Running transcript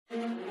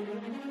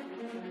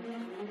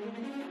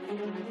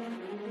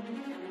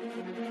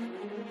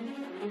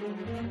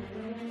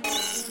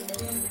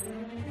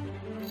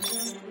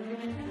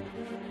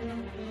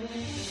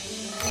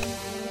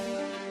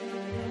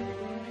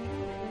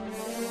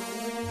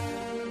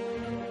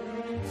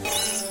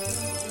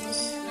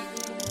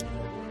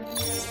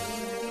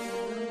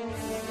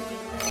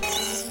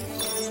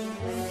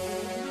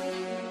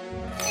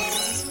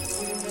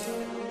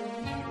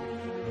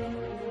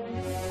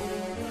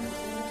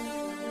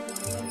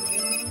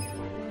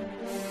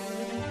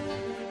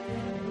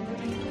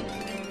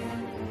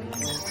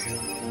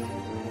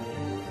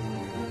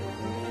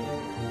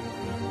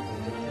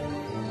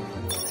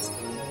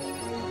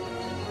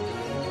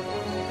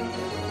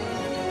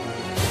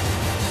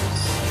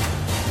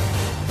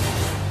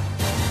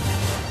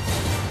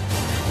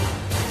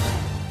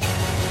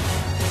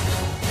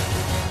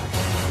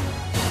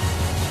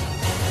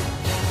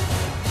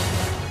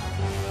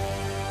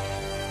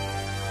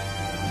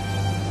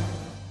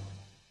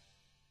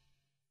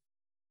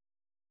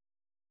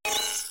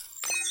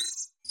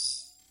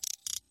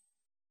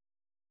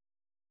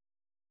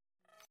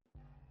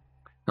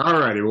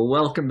Alrighty, well,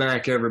 welcome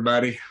back,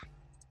 everybody.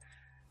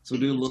 So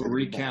we'll do a little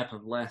recap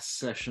of last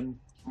session.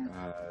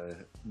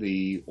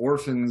 The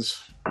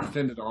orphans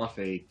fended off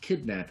a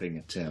kidnapping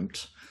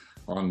attempt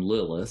on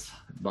Lilith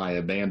by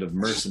a band of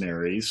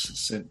mercenaries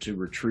sent to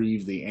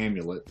retrieve the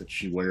amulet that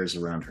she wears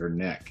around her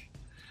neck.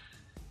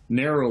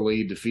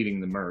 Narrowly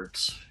defeating the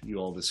Mercs, you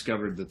all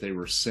discovered that they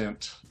were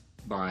sent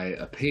by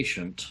a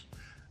patient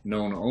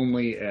known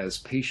only as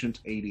Patient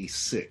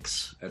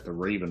 86 at the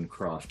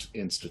Ravencroft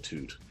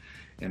Institute,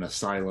 an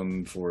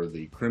asylum for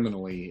the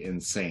criminally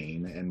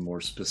insane, and more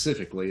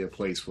specifically, a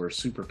place where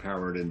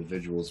superpowered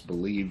individuals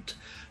believed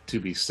to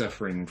be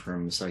suffering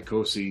from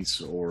psychoses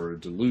or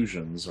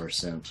delusions are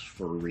sent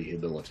for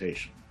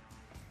rehabilitation.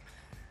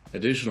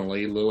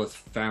 Additionally, Lilith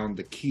found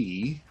the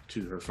key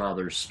to her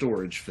father's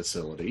storage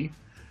facility,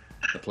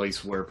 a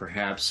place where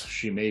perhaps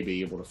she may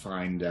be able to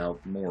find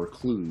out more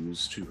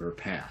clues to her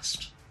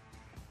past.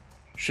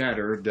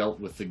 Shatter dealt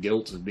with the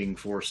guilt of being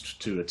forced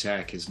to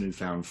attack his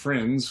newfound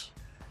friends,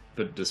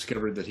 but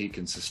discovered that he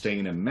can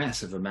sustain a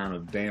massive amount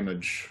of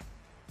damage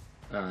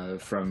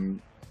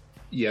from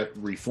yet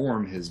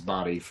reform his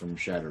body from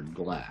shattered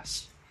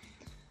glass.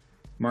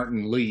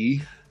 Martin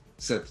Lee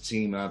set the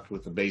team up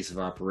with a base of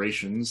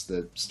operations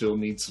that still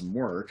needs some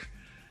work,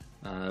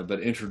 but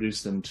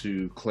introduced them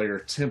to Claire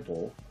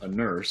Temple, a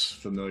nurse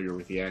familiar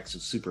with the acts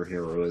of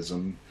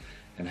superheroism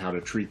and how to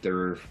treat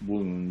their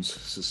wounds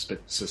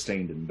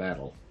sustained in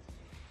battle.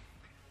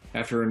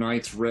 After a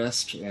night's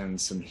rest and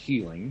some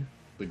healing,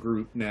 the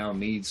group now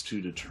needs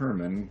to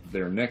determine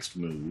their next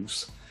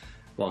moves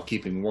while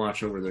keeping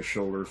watch over their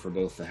shoulder for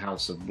both the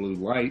House of Blue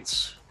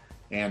Lights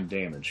and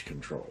damage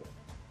control.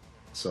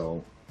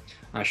 So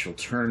I shall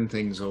turn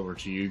things over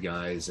to you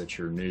guys at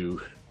your new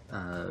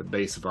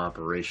base of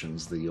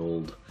operations, the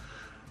old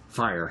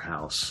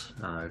firehouse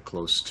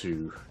close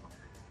to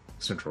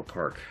Central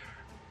Park.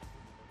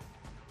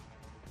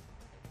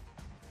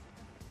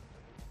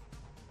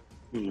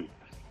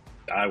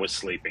 I was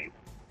sleeping.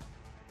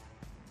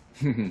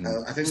 I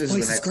think this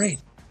is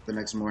the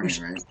next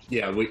morning, right?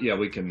 Yeah,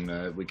 we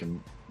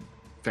can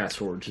fast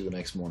forward to the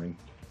next morning.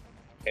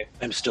 Okay.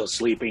 I'm still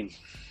sleeping.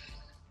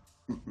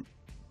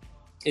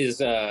 Is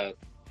the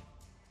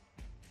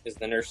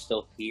nurse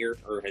still here,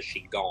 or has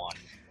she gone?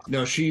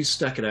 No, she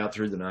stuck it out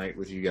through the night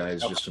with you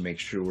guys just to make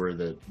sure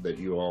that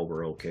you all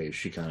were okay.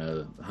 She kind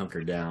of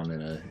hunkered down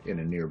in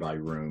a nearby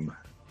room.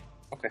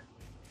 Okay.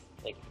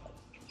 Thank you.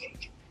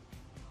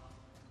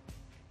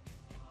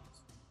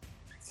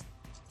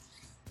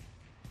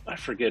 I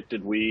forget,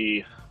 did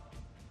we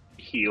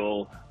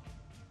heal?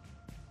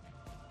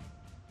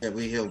 Yeah,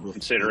 we healed before.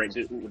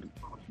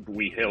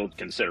 We healed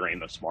considering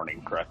this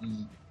morning, correct?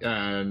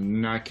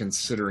 Not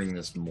considering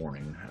this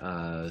morning.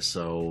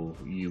 So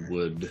you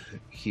would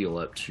heal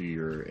up to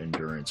your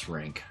endurance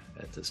rank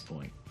at this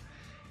point.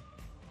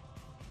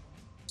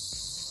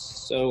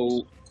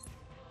 So,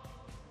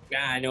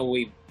 yeah, I know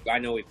we've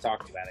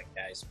talked about it,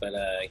 guys, but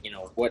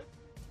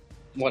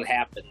what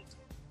happened?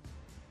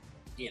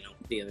 The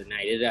other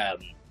night.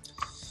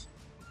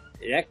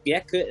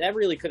 That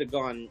really could have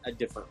gone a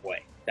different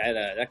way.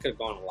 That could have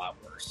gone a lot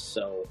worse.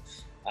 So,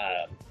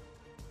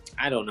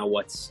 I don't know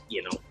what's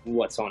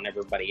on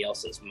everybody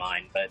else's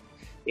mind, but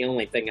the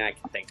only thing I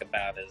can think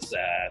about is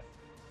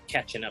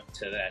catching up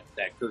to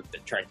that group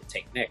that tried to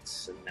take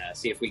Nyx and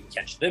see if we can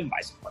catch them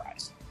by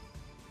surprise.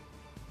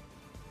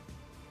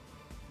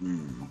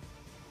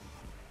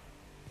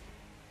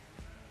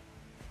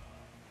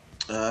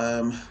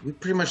 We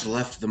pretty much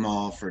left them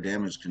all for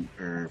damage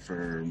or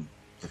for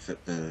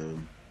the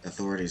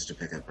authorities to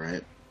pick up,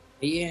 right?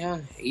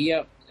 Yeah,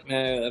 yep.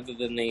 Other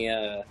than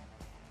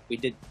we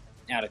did,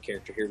 out of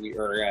character here,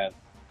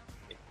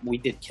 we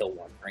did kill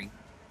one, right?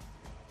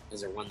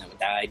 Is there one that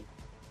died?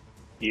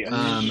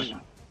 Yeah.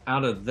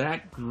 Out of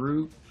that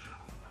group,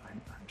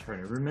 I'm trying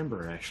to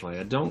remember. Actually,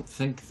 I don't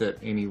think that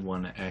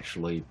anyone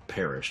actually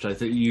perished. I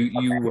think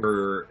you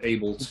were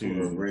able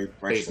to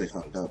rightfully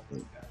fucked up.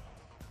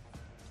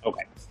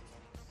 Okay.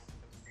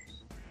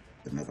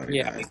 But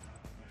nobody died. I mean,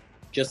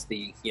 just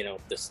the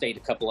state. A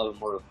couple of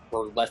them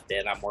were left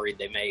dead. I'm worried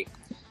they may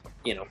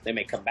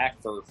come back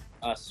for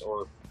us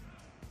or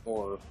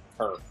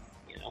her.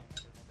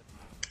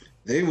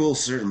 They will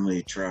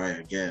certainly try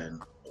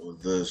again.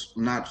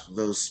 Not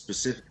those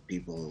specific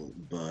people,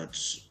 but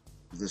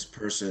this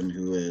person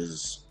who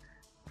is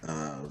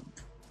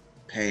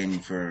paying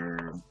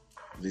for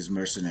these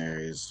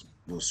mercenaries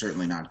will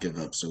certainly not give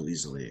up so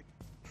easily.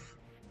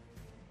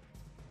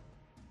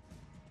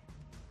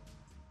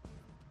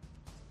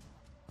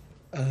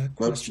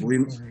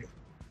 Question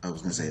I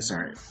was going to say,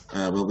 sorry.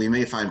 But we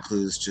may find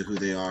clues to who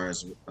they are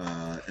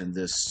in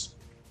this,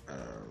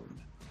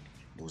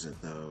 what was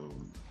it, the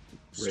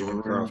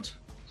Ravencroft.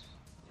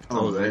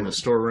 In the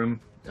storeroom.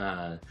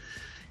 The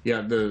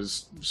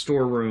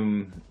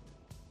storeroom.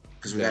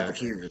 Because we have the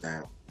key to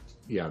that.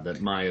 Yeah,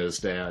 that Maya's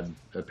dad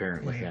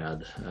apparently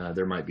had.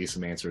 There might be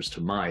some answers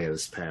to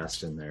Maya's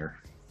past in there.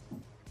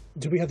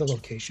 Do we have the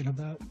location of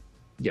that?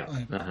 Yeah.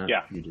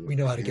 Yeah. You do. We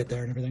know how to get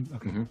there and everything?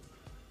 Okay. Mm-hmm.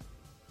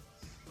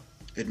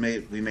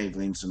 We may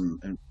glean some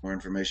more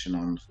information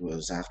on who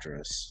was after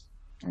us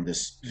on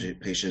this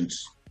patient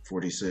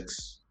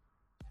 46.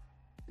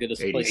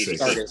 Goodest place to 86.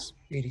 start is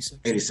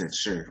 86. 86,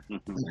 sure.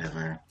 Mhm.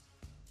 Whatever.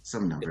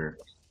 Some number.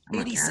 I'm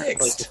a cat. 86.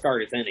 place to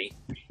start if any.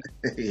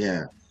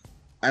 Yeah.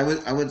 I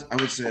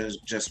would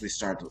suggest we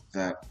start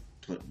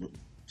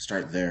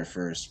start there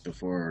first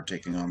before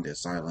taking on the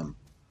asylum.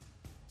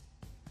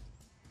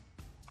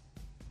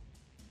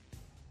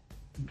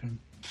 Okay.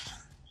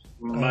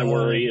 My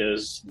worry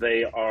is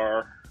they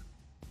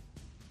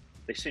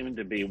seem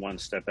to be one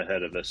step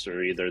ahead of us,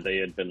 or either they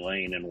had been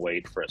laying in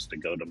wait for us to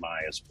go to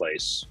Maya's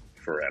place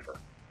forever,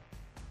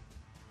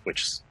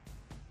 which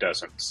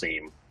doesn't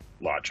seem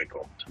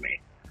logical to me.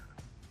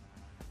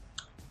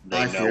 They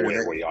I know fear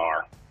where that- we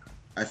are.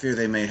 I fear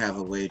they may have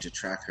a way to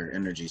track her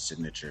energy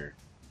signature.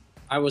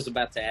 I was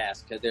about to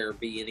ask, could there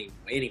be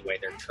any way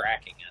they're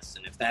tracking us?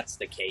 And if that's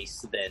the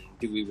case, then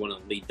do we want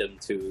to lead them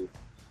to,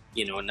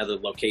 another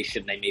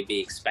location they may be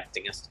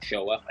expecting us to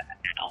show up at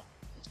now?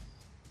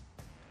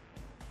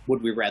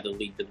 Would we rather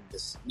lead them to,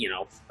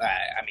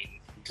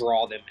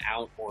 draw them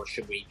out, or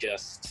should we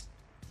just?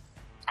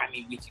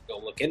 We could go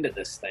look into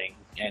this thing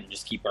and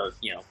just keep our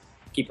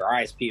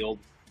eyes peeled,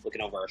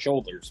 looking over our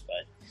shoulders.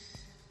 But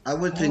I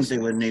would think they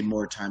would need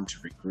more time to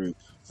regroup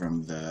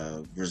from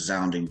the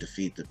resounding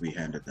defeat that we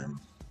handed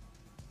them.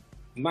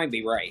 you might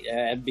be right.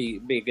 It'd be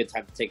a good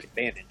time to take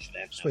advantage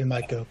then. So we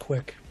might go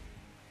quick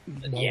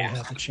while we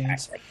have the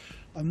chance. exactly.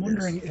 I'm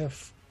wondering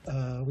if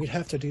we'd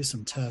have to do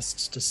some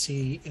tests to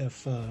see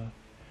if,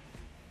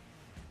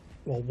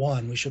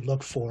 one, we should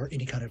look for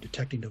any kind of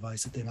detecting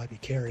device that they might be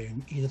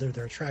carrying. Either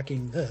they're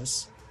tracking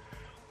this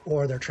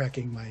or they're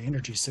tracking my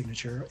energy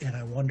signature. And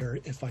I wonder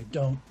if I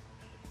don't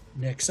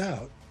nix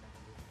out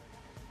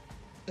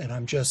and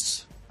I'm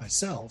just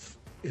myself,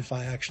 if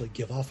I actually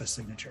give off a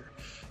signature.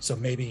 So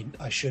maybe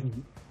I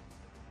shouldn't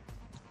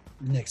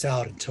nix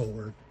out until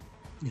we're,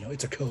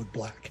 it's a code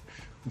black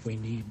if we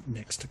need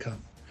nix to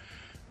come.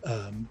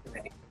 And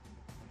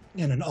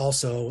then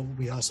also,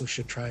 we also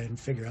should try and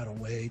figure out a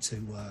way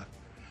to,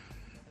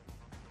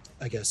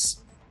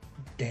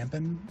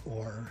 dampen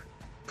or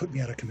put me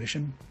out of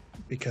commission.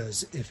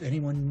 Because if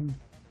anyone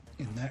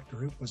in that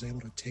group was able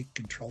to take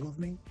control of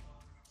me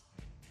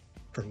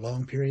for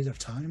long periods of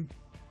time,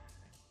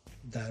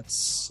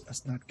 that's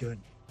not good.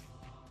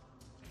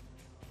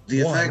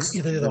 The One, effects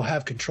either they'll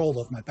have control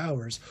of my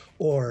powers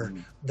or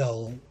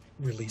they'll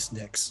release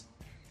Nyx.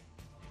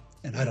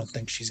 And I don't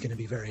think she's going to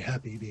be very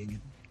happy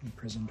being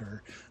imprisoned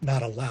or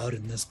not allowed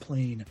in this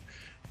plane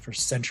for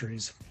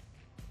centuries.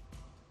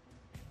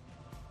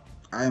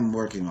 I am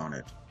working on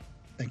it.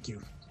 Thank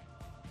you.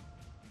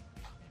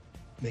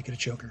 Make it a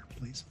choker,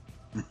 please.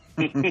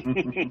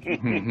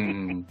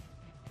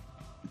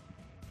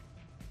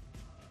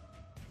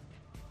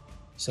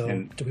 So,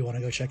 And- do we want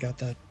to go check out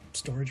that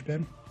storage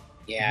bin?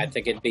 Yeah, I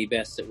think it'd be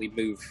best that we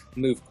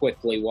move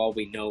quickly while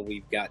we know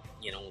we've got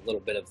a little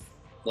bit of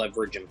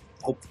leverage and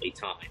hopefully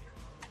time.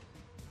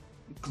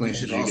 We Clint,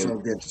 should did you also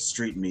get, get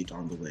street meat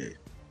on the way.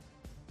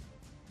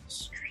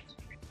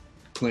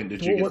 Clint,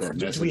 did you get that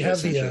message? Do we have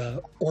I sent the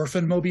you?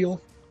 orphan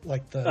mobile,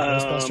 like the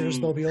Ghostbusters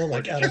mobile,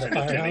 like out of the send it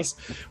to me. firehouse?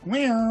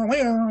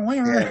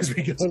 Where, Yeah. as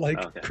we go, like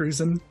Okay.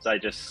 cruising. So I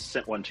just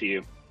sent one to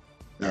you.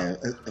 Yeah,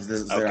 if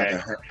there's there Okay.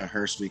 a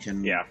hearse we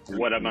can. Yeah.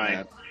 What am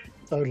I?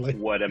 Totally.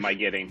 What am I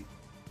getting,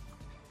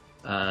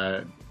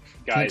 Can't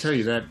guys? tell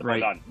you that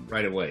hold on.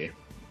 right away,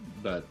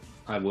 but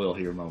I will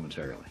here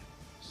momentarily.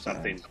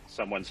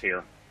 Someone's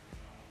here.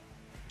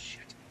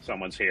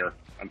 Someone's here.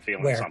 I'm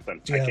feeling Where?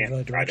 something. Do you I have can't a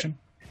write direction?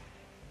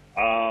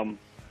 it.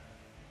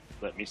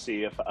 Let me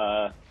see if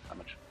how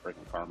much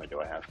freaking karma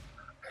do I have?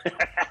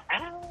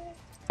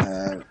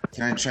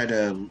 Can I try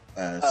to see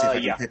if I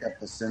can yeah. pick up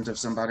the scent of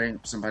somebody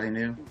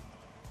new?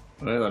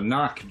 Well, a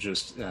knock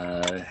just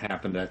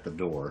happened at the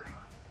door.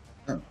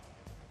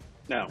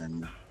 No,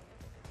 And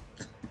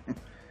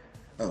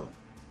oh,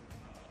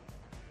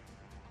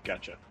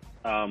 gotcha.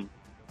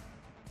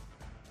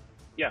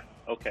 Yeah.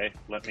 Okay.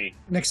 Let me.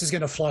 Nyx is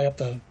going to fly up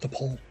the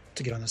pole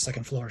to get on the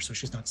second floor so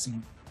she's not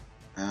seen.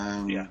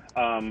 Yeah.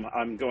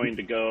 I'm going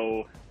to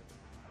go.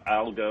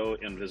 I'll go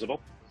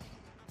invisible.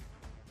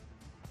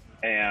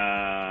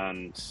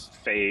 And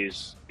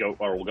phase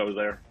we'll go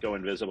there, go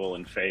invisible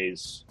and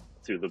phase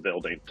through the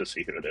building to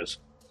see who it is.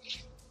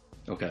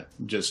 Okay,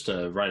 just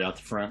right out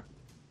the front.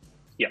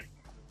 Yeah.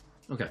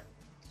 Okay.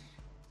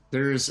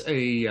 There's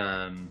a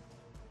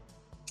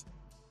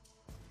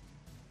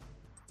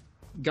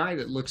guy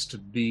that looks to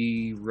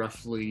be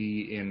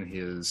roughly in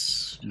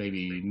his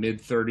maybe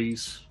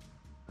mid-30s,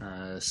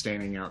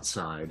 standing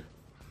outside.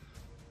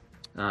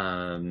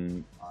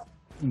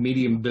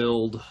 Medium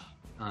build,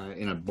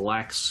 in a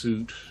black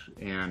suit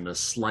and a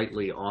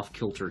slightly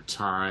off-kilter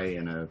tie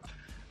and a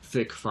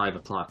thick 5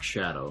 o'clock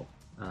shadow.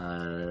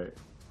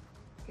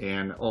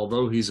 And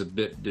although he's a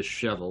bit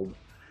disheveled,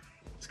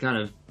 he's kind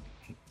of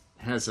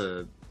has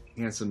a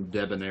handsome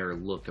debonair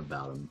look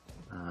about him.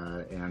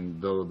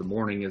 And though the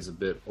morning is a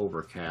bit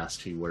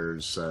overcast, he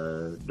wears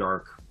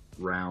dark,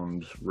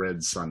 round,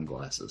 red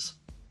sunglasses.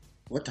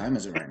 what time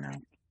is it right now?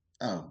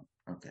 Oh,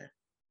 okay.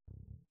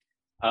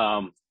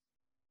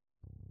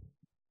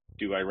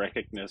 Do I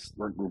recognize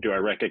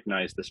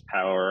this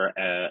power,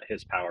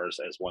 his powers,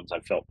 as ones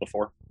I've felt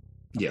before?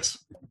 Yes.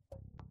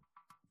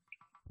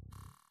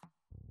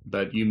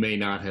 But you may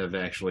not have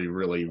actually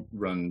really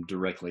run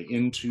directly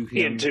into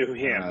him.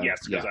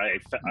 Yes, because yeah.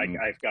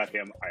 I've got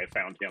him. I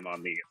found him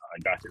on the. I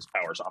got his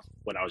powers off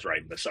when I was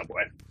riding the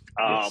subway.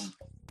 Yes.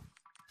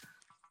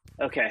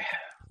 Okay.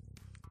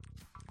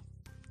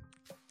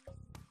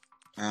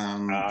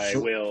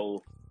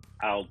 I'll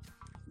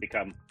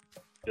become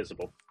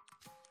visible.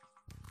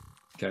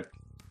 Okay.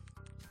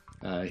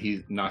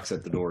 He knocks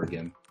at the door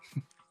again.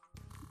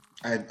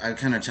 I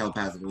kind of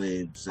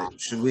telepathically say,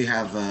 should we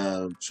have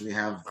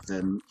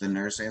the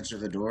nurse answer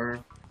the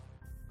door?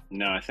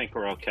 No, I think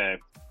we're okay.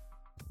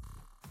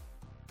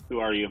 Who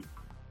are you?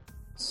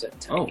 Sit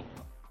tight. Oh,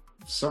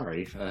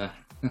 sorry.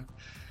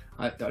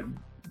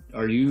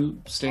 Are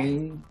you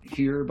staying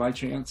here by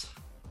chance?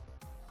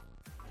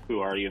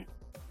 Who are you?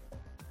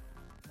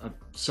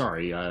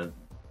 Sorry,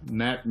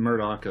 Matt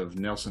Murdoch of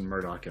Nelson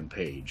Murdoch and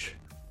Page.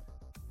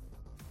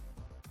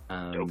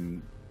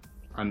 I'm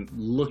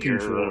looking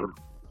for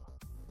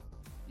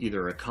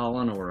either a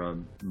Colin or a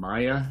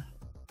Maya.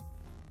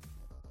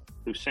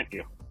 Who sent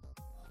you?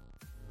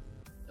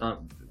 A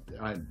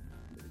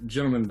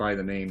gentleman by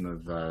the name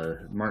of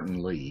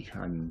Martin Lee.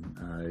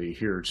 I'm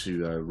here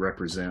to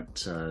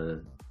represent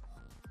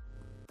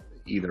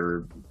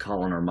either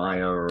Colin or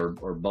Maya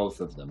or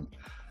both of them.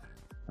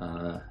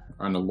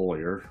 I'm a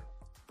lawyer.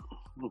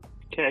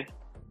 Okay.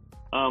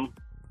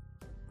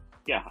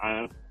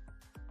 Yeah.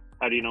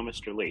 How do you know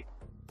Mr. Lee?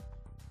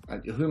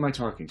 Who am I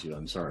talking to?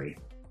 I'm sorry.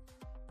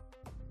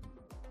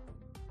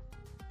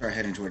 Start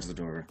heading towards the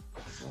door.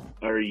 So.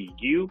 Are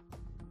you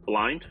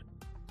blind?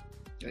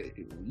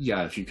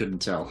 Yeah, if you couldn't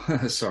tell.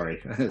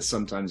 Sorry.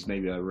 Sometimes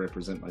maybe I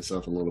represent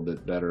myself a little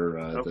bit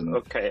better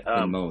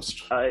than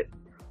most.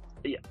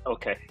 Yeah.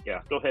 Okay.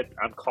 Yeah. Go ahead.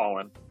 I'm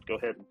Colin. Go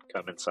ahead and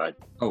come inside.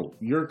 Oh,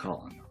 you're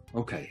Colin.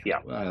 Okay. Yeah.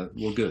 Well,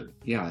 good.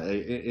 Yeah.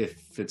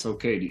 If it's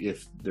okay,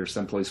 if there's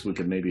someplace we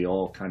could maybe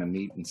all kind of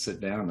meet and sit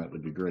down, that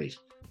would be great.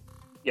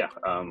 Yeah.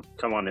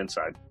 Come on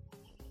inside.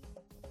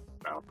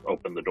 I'll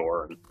open the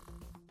door and.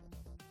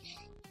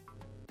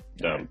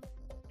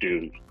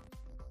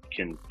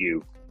 Can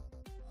you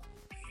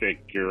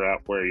figure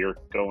out where you're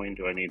going?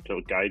 Do I need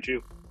to guide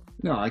you?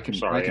 No, I can.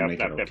 Sorry, I can make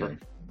it okay.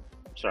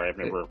 I've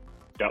never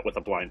dealt with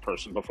a blind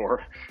person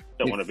before.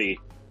 Don't want to be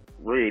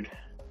rude.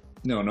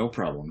 No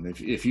problem.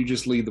 If you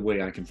just lead the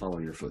way, I can follow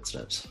your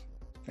footsteps.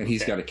 And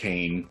he's got a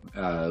cane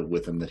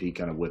with him that he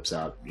kind of whips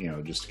out,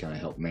 just to kind of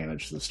help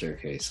manage the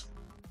staircase.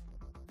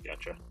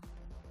 Gotcha.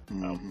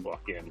 I'll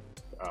walk in.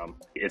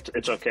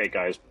 It's okay,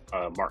 guys.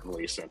 Martin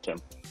Lee sent him.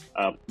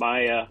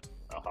 Maya.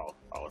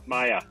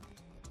 Maya.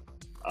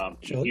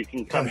 You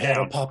can come her head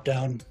will down. pop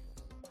down,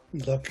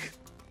 look,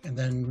 and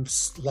then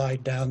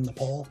slide down the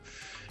pole.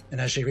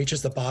 And as she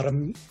reaches the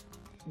bottom,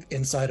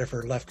 inside of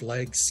her left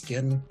leg,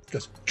 skin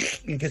goes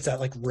and gets that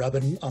like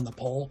rubbing on the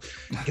pole.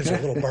 It gives her a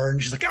little burn.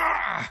 She's like,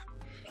 ah!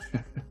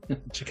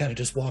 She kind of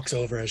just walks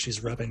over as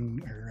she's rubbing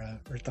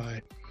her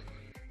thigh.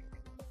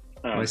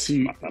 I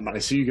see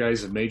you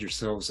guys have made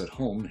yourselves at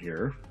home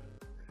here.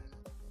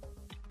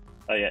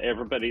 Yeah,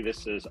 everybody.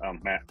 This is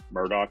Matt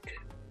Murdoch.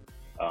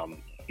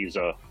 He's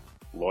a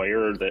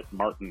lawyer that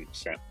Martin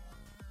sent.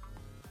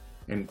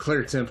 And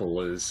Claire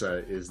Temple is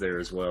there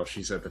as well.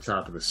 She's at the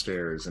top of the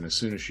stairs, and as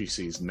soon as she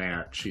sees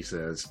Matt, she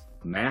says,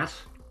 "Matt?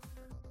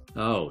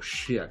 Oh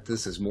shit!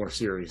 This is more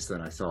serious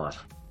than I thought."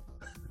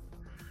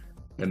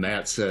 And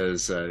Matt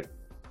says,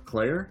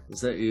 "Claire,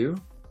 is that you?"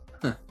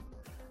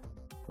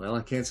 Well,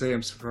 I can't say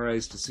I'm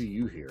surprised to see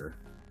you here.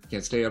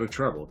 Can't stay out of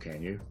trouble,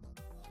 can you?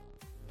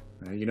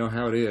 You know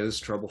how it is.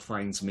 Trouble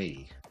finds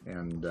me.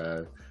 And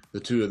the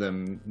two of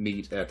them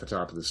meet at the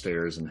top of the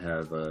stairs and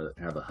have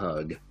a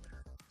hug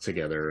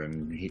together.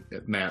 And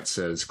Matt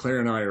says, "Claire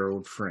and I are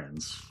old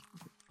friends.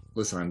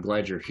 Listen, I'm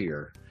glad you're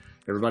here.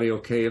 Everybody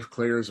okay if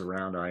Claire's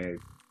around? I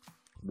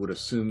would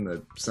assume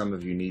that some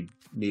of you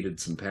needed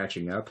some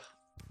patching up."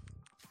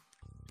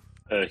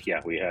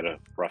 Yeah, we had a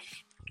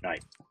rough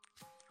night.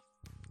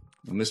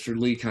 Well, Mr.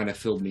 Lee kind of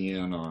filled me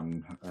in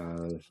on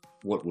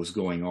what was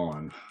going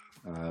on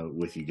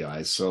with you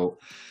guys. So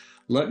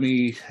let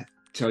me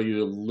tell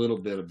you a little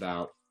bit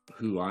about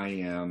who I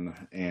am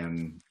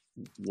and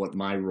what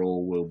my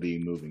role will be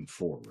moving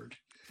forward.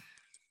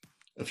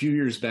 A few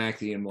years back,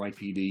 the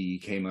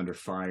NYPD came under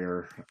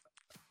fire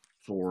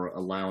for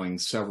allowing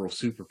several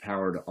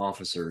superpowered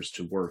officers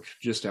to work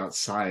just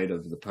outside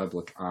of the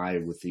public eye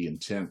with the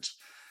intent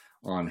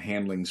on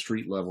handling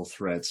street-level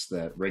threats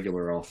that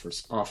regular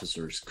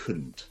officers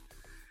couldn't.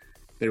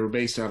 They were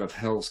based out of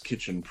Hell's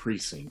Kitchen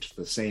precinct,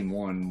 the same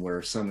one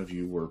where some of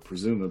you were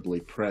presumably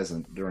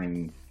present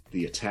during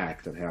the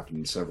attack that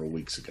happened several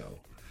weeks ago.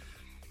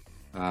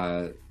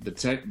 The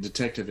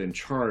detective in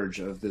charge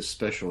of this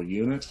special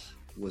unit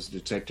was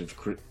Detective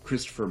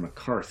Christopher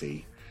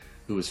McCarthy,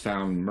 who was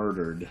found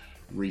murdered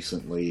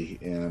recently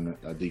in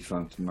a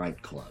defunct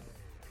nightclub.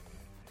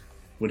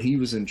 When he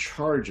was in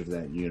charge of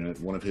that unit,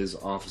 one of his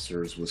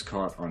officers was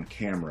caught on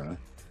camera,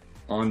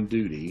 on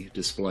duty,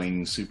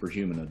 displaying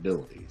superhuman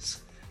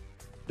abilities.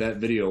 That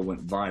video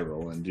went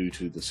viral, and due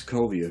to the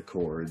Sokovia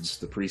Accords,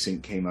 the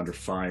precinct came under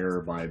fire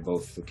by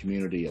both the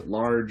community at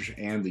large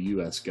and the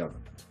U.S.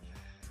 government.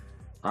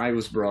 I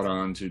was brought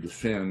on to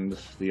defend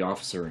the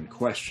officer in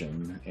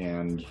question,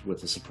 and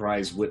with a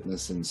surprise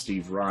witness in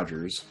Steve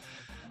Rogers,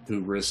 who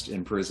risked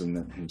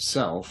imprisonment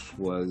himself,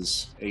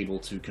 was able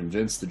to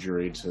convince the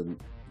jury to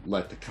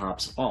let the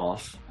cops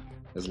off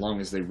as long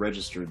as they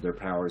registered their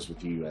powers with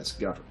the U.S.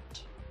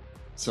 government.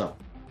 So,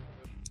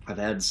 I've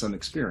had some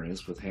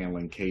experience with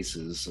handling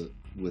cases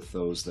with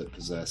those that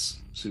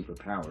possess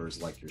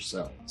superpowers like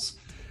yourselves,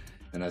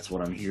 and that's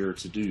what I'm here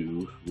to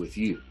do with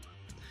you.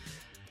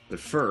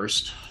 But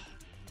first,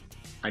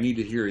 I need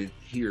to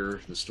hear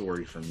the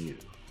story from you.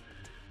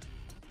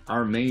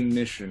 Our main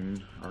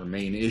mission, our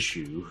main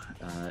issue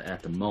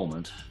at the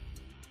moment,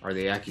 are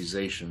the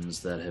accusations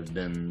that have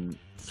been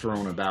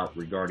thrown about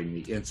regarding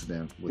the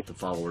incident with the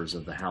followers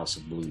of the House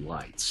of Blue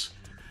Lights.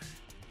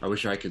 I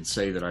wish I could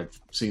say that I've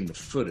seen the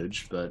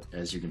footage, but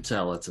as you can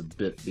tell, it's a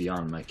bit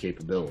beyond my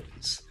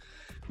capabilities.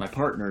 My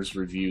partners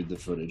reviewed the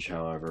footage,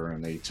 however,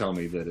 and they tell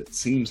me that it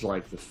seems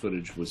like the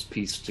footage was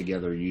pieced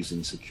together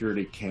using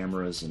security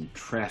cameras and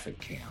traffic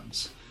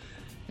cams,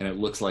 and it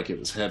looks like it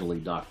was heavily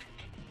doctored.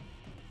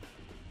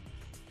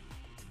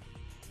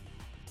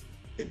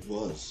 It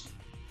was.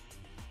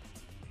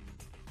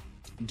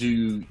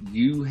 Do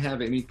you have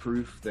any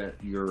proof that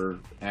your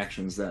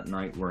actions that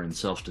night were in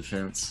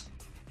self-defense?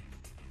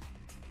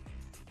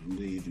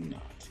 We do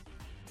not.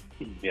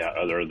 Yeah,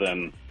 other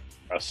than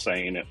us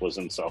saying it was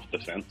in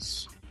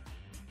self-defense.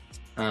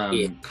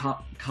 Yeah.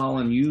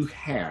 Colin, you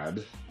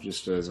had,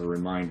 just as a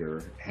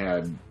reminder,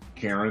 had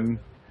Karen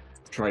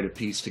try to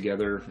piece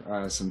together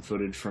some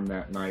footage from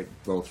that night,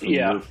 both from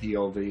Yeah. your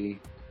POV.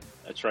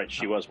 That's right.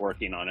 She was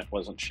working on it,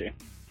 wasn't she?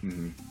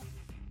 Mm-hmm.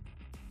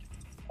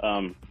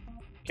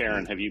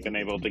 Karen, have you been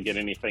able to get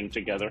anything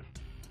together?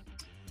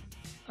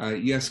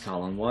 Yes,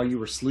 Colin. While you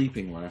were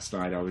sleeping last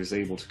night, I was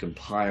able to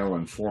compile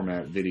and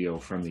format video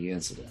from the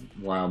incident.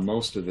 While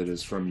most of it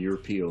is from your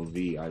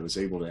POV, I was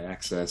able to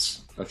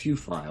access a few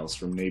files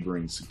from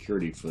neighboring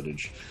security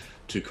footage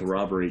to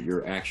corroborate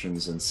your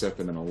actions and set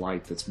them in a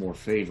light that's more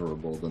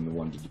favorable than the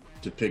one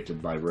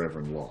depicted by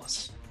Reverend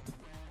Loss.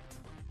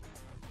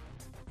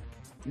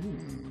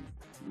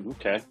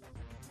 Okay.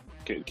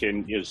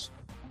 Is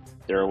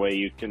there a way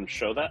you can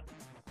show that?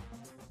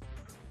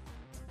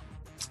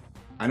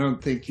 I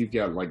don't think you've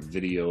got like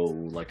video,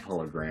 like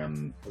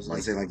hologram, I was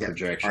gonna say like that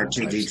projection type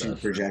R2D2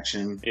 stuff.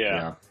 projection.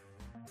 Yeah.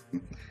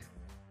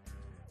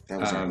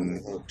 That was our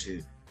only hope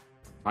too.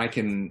 I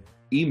can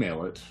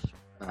email it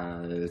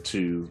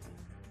to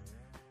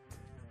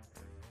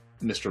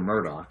Mr.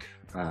 Murdoch,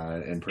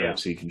 and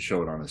perhaps he can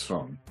show it on his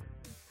phone.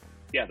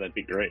 Yeah, that'd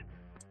be great.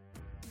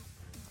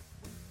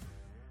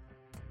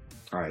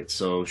 All right,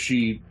 so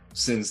she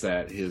sends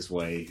that his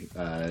way,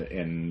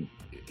 and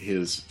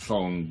his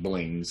phone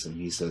blings, and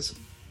he says,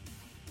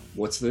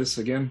 "What's this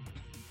again?"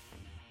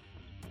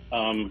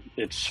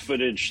 It's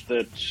footage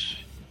that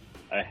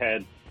I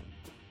had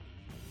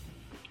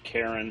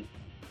Karen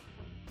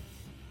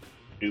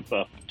dupe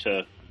up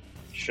to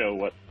show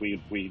what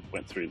we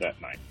went through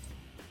that night.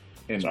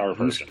 And It's our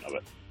who's, version of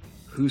it.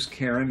 who's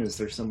Karen? Is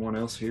there someone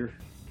else here?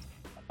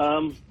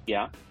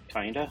 Yeah,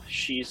 kinda.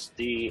 She's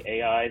the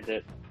AI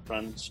that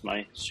runs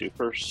my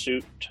super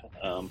suit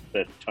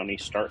that Tony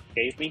Stark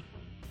gave me.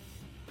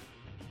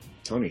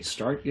 Tony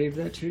Stark gave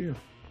that to you?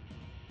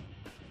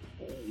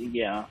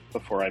 Yeah,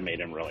 before I made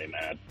him really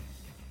mad.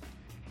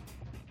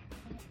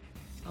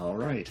 All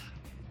right.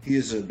 He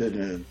has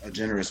been a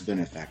generous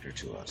benefactor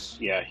to us.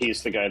 Yeah,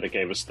 he's the guy that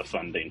gave us the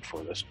funding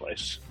for this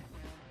place.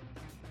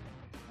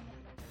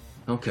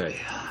 Okay.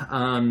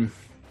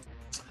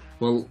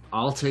 Well,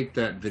 I'll take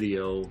that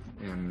video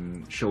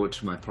and show it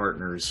to my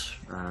partners,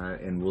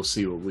 and we'll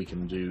see what we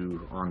can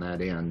do on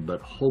that end.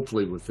 But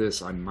hopefully with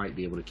this, I might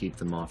be able to keep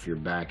them off your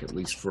back, at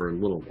least for a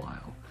little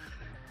while.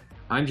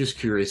 I'm just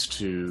curious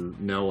to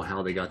know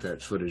how they got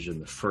that footage in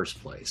the first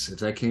place. If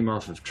that came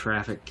off of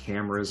traffic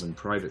cameras and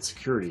private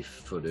security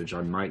footage,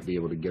 I might be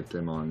able to get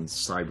them on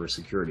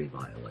cybersecurity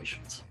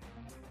violations.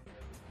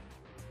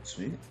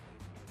 Sweet.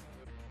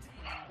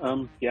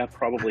 Yeah,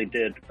 probably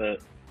did,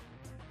 but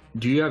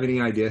Do you have any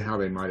idea how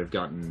they might have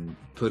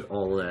put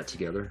all of that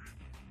together?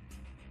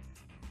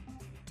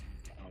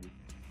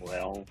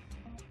 well,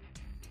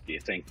 do you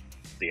think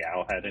the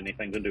owl had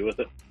anything to do with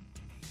it?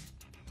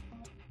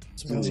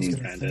 So I was going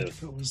to Kind think of.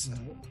 if it was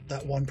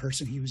that one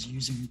person he was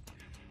using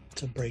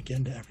to break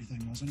into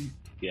everything, wasn't he?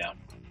 Yeah.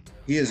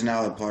 He is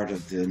now a part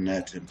of the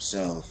net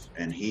himself,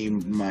 and he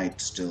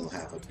might still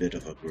have a bit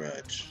of a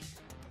grudge.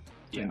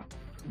 Yeah.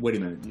 Wait a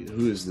minute.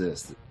 Who is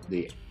this?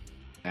 The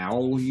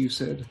owl you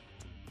said?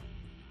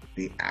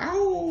 The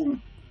owl?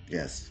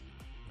 Yes.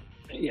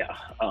 Yeah.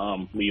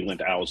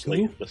 Leland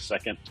Owsley Who? the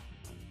second.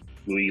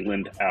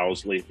 Leland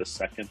Owsley the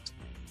second.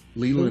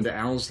 Leland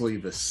Owsley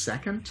the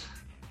second?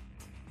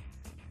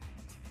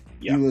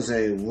 Yeah. He was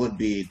a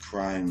would-be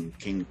crime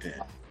kingpin.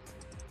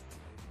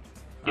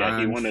 Yeah,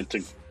 he I'm wanted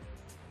to.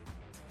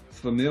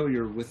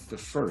 familiar with the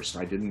first.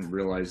 I didn't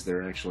realize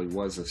there actually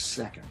was a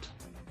second.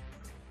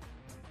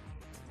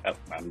 Oh,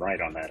 I'm right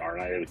on that,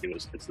 aren't I?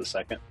 It's the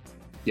second.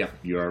 Yeah,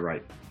 you are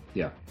right.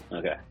 Yeah.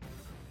 Okay.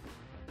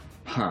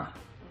 Huh.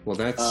 Well,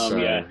 that's.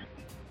 Yeah.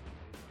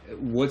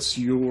 What's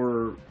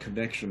your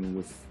connection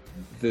with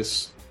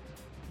this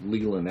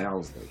Leland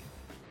Owsley?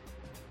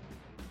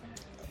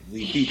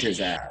 We beat his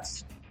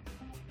ass.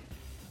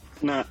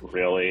 Not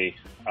really.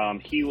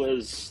 He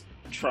was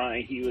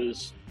trying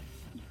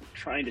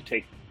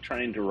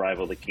to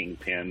rival the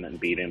Kingpin and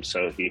beat him.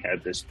 So he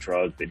had this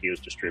drug that he was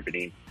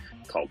distributing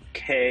called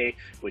K,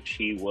 which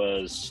he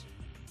was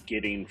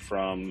getting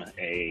from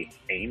a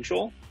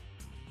angel.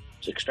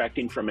 It's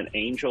extracting from an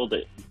angel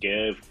that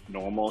gave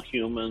normal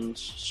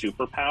humans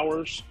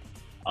superpowers.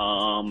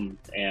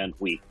 And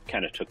we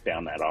kind of took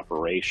down that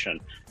operation.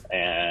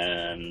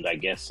 And I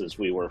guess as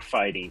we were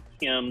fighting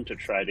him to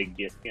try to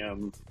get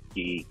him,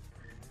 he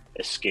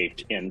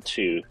escaped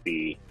into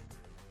the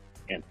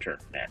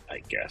internet, I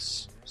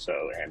guess.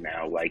 So, and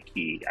now, I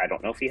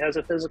don't know if he has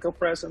a physical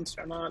presence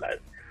or not.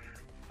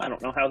 I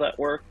don't know how that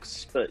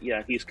works, but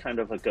yeah, he's kind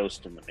of a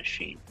ghost in the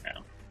machine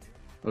now.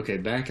 Okay,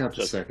 back up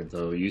a second,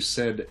 though. You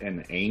said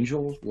an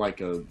angel? Like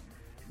a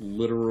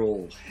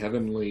literal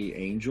heavenly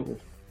angel?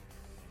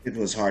 It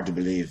was hard to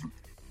believe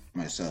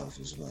myself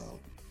as well,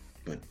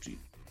 but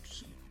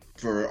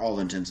for all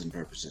intents and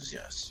purposes,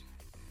 yes.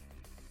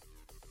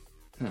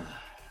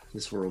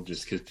 This world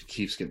just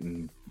keeps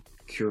getting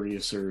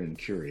curiouser and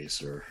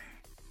curiouser.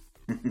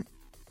 You're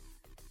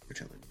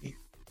telling me.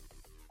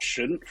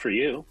 Shouldn't for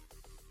you.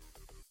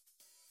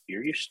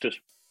 You're used to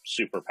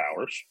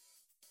superpowers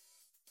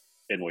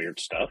and weird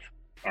stuff,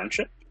 aren't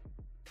you?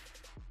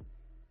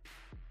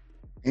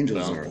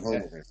 Angels Well, are a whole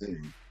other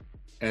thing.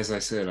 As I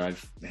said,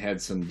 I've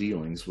had some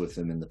dealings with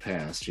them in the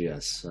past,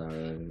 yes.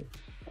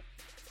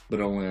 But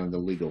only on the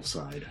legal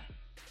side.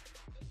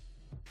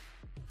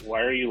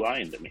 Why are you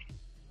lying to me?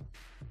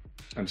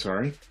 I'm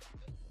sorry?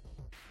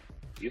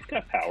 You've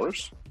got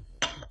powers.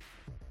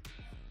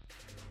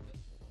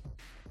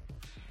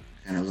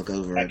 And I look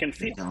over I at can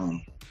feel-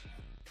 Tom.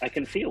 I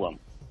can feel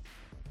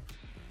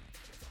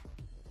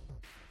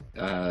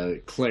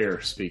them.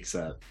 Claire speaks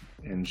up,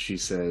 and she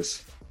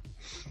says,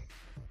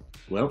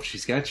 "Well,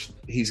 he's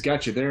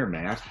got you there,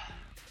 Matt.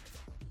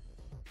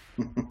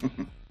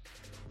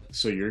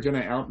 So you're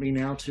gonna out me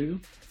now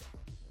too?"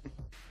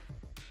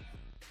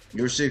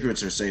 Your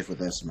secrets are safe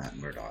with us, Matt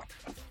Murdock.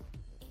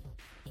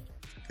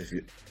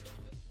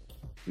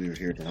 We were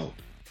here to help.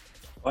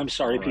 I'm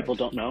sorry, All right. people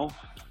don't know.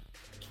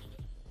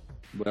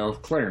 Well,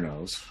 Claire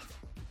knows.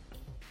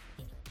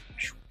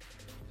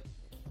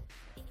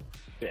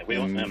 Yeah, we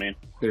don't. I mean,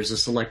 There's a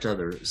select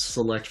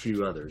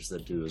few others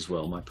that do as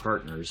well. My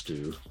partners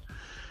do.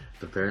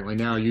 Apparently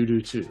now you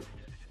do too.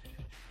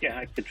 yeah,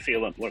 I could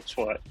feel it. What's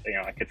what?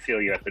 I could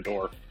feel you at the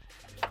door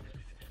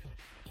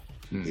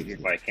Hmm.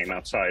 when I came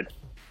outside.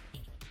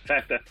 In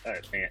fact,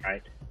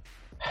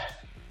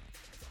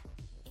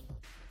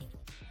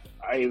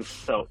 I've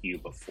felt you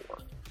before.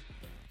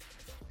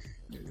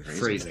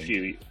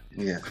 Phrasing.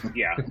 Yeah.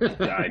 Yeah,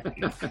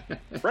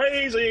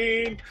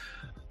 phrasing.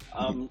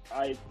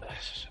 I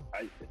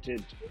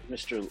did,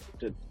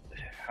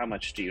 how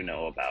much do you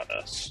know about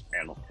us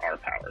and our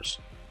powers?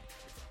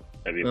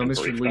 Have you Well, been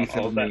Mr. briefed Lee on all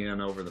filled of that? me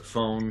in over the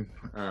phone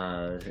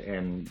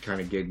and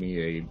kind of gave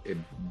me a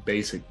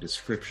basic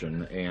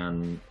description.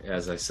 And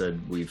as I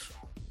said,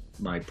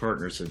 my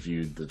partners have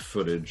viewed the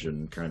footage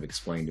and kind of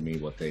explained to me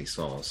what they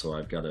saw. So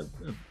I've got a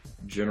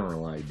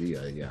general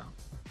idea. Yeah.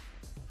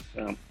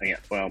 Yeah,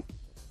 well,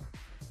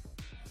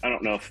 I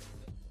don't know if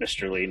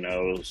Mr. Lee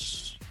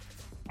knows.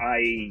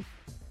 I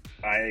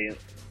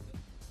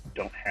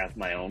don't have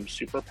my own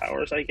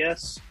superpowers, I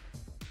guess.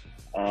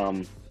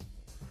 I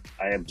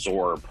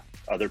absorb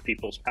other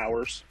people's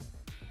powers.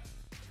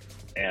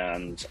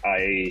 And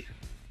a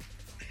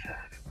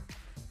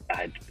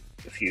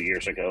few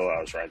years ago,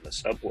 I was riding the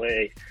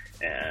subway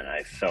and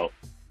I felt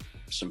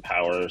some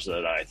powers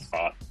that I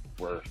thought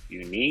were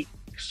unique.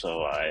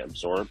 So I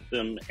absorbed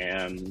them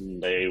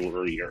and they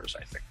were yours,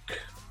 I think.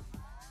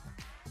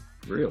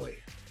 Really?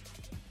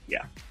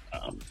 Yeah.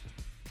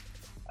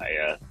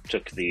 I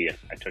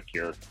took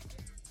your,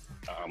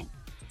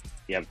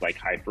 you have like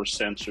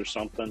hypersense or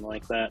something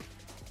like that.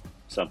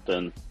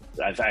 Something,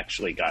 I've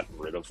actually gotten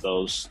rid of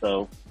those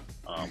though,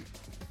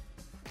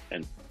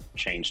 and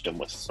changed them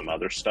with some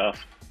other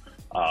stuff.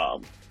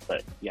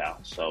 But yeah,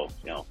 so,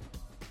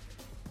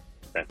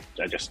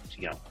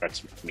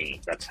 that's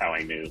me. That's how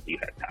I knew you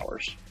had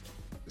powers.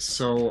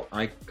 So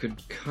I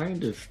could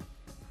kind of,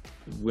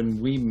 when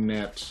we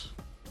met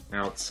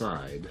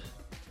outside,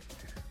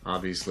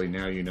 obviously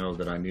now you know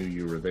that I knew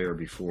you were there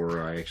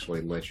before I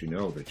actually let you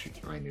know that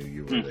I knew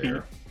you were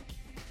there.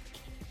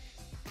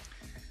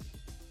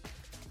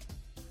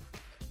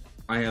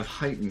 I have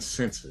heightened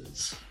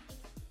senses,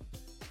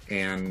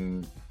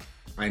 and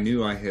I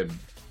knew I had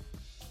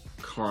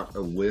caught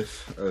a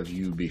whiff of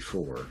you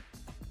before.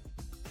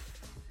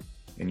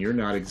 And you're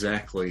not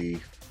exactly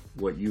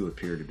what you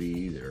appear to be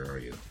either, are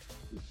you?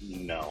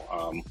 No,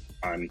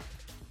 I'm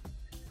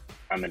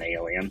an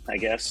alien, I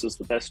guess, is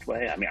the best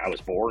way. I mean, I was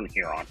born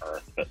here on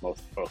Earth, but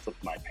both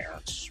of my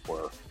parents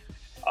were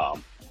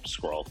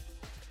Skrull.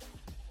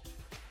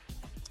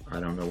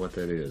 I don't know what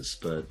that is,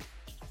 but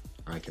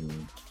I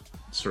can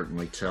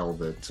certainly tell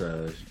that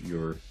the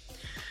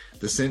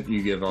scent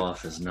you give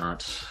off is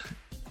not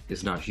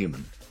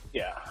human.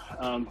 Yeah,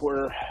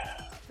 we're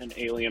an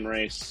alien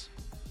race,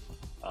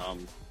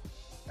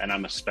 and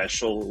I'm a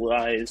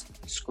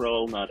specialized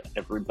Skrull. Not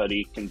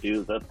everybody can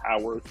do the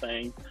power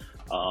thing,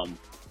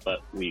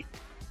 but we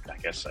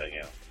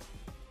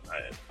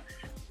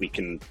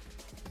can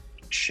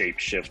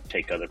shapeshift,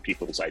 take other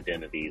people's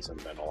identities, and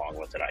then along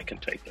with it, I can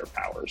take their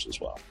powers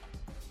as well.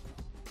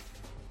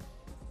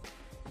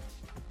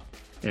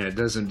 And it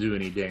doesn't do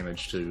any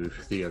damage to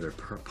the other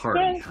party,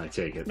 No, I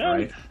take it, no.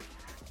 right?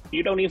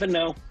 You don't even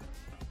know.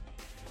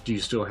 Do you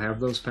still have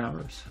those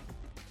powers?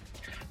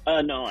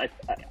 No, I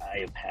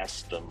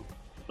passed them.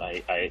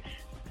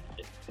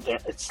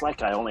 It's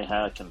like I only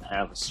can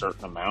have a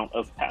certain amount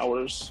of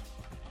powers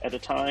at a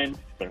time.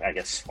 They're, I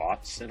guess,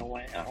 slots in a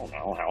way. I don't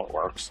know how it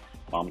works.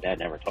 Mom and Dad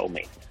never told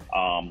me.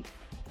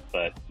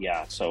 But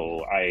yeah,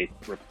 so I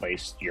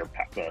replaced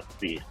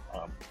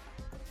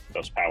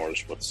those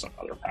powers with some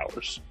other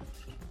powers.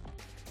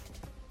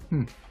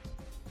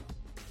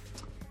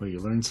 Well, you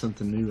learn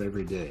something new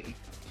every day.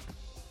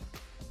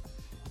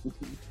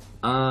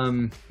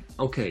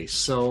 Okay,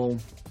 so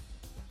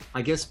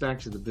I guess back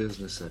to the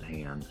business at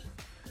hand.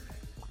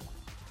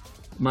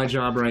 My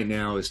job right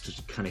now is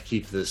to kind of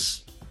keep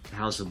this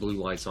House of Blue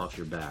Lights off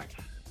your back.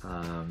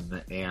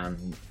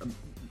 And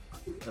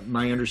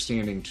my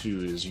understanding,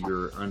 too, is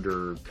you're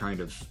under kind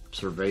of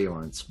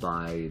surveillance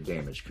by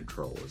Damage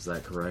Control. Is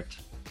that correct?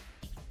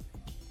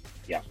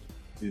 Yeah.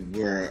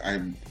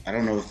 I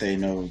don't know if they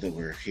know that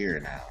we're here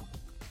now.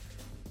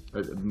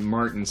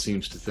 Martin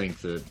seems to think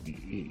that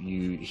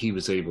he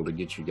was able to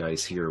get you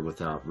guys here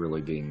without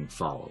really being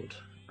followed.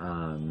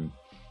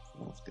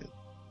 That's good.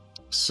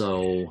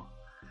 So,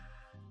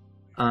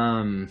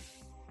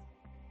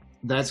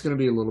 that's going to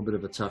be a little bit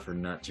of a tougher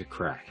nut to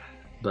crack.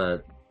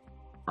 But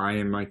I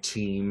and my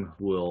team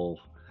will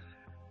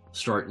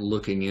start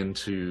looking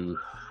into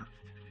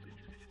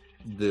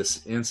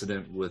this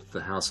incident with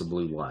the House of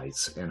Blue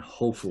Lights, and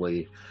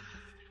hopefully,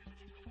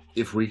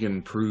 if we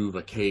can prove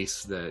a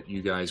case that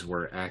you guys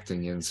were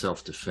acting in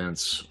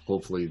self-defense,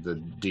 hopefully the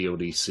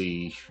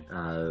DODC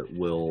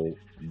will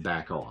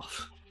back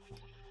off.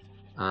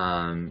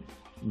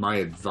 My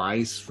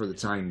advice for the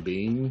time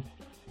being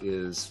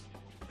is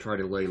try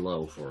to lay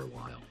low for a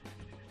while.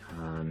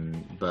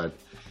 But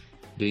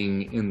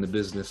being in the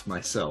business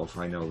myself,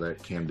 I know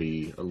that can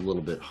be a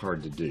little bit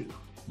hard to do.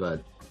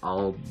 But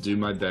I'll do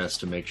my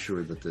best to make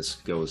sure that this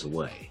goes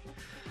away.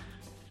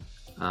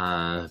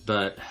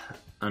 But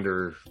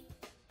under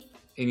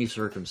any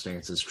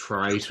circumstances,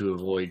 try to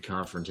avoid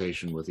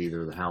confrontation with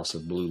either the House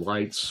of Blue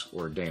Lights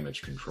or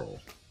Damage Control.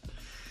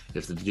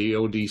 If the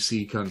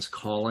DODC comes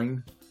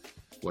calling,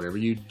 whatever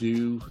you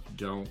do,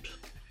 don't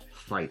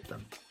fight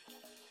them.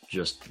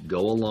 Just go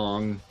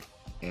along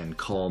and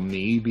call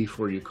me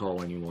before you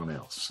call anyone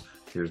else.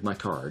 Here's my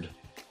card.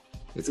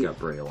 It's got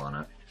Braille on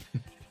it.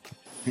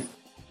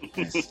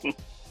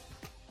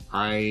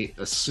 I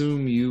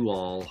assume you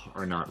all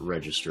are not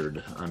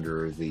registered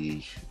under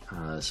the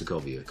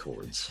Sokovia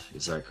Accords.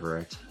 Is that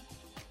correct?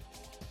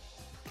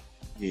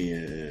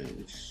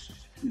 Yes.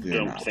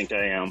 Don't think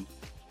I am.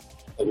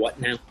 What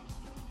now?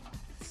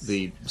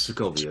 The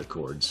Sokovia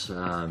Accords.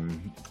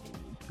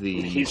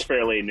 He's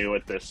fairly new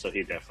at this, so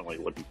he definitely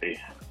wouldn't be.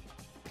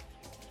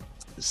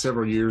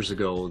 Several years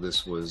ago,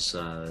 this was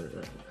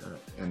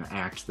an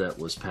act that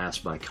was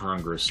passed by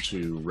Congress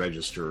to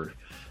register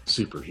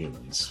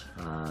superhumans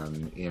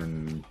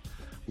in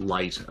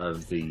light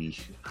of the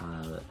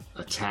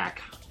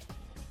attack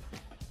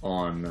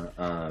on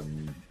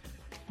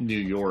New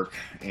York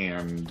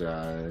and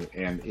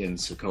in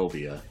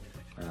Sokovia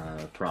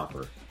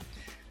proper.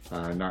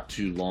 Not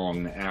too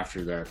long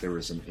after that, there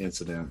was an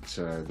incident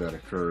that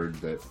occurred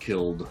that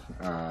killed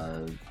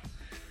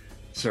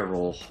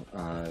several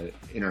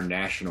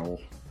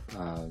international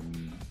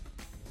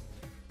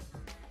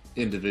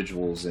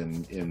individuals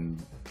in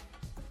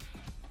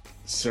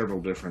several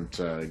different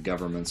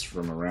governments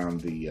from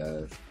around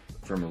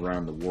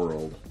the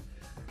world,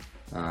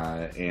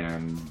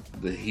 and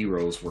the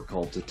heroes were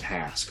called to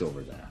task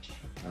over that.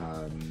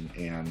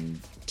 And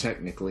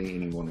technically,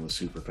 anyone with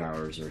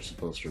superpowers are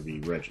supposed to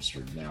be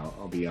registered. Now,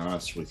 I'll be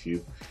honest with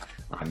you,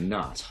 I'm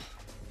not.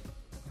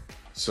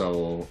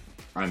 So,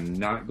 I'm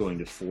not going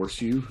to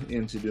force you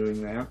into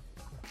doing that.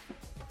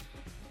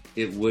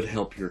 It would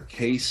help your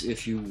case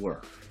if you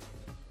were.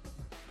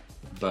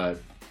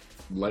 But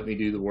let me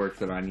do the work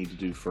that I need to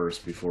do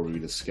first before we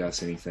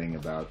discuss anything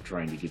about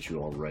trying to get you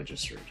all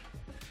registered.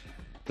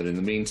 But in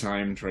the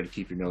meantime, try to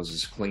keep your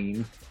noses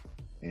clean.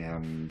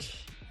 And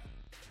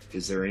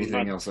is there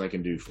anything else I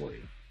can do for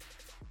you?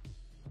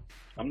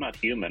 I'm not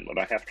human. Would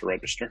I have to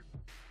register?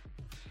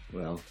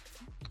 Well,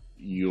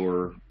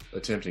 you're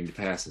attempting to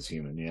pass as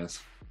human,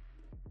 yes.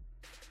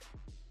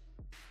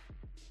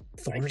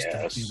 Thor's not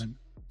guess. human.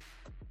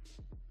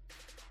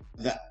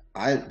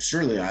 That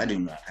surely I do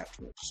not have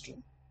to register.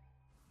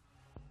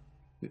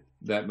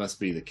 That must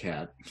be the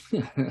cat.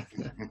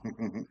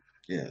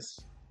 Yes.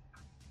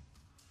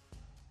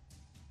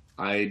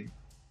 I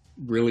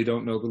really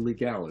don't know the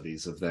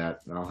legalities of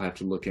that. I'll have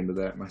to look into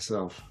that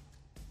myself.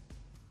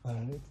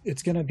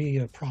 It's going to be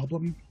a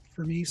problem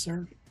for me,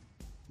 sir,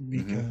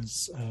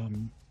 because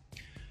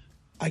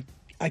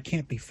I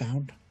can't be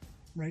found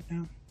right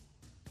now.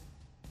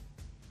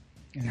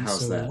 And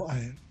How's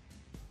that?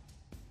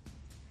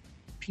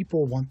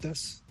 People want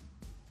this,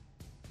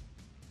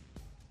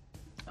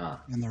 Ah,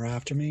 and they're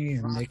after me,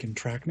 and they can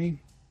track me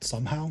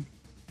somehow.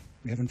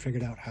 We haven't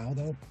figured out how,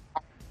 though.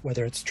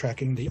 Whether it's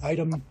tracking the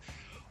item,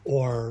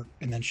 and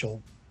then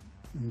she'll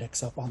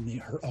nix up on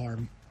her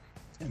arm,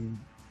 and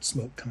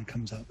smoke kind of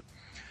comes up,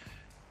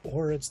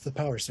 or it's the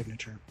power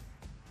signature.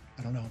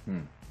 I don't know,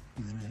 and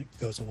then it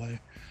goes away.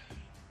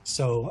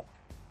 So,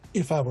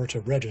 if I were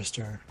to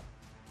register,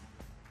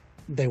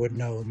 they would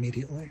know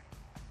immediately.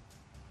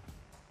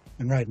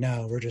 And right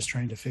now, we're just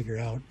trying to figure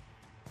out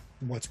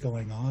what's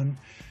going on,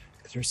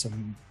 because there's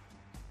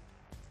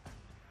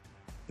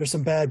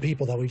some bad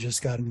people that we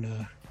just got in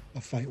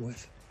a fight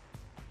with,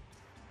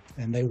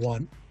 and they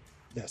want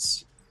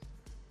this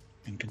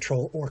and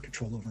control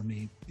over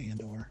me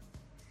and/or.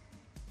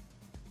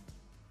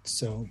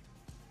 So,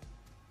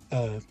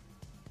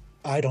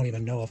 I don't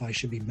even know if I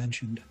should be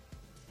mentioned.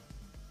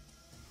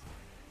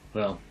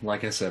 well,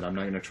 like I said, I'm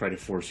not going to try to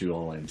force you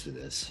all into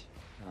this.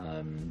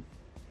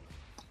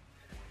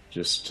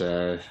 Just,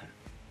 like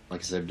I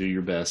said, do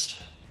your best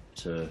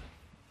to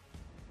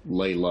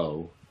lay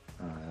low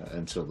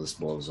until this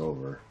blows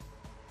over.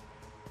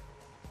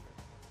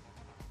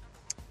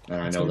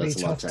 And I It's know gonna that's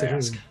be a lot tough to to do.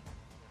 ask.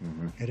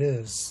 It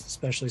is,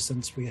 especially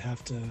since we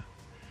have to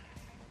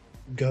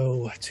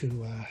go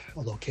to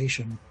a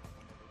location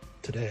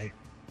today.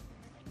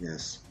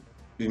 Yes.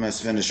 We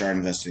must finish our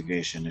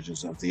investigation. It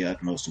is of the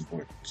utmost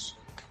importance.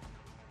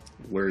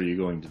 Where are you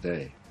going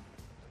today?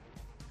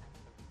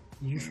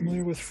 You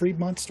familiar with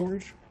Freedmont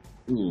Storage?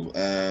 Ooh,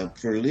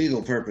 for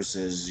legal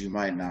purposes, you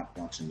might not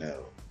want to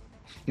know.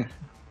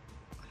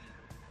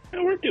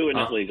 No, we're doing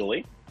it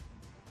legally.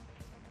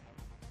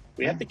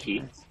 We have the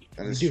key.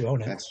 That is You do true.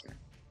 own it. That's true.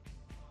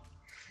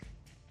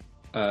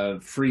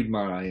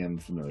 Freedmont I am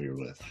familiar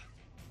with.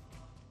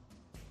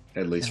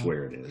 At least Oh.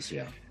 where it is,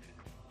 yeah.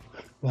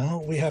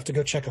 Well, we have to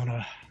go check on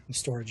a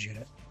storage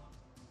unit.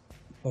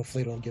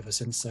 Hopefully, it'll give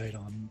us insight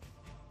on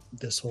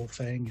this whole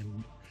thing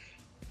and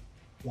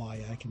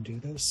why I can do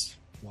this,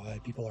 why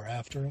people are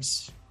after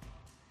us.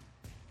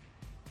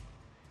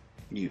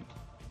 You.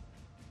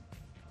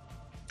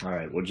 All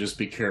right, well, just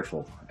be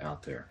careful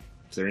out there.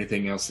 Is there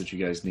anything else that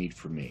you guys need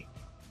from me?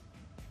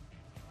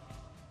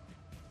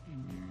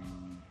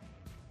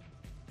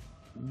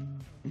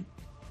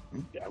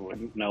 I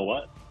wouldn't know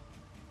what.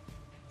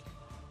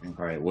 All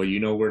right, well, you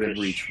know where to Yes.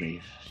 reach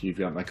me. You've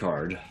got my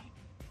card.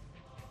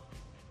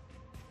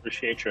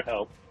 Appreciate your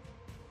help.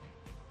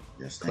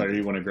 Yes, thank Claire, you.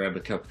 you want to grab a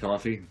cup of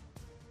coffee?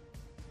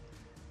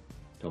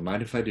 Don't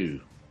mind if I do.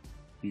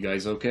 You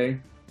guys okay?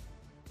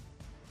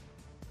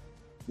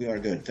 We are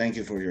good. Thank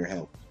you for your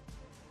help.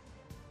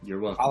 You're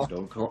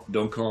welcome.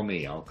 Don't call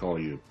me. I'll call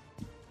you.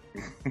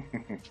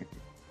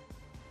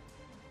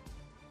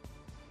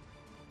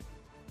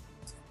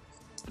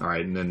 All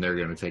right, and then they're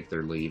going to take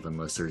their leave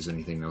unless there's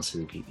anything else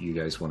that you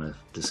guys want to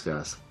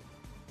discuss.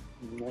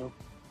 No.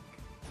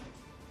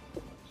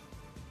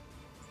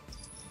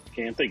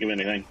 Can't think of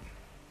anything.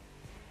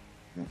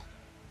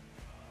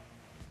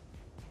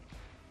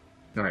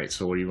 All right,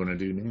 so what do you want to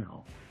do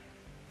now?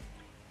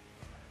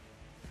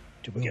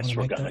 Do we want Guess to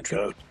we're make gonna that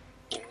trip?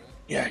 go.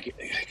 Yeah,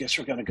 I guess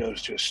we're gonna go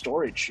to a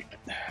storage unit.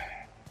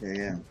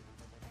 Yeah.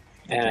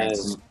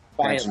 As Some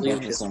quietly and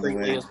breakfast on the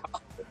discreetly way. as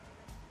possible.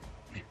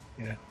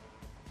 Yeah.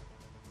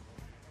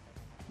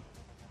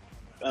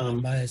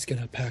 Um, Maya's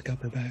gonna pack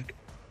up her bag.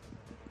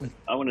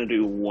 I want to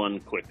do one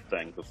quick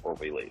thing before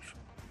we leave.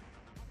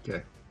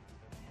 Okay.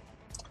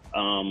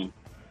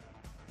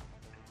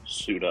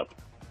 Suit up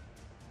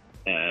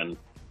and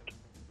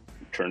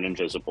turn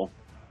invisible.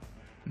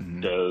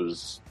 Mhm.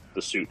 Does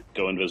the suit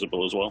go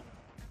invisible as well?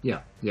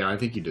 Yeah, I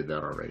think you did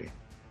that already.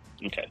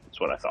 Okay, that's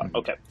what I thought. Mhm.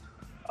 Okay.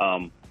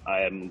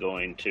 I am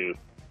going to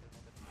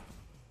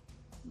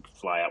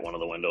fly out one of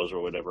the windows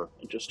or whatever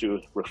and just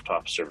do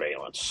rooftop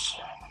surveillance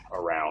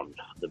around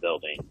the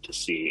building to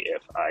see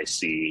if I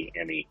see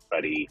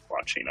anybody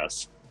watching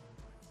us.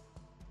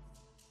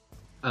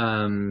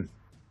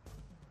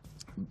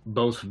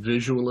 Both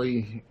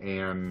visually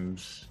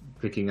and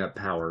picking up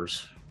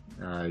powers.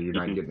 You're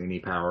not Mhm. getting any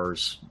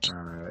powers,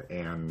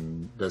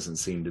 and doesn't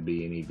seem to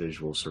be any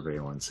visual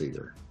surveillance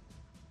either.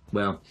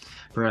 Well,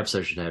 perhaps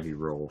I should have you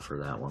roll for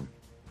that one.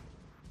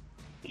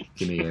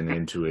 Give me an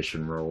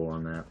intuition roll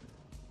on that.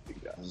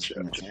 I was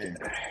gonna say.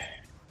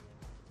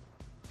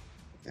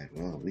 Okay,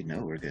 well, we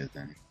know we're good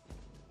then.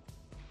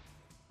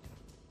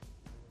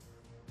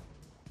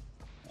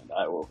 And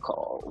I will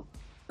call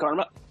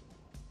Karma.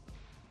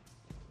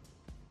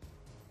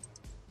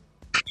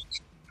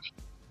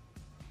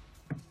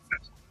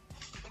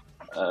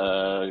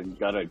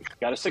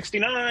 Got a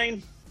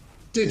 69.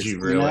 Did you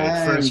really?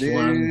 69, First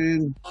one.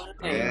 dude.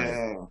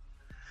 Yeah.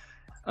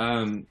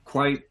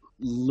 Quite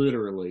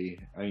literally,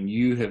 I mean,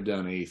 you have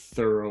done a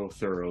thorough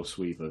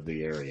sweep of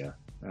the area.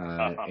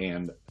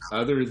 And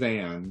other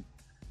than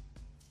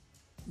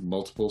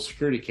multiple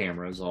security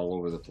cameras all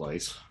over the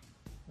place,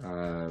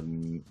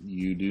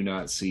 you do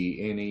not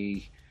see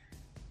any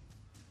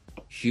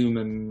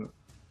human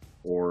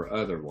or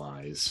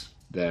otherwise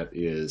that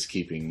is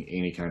keeping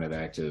any kind of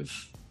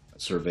active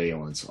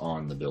surveillance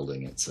on the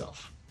building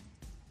itself.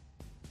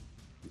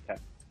 Okay.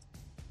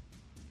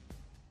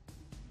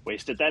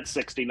 Wasted that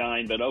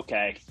 69, but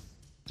okay.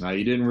 Now,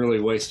 you didn't really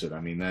waste it. I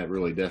mean, that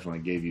really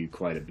definitely gave you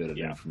quite a bit of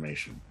Yeah.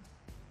 information.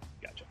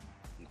 Gotcha.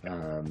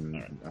 I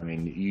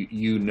mean,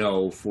 you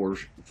know for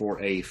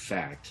a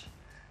fact,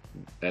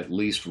 at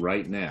least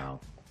right now,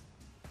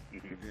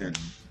 Mm-hmm. Yeah.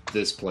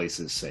 this place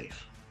is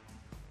safe.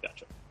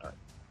 Gotcha. All right.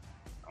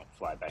 I'll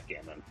fly back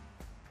in and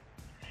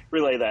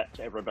relay that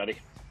to everybody.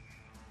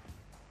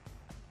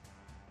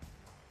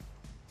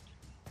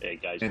 Hey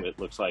guys, And- it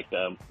looks like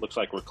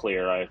we're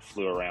clear. I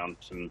flew around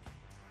and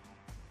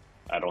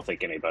I don't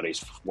think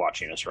anybody's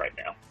watching us right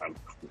now. I'm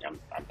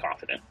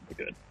confident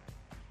we're good.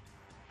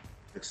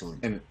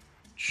 Excellent. And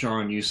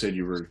Sean, you said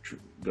you were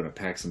going to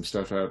pack some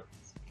stuff out.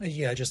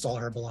 Yeah, just all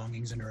her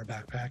belongings into her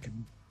backpack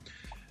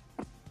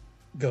and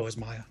go as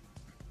Maya.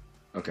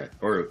 Okay,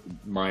 or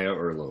Maya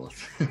or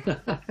Lilith.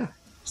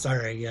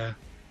 Sorry, yeah.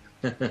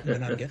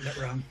 Then I'm getting it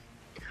wrong.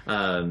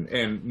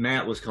 And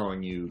Matt was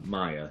calling you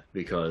Maya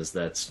because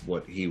that's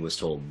what he was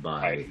told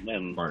by Right,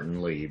 and-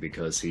 Martin Lee,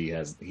 because he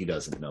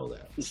doesn't know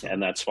that. So.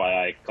 And that's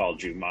why I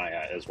called you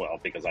Maya as well,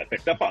 because I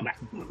picked up on that.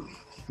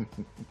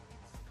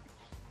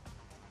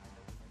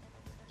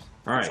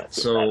 All right,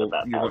 That's so bad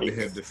about you want to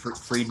Audi. head to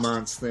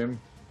Freedmont's then,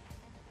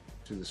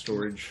 to the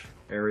storage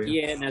area.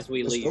 Yeah, and as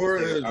we The leave,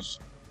 storage.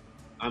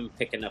 I'm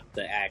picking up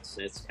the axe.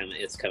 It's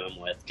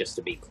coming with. Just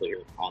to be clear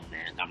on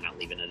that, I'm not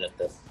leaving it at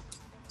the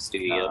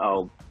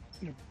studio.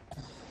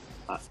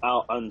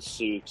 I'll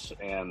unsuit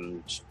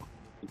and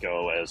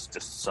go as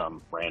just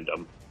some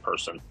random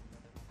person.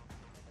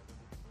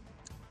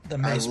 The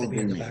mace will will be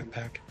in the bring you.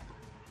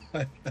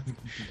 backpack.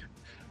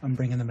 I'm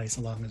bringing the mace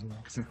along as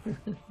well.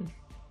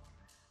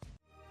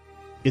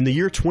 In the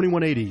year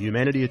 2180,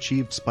 humanity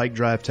achieved spike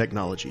drive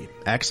technology,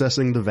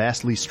 accessing the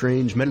vastly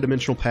strange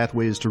metadimensional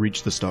pathways to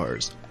reach the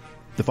stars.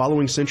 The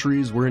following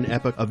centuries were an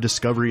epoch of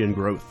discovery and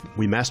growth.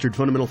 We mastered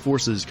fundamental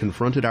forces,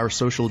 confronted our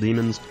social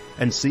demons,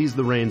 and seized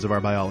the reins of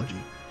our biology.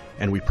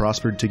 And we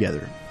prospered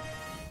together.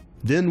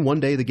 Then one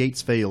day the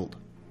gates failed.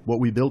 What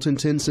we built in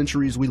 10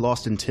 centuries we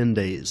lost in 10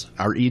 days.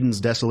 Our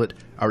Edens desolate,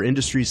 our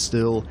industries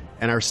still,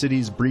 and our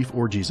cities brief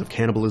orgies of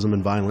cannibalism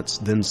and violence,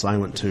 then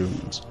silent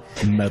tombs.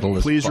 Metal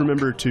as Please fuck.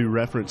 remember to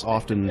reference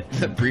often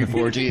The brief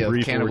orgy of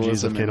brief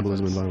orgies of cannibalism.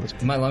 cannibalism and violence.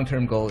 My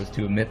long-term goal is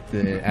to omit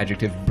the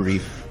adjective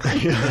brief.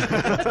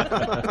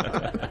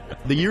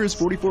 The year is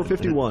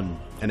 4451,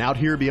 and out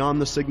here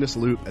beyond the Cygnus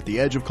Loop, at the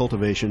edge of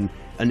cultivation,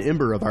 an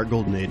ember of our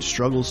golden age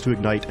struggles to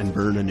ignite and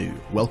burn anew.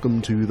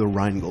 Welcome to the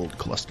Rheingold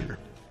Cluster.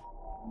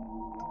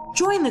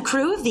 Join the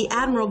crew of the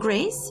Admiral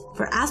Grace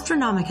for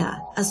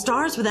Astronomica, a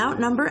Stars Without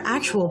Number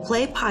actual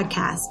play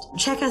podcast.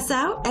 Check us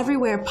out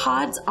everywhere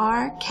pods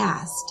are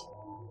cast.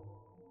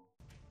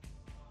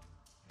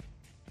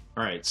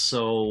 All right,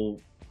 so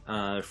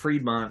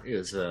Freedmont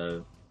is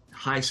a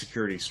high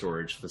security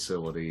storage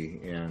facility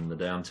in the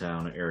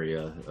downtown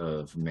area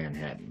of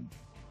Manhattan.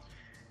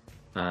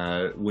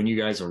 When you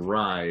guys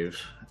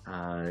arrive,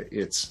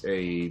 it's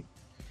a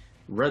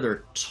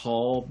rather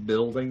tall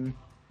building,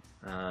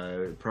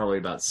 probably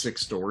about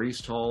 6 stories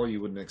tall.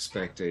 You wouldn't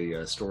expect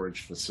a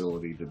storage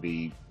facility to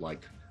be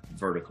like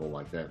vertical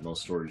like that.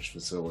 Most storage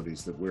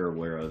facilities that we're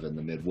aware of in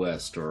the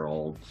Midwest are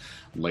all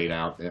laid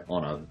out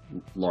on a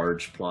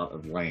large plot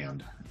of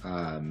land.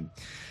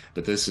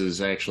 But this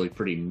is actually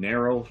pretty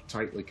narrow,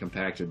 tightly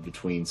compacted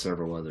between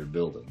several other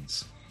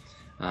buildings.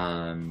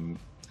 Even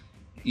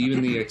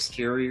the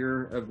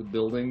exterior of the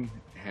building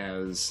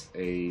has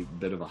a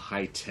bit of a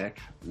high-tech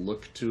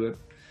look to it.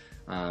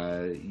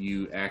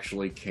 You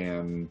actually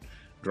can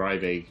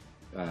drive a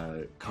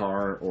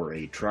car or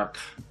a truck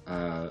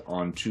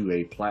onto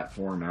a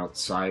platform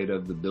outside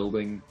of the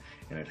building,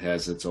 and it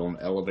has its own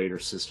elevator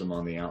system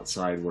on the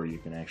outside where you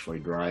can actually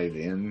drive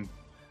in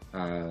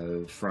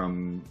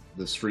from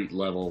the street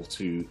level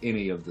to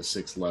any of the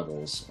 6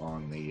 levels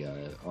on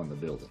the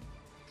building.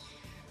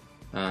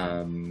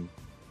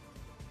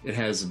 It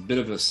has a bit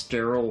of a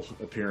sterile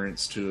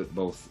appearance to it,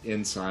 both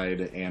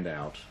inside and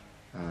out.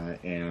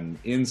 And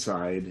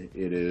inside,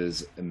 it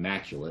is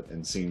immaculate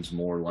and seems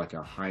more like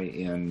a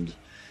high-end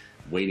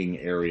waiting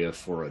area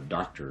for a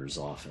doctor's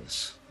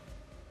office.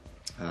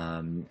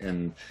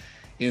 And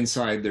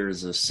inside,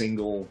 there's a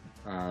single,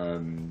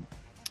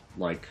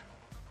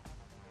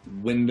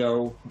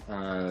 window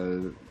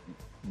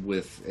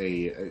with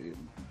a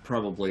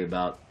probably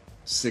about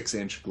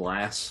 6-inch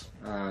glass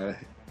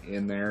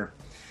in there,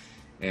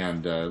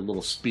 and a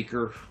little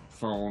speaker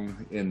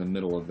microphone in the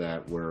middle of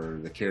that where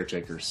the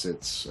caretaker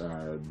sits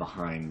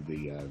behind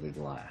the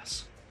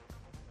glass.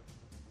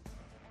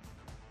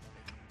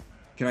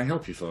 Can I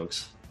help you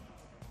folks?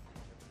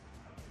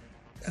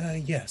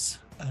 Yes.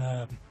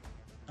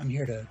 I'm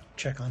here to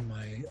check on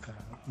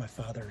my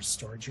father's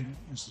storage unit.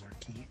 This is our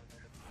key.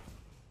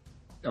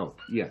 Oh,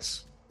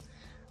 yes.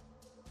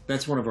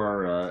 That's one of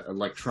our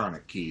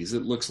electronic keys.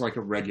 It looks like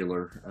a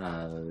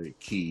regular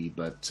key,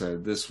 but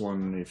this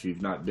one, if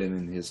you've not been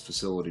in his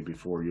facility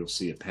before, you'll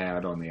see a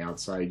pad on the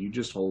outside. You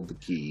just hold the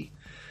key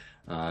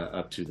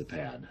up to the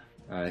pad.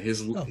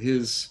 His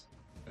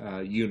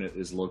unit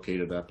is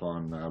located up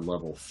on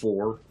level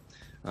 4,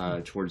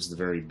 towards the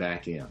very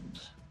back end.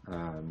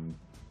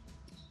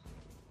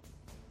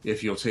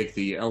 If you'll take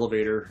the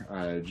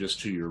elevator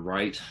just to your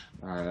right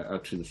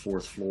up to the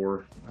 4th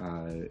floor,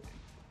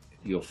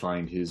 you'll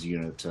find his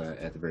unit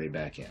at the very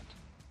back end.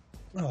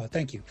 Oh,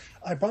 thank you.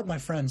 I brought my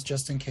friends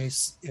just in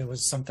case it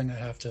was something I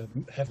have to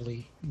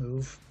heavily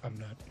move. I'm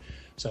not.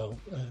 So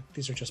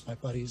these are just my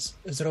buddies.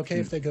 Is it okay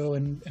if they go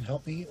and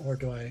help me, or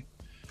do I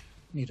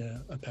need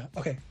a pat?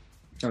 Okay.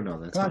 Oh, no,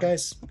 that's Come on, fine.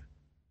 guys.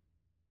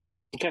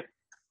 Okay.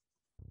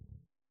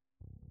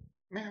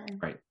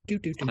 Right. Do.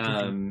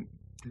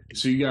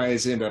 So you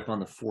guys end up on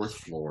the 4th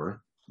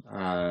floor,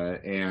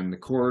 and the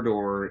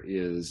corridor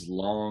is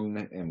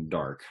long and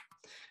dark.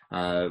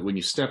 When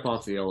you step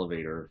off the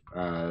elevator,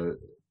 a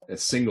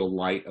single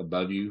light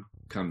above you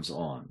comes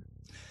on.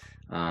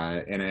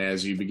 And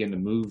as you begin to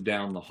move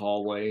down the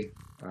hallway,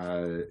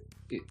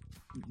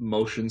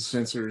 motion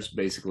sensors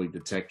basically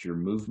detect your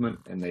movement,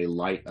 and they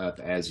light up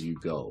as you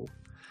go,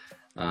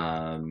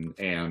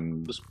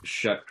 and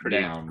shut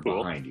down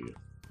cool. behind you.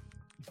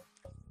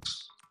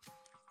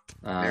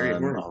 Very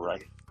good. All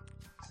right.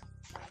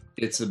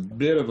 It's a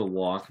bit of a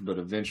walk, but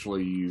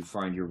eventually you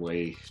find your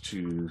way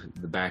to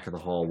the back of the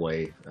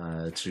hallway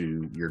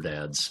to your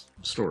dad's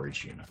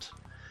storage unit.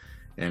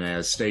 And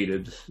as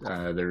stated,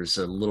 there's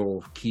a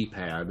little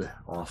keypad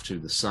off to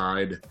the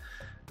side,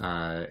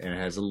 and it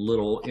has a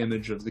little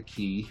image of the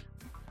key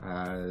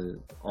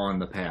on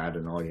the pad,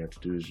 and all you have to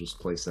do is just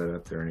place that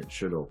up there and it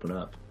should open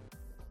up.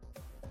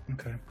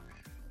 Okay.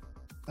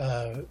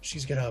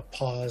 She's going to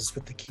pause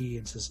with the key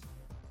and says,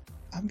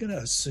 I'm going to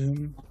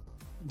assume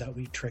that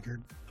we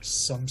triggered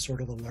some sort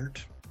of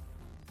alert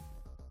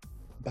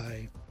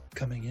by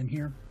coming in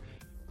here.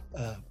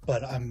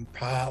 But I'm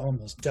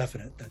almost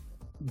definite that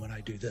when I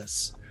do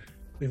this,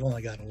 we've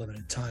only got a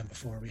limited time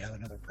before we have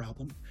another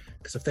problem.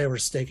 Because if they were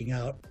staking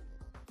out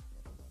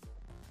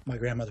my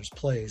grandmother's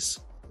place,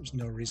 there's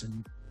no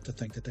reason to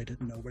think that they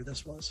didn't know where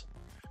this was.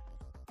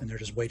 And they're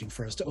just waiting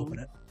for us to open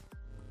it.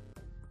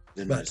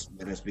 Then But-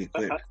 let us be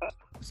quick.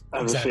 I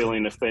have Exactly. a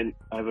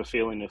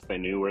feeling if they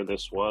knew where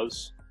this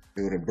was,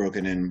 They would have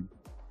broken in.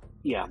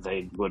 yeah,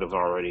 they would have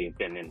already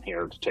been in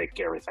here to take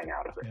everything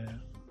out of it. Yeah.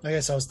 I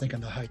guess I was thinking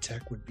the high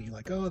tech would be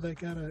like, oh, they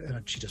got it.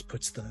 And she just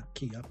puts the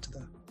key up to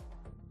the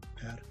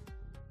pad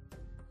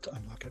to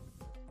unlock it.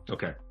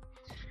 Okay.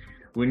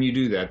 When you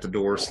do that, the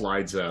door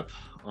slides up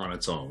on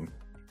its own,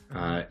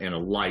 and a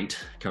light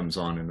comes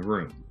on in the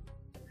room.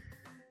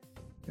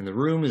 And the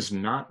room is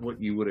not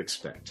what you would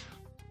expect.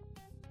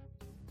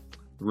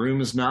 The room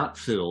is not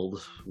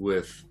filled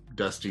with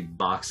dusty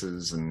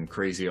boxes and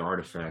crazy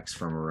artifacts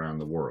from around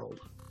the world.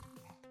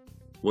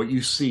 What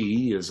you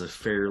see is a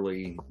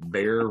fairly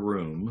bare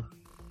room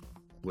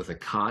with a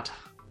cot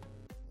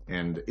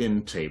and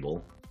end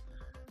table,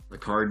 a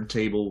card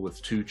table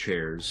with 2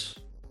 chairs,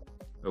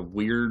 a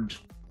weird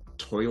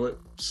toilet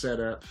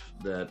setup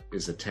that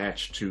is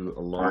attached to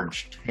a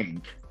large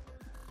tank,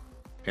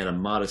 and a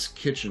modest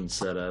kitchen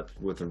setup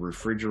with a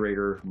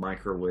refrigerator,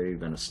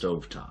 microwave, and a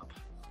stovetop.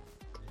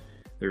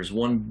 There's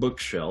one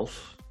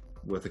bookshelf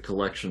with a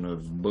collection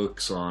of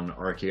books on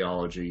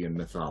archaeology and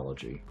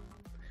mythology.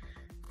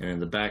 And in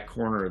the back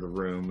corner of the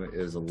room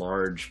is a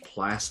large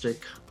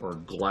plastic or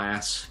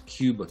glass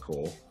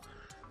cubicle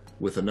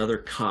with another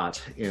cot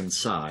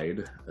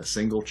inside, a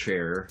single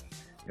chair,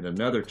 and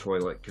another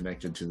toilet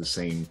connected to the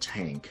same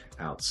tank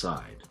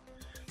outside.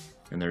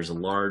 And there's a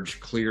large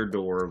clear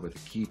door with a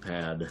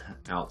keypad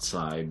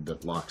outside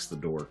that locks the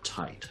door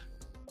tight.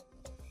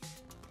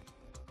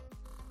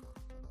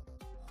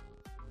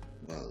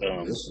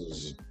 Well, this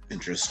is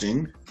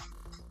interesting.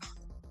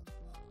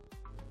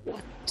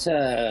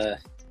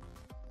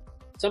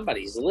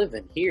 Somebody's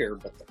living here,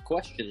 but the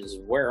question is,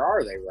 where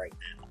are they right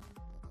now?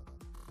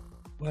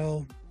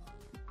 Well,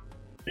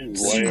 And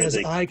seeing why are as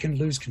they? I can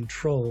lose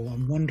control,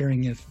 I'm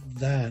wondering if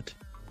that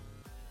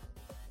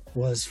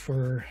was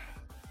for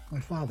my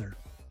father.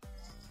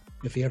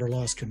 If he ever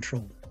lost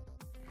control.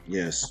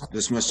 Yes,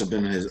 this must have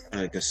been his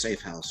like a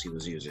safe house he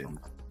was using.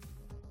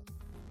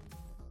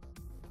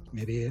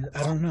 Maybe,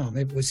 I don't know.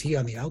 Maybe was he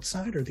on the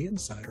outside or the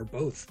inside or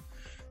both?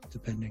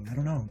 Depending. I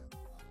don't know.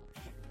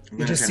 I'm It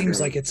gonna just kinda seems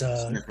go like it's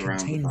a sniff around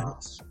the containment.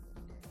 box.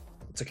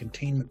 It's a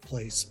containment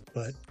place,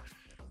 but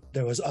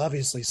there was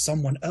obviously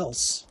someone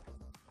else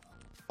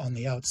on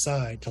the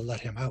outside to let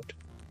him out.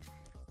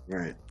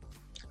 Right.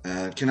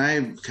 Can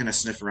I kind of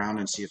sniff around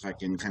and see if I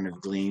can kind of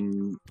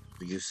glean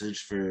the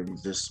usage for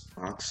this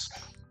box?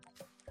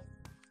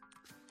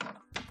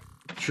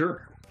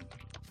 Sure.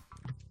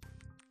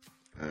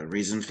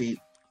 Reason feat.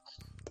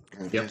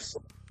 I Yep. guess.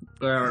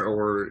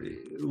 Or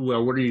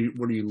well, what are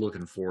you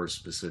looking for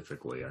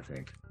specifically? I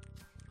think.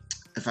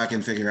 If I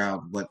can figure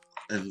out what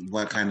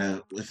kind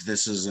of, if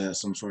this is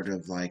some sort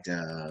of like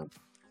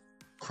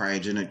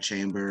cryogenic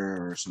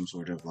chamber or some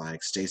sort of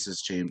like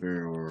stasis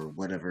chamber or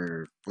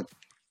whatever.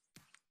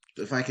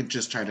 If I could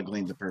just try to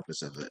glean the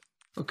purpose of it.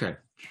 Okay.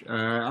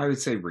 I would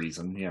say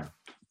reason. Yeah.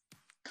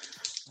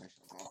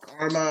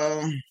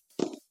 Karma,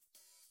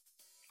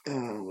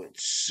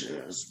 which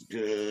is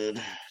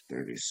good.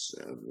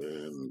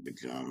 37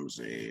 becomes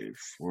a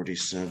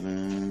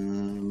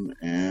 47,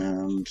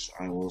 and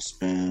I will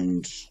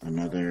spend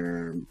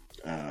another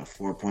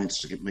 4 points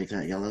to make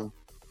that yellow.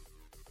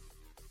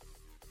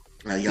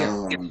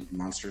 Yellow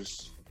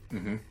monsters.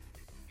 Mm-hmm.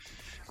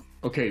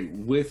 Okay,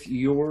 with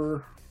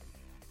your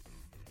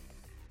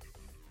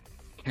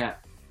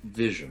cat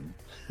vision,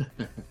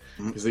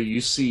 because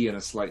you see in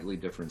a slightly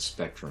different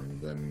spectrum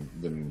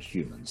than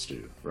humans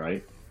do,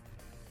 right?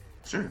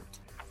 Sure.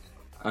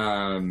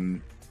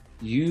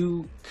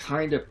 You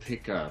kind of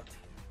pick up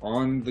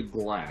on the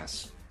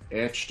glass,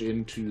 etched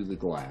into the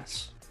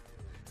glass,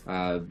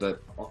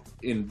 but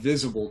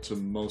invisible to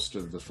most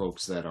of the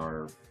folks that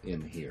are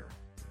in here.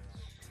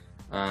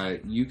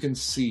 You can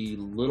see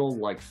little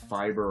like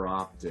fiber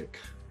optic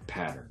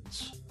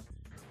patterns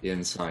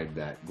inside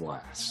that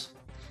glass.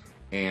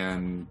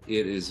 And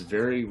it is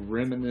very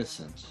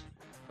reminiscent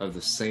of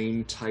the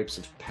same types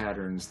of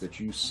patterns that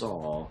you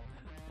saw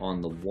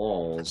on the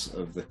walls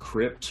of the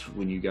crypt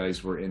when you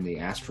guys were in the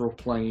astral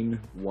plane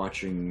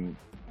watching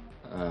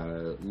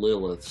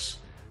Lilith's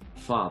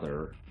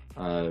father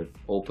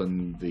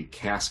open the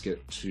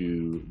casket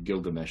to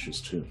Gilgamesh's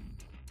tomb.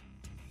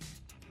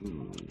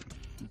 Ooh,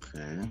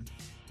 okay.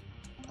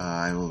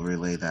 I will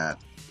relay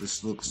that.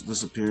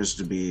 This appears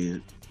to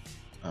be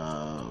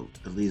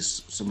at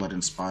least somewhat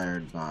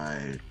inspired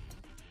by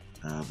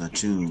the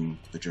tomb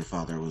that your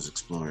father was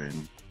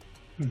exploring.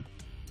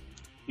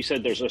 You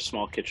said there's a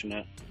small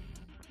kitchenette.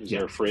 Is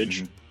there a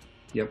fridge?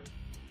 Mm-hmm. Yep.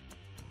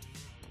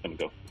 I'm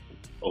gonna go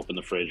open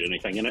the fridge.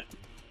 Anything in it?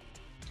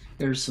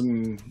 There's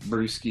some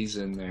brewskis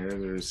in there.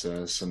 There's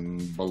some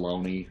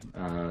bologna,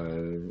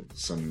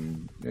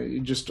 some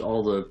just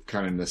all the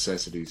kind of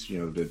necessities,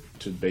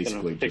 to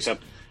basically just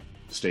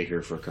stay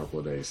here for a couple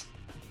of days.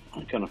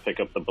 I'm gonna pick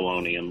up the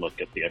bologna and look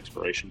at the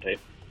expiration date.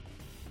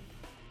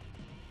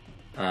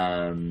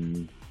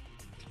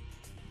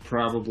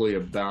 Probably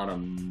about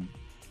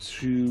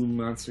 2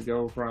 months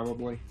ago.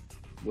 Probably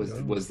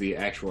was the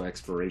actual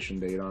expiration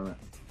date on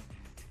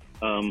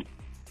it.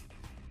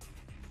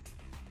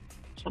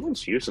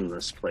 Someone's using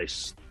this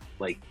place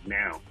like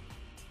now.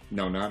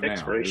 No, not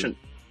expiration. now.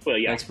 Well,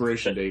 yeah.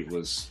 Expiration date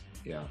was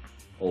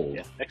old.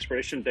 Yeah,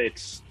 expiration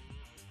date's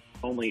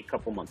only a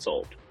couple months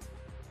old.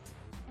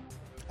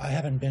 I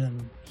haven't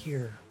been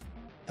here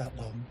that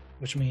long,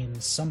 which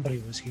means somebody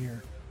was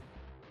here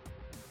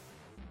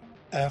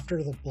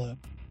after the blip,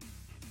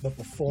 but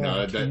before.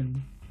 No, I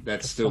came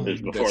that's still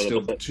before that's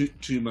still blip.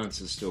 2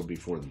 months is still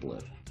before the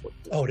blip.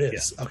 Oh, it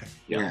is. Yeah. Okay.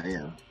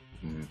 Yeah.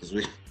 Because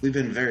we've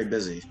been very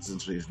busy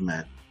since we've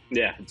met.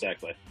 Yeah,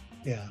 exactly.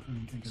 Yeah.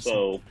 I guess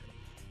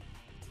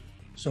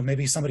So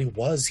maybe somebody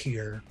was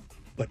here,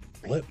 but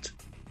blipped.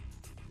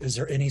 Is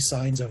there any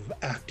signs of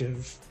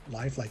active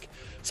life, like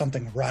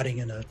something rotting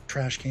in a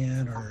trash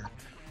can or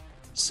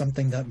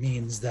something that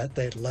means that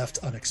they left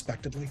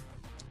unexpectedly?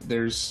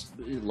 There's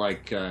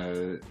like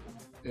a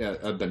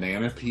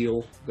banana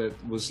peel that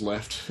was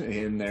left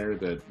in there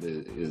that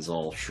is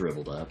all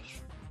shriveled up.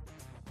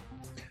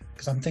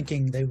 Because I'm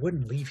thinking they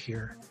wouldn't leave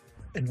here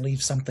and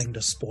leave something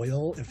to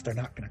spoil if they're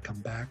not going to come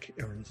back,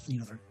 or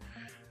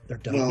they're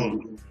done. Well,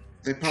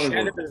 they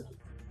probably were.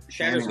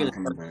 Shatter's going to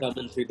coming start back.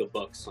 thumbing through the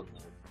books on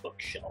the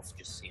bookshelf,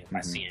 just seeing if I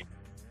see anything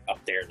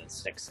up there that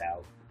sticks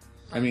out.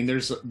 I mean,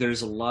 there's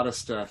a lot of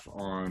stuff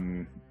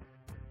on.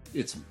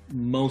 It's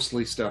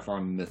mostly stuff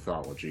on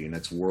mythology, and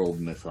it's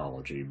world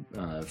mythology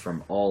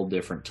from all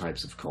different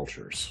types of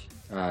cultures.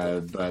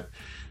 But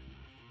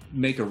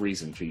make a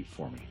reason feat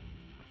for me.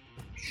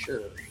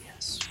 Sure,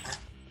 yes.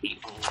 Be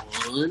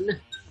on.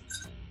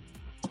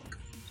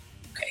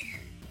 Okay.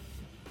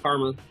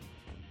 Karma.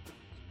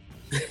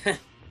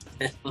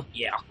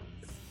 Yeah.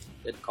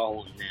 Good call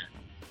on that.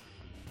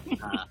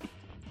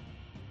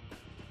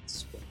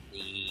 Spend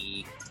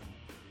the.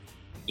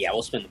 Yeah,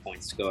 we'll spend the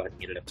points to go ahead and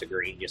get it up to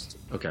green just to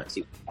Okay.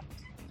 see.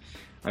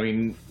 I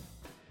mean,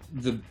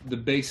 the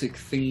basic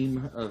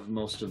theme of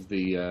most of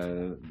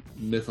the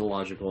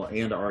mythological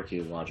and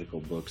archaeological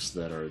books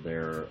that are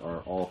there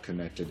are all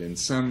connected in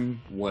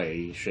some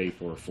way,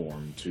 shape, or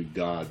form to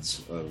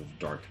gods of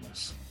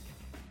darkness.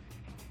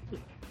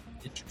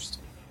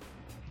 Interesting.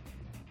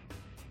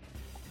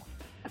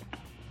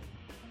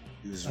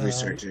 He was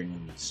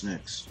researching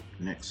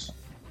Nyx.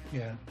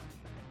 Yeah.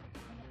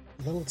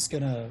 Lilith's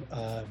gonna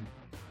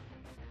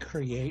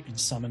create and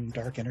summon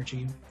dark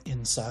energy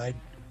inside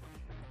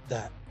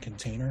that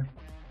container.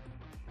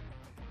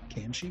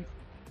 Can she?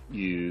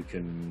 You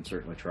can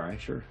certainly try,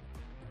 sure.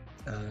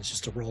 It's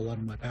just a roll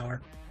on my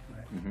power.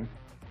 Mm-hmm.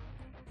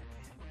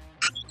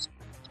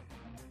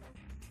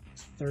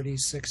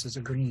 36 is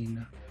a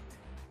green.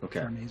 Okay.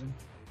 Amazing.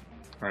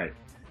 All right.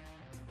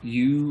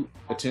 You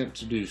attempt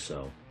to do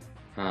so,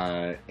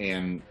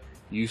 and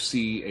you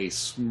see a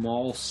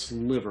small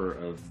sliver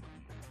of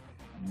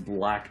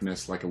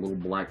blackness, like a little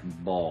black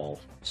ball,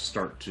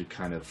 start to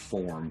kind of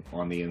form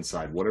on the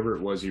inside. Whatever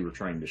it was you were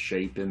trying to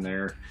shape in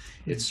there,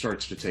 it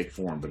starts to take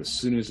form. But as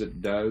soon as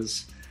it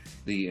does,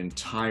 the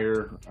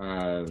entire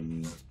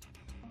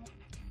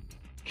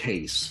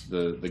case,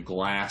 the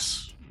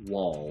glass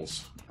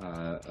walls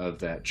of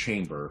that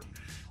chamber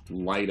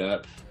light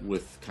up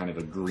with kind of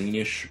a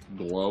greenish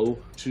glow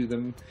to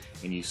them,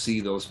 and you see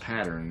those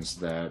patterns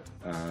that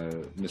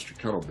Mr.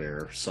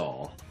 Cuddlebear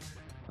saw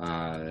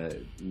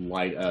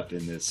light up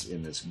in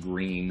this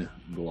green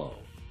glow,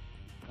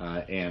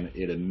 and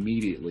it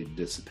immediately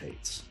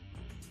dissipates.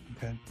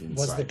 Okay.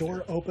 Was the inside door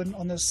there. open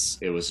on this?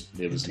 It was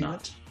Containment?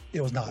 not.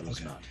 It was not. It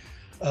was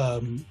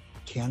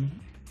Okay. not.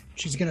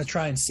 She's gonna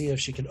try and see if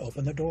she can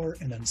open the door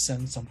and then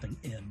send something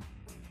in.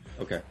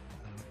 Okay.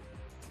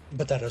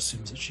 But that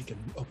assumes that she can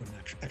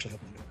actually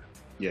open the door.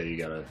 Yeah, you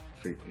gotta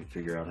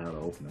figure out how to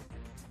open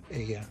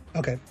it. Yeah.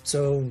 Okay.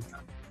 So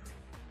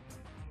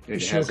It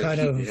She'll has, kind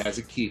a of- it has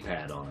a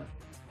keypad on it.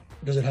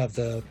 does it have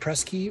the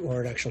press key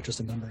or an actual just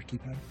a number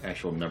keypad?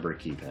 Actual number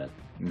keypad.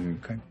 Mm-hmm.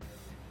 Okay.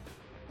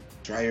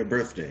 Try your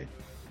birthday.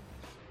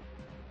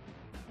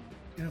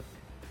 Yep.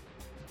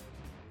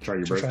 Try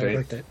your So try birthday.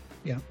 your birthday.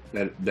 Yeah.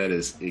 That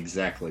is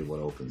exactly what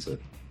opens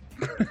it.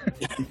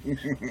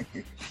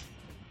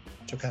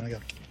 She'll kind of go.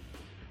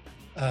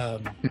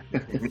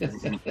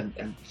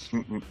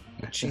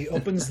 She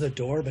opens the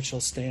door, but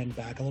she'll stand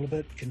back a little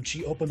bit. Can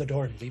she open the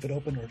door and leave it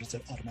open, or does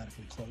it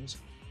automatically close?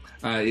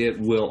 It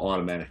will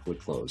automatically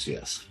close.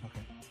 Yes. Okay.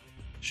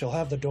 She'll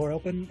have the door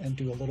open and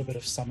do a little bit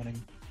of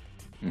summoning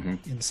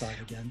Mm-hmm. inside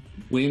again.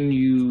 When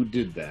you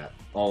did that,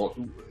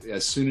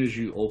 as soon as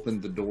you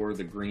opened the door,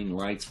 the green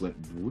lights went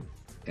whoop,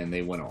 and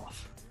they went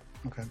off.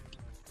 Okay.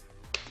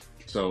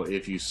 So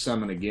if you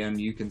summon again,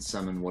 you can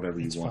summon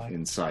whatever That's you want fine.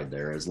 inside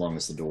there, as long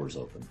as the door's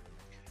open.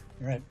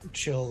 All right.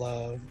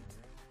 She'll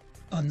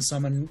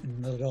unsummon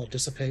and it'll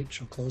dissipate.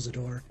 She'll close the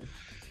door,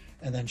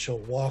 and then she'll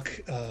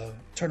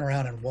turn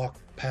around and walk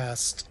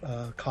past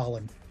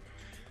Colin,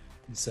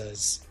 and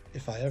says,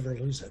 "If I ever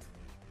lose it,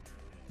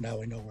 now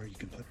we know where you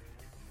can put it."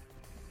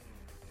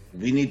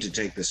 We need to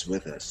take this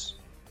with us.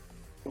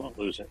 We won't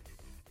lose it.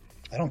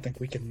 I don't think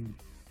we can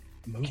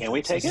move. Can we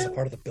this. take This is it? a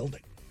part of the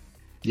building.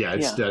 Yeah,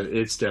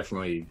 it's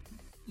definitely.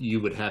 You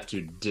would have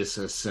to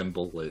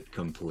disassemble it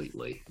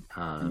completely.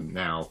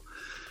 Now,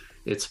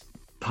 it's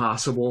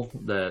possible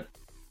that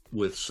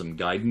with some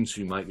guidance,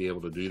 you might be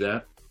able to do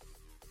that.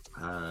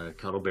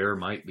 Cuddle Bear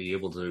might be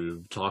able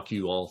to talk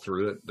you all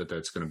through it, but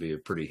that's going to be a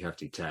pretty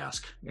hefty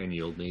task, and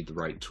you'll need the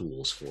right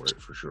tools for it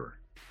for sure.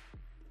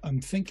 I'm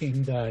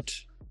thinking that,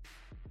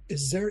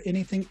 is there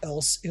anything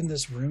else in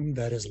this room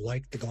that is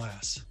like the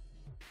glass?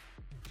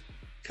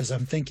 Because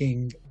I'm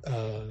thinking,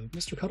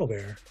 Mr.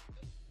 Cuddlebear,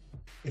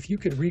 if you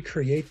could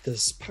recreate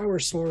this power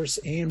source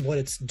and what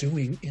it's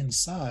doing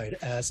inside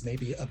as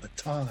maybe a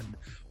baton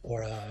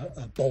or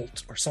a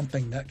bolt or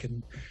something that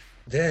can,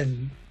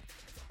 then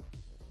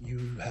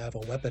you have a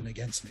weapon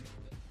against me.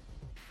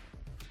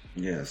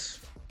 Yes,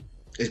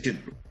 it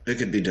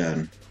could be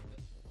done.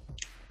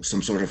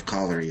 Some sort of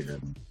collar,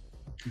 even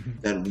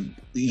that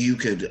you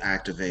could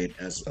activate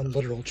as A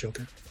literal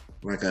choker.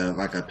 like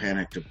a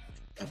panic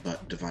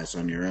device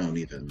on your own,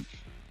 even.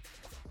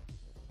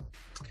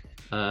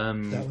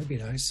 That would be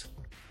nice.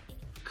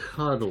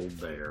 Cuddle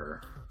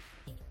Bear,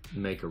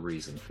 make a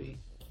reason feat.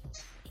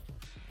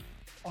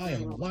 I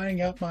am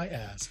lying out my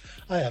ass.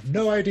 I have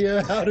no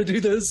idea how to do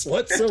this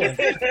whatsoever.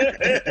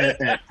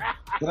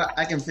 But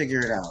I can figure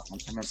it out.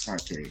 I'm a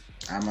smart kitty.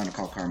 I'm gonna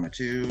call Karma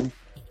 2.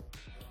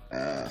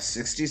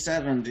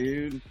 67,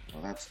 dude.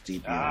 Well, that's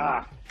deep.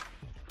 Ah.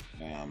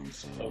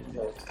 So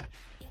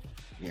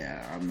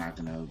yeah, I'm not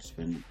gonna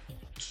spend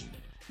to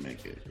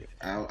make it.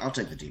 I'll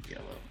take the deep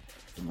yellow,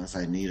 unless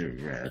I need a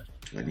red.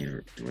 Do I need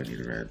a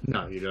red?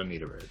 No, you don't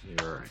need a red.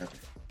 You're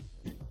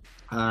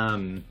all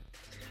right.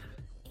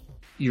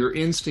 Your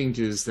instinct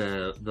is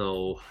that,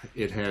 though,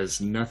 it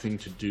has nothing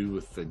to do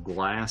with the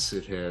glass.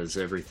 It has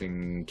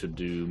everything to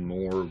do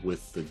more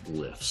with the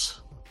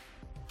glyphs.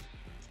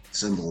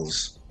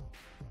 Symbols.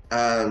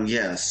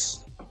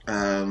 Yes.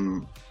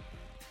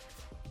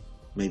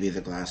 Maybe the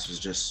glass was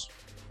just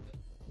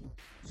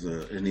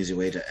an easy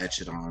way to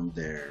etch it on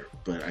there,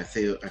 but I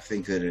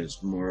think that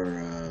it's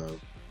more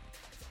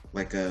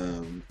like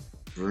a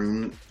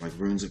rune, like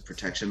runes of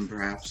protection,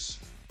 perhaps.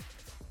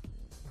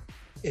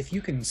 If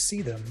you can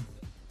see them,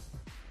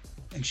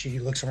 and she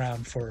looks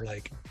around for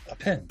like a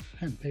pen,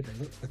 paper.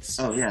 Look, let's.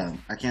 Oh yeah,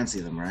 I can see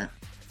them, right?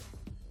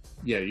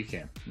 Yeah, you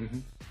can. Mm-hmm.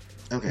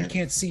 Okay. You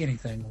can't see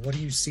anything. What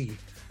do you see?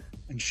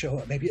 And show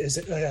it. Maybe is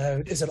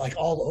it like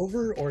all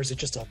over, or is it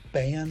just a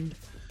band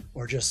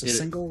or just a It-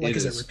 single? Like, it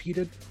is it is.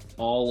 repeated?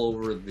 All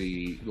over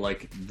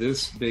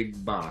this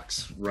big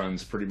box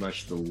runs pretty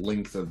much the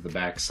length of the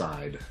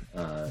backside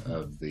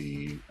of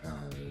the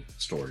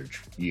storage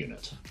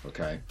unit.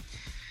 Okay,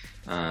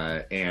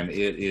 and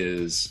it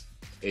is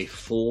a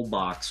full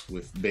box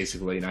with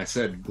basically, and I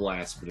said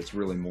glass, but it's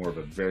really more of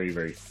a very,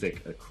 very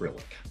thick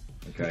acrylic.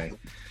 Okay,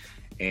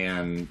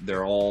 and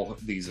they're all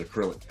these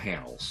acrylic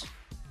panels,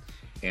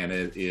 and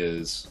it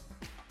is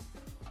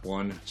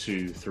 1,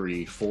 2,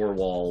 3, 4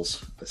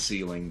 walls, a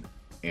ceiling,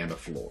 and a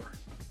floor.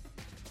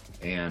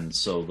 And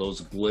so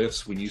those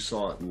glyphs, when you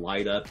saw it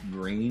light up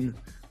green,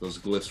 those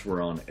glyphs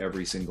were on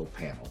every single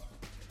panel.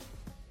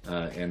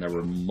 And there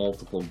were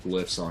multiple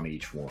glyphs on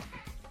each one.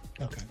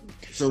 Okay.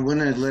 So when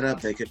it lit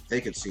up, they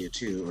could see it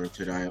too, or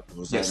could I?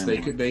 Was Yes,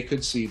 that they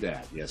could see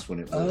that. Yes, when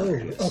it lit Oh,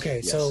 up, yes. okay.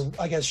 Yes. So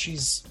I guess she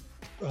says,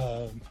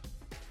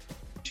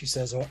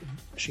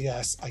 she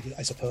asks,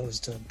 I suppose,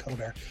 to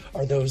Cuddlebear,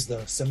 are those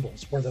the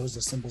symbols? Were those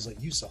the symbols that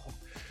you saw?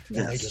 And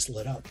they Yes. just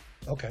lit up.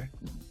 Okay.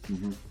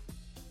 Mhm.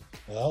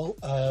 Well,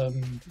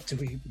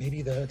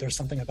 there's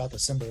something about the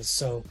symbols.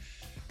 So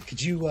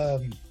could you,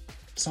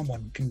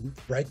 someone can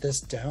write this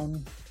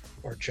down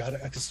or jot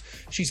it? 'Cause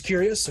she's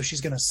curious, so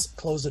she's going to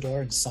close the door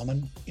and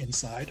summon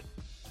inside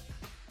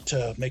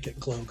to make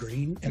it glow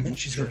green. And then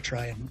she's going to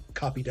try and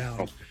copy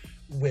down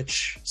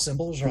which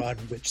symbols are on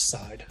which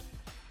side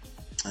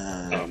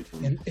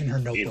in her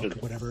notebook either- or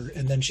whatever.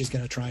 And then she's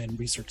going to try and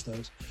research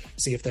those,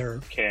 see if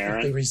if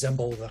Karen? they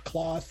resemble the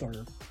cloth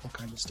or all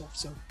kinds of stuff.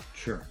 So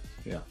Sure,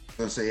 yeah.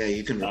 So yeah,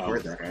 you can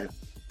record that, right?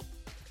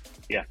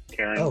 Yeah,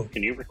 Karen, Oh.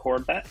 can you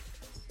record that?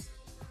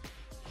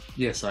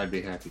 Yes, I'd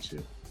be happy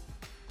to.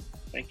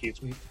 Thank you.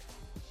 sweet.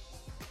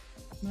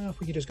 Now, if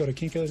we could just go to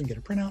Kinko's and get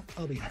a printout,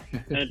 I'll be happy.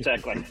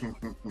 Exactly.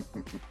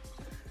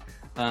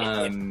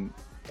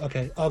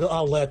 Okay,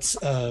 I'll let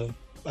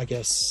I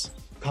guess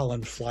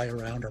Colin fly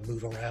around or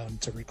move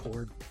around to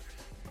record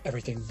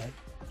everything that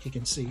he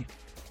can see. And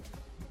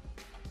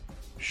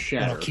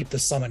Shatter. I'll keep the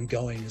summon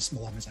going as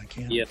long as I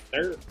can. Yes,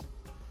 sir.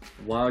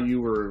 While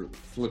you were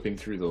flipping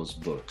through those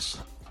books,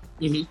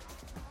 Mhm.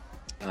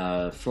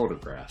 a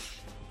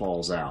photograph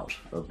falls out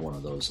of one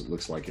of those. It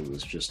looks like it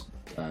was just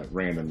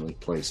randomly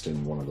placed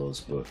in one of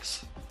those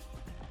books.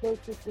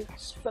 Pick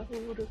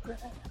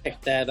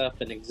that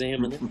up and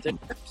examine it. There.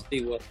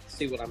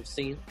 See what I'm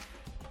seeing.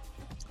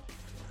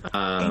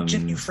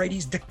 Ancient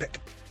Euphrates dick pic.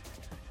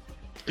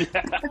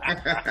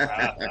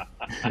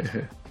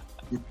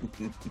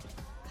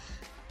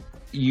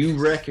 You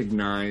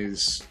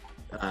recognize,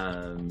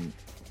 kind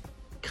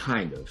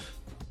of,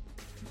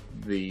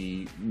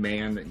 the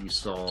man that you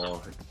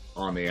saw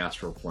on the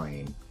astral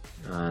plane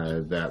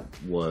that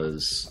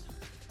was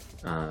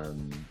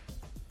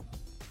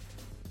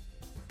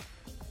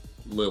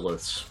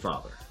Lilith's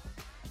father.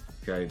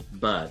 Okay,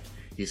 but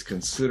he's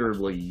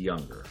considerably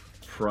younger,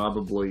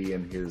 probably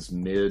in his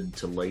mid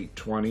to late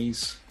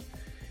 20s,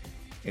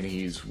 and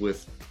he's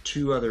with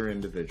 2 other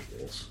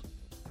individuals.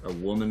 A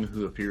woman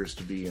who appears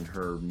to be in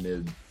her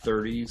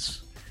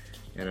mid-30s,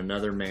 and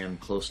another man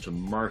close to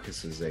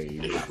Marcus's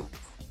age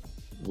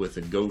with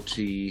a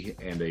goatee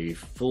and a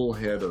full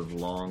head of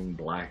long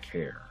black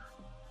hair.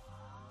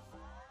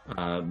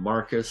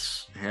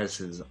 Marcus has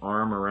his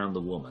arm around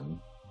the woman,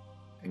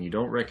 and you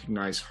don't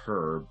recognize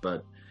her,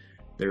 but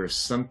there is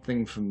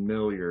something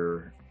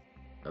familiar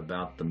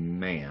about the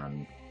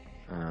man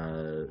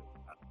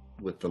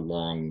with the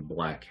long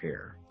black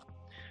hair.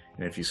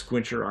 And if you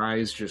squint your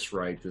eyes just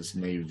right, this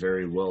may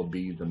very well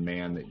be the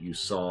man that you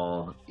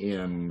saw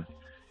in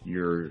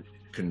your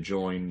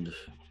conjoined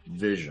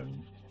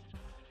vision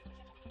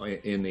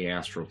in the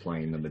astral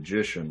plane, the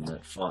magician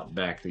that fought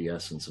back the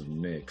essence of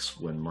Nyx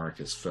when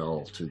Marcus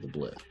fell to the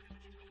blip.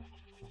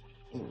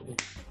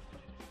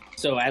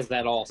 So as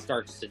that all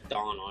starts to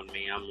dawn on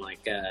me, I'm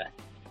like,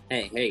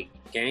 hey,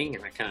 gang,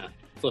 and I kind of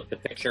flip the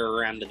picture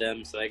around to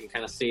them so they can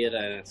kind of see it,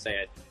 and I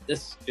say,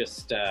 this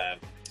just,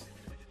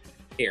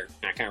 here.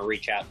 And I kind of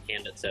reach out and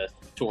hand it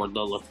toward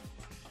Lilith.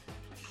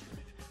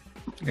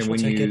 And She'll when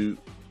take you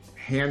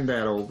hand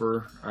that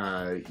over,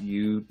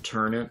 you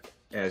turn it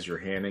as you're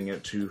handing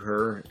it to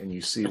her, and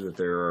you see that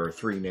there are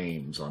 3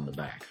 names on the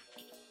back.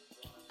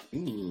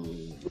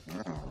 Ooh,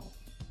 wow.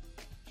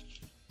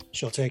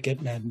 She'll take it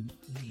and then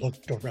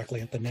look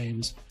directly at the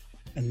names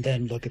and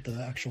then look at the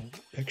actual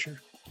picture.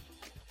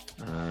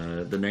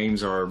 The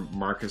names are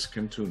Marcus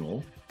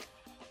Cantunal,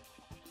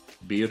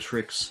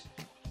 Beatrix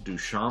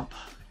Duchamp,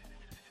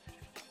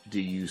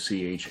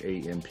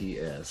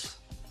 Duchamps.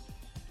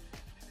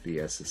 The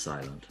S is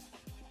silent.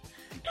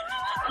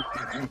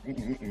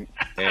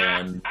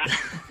 and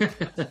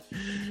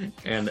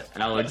and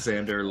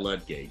Alexander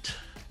Ludgate.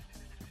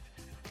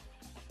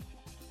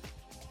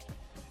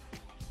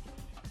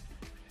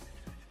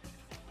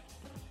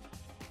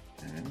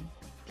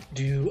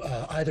 Do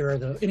are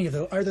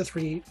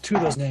the 2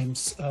 of those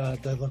names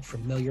that look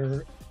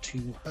familiar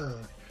to her,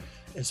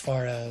 as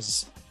far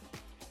as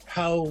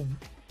how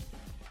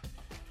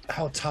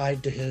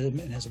tied to him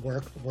and his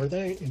work were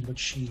they, and would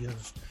she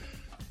have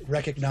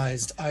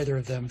recognized either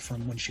of them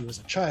from when she was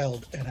a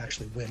child and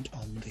actually went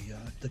on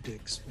the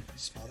digs with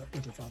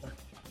her father.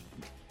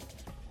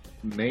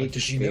 Make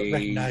Does she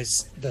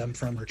recognize them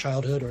from her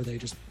childhood, or are they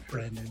just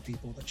brand new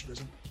people that she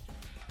doesn't?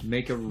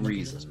 Make a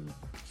reason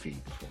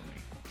feed for me.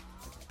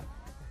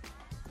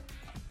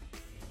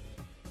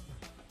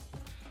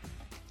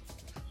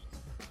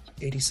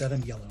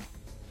 87 yellow.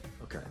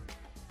 Okay.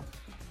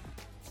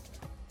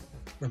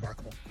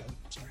 Remarkable. Yellow,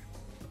 sorry.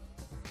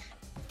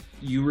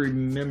 You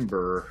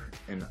remember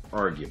an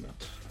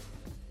argument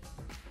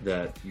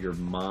that your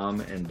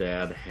mom and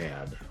dad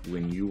had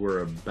when you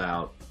were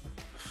about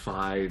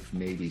 5,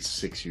 maybe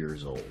 6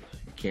 years old.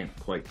 You can't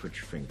quite put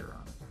your finger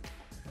on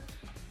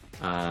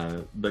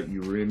it. But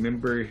you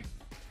remember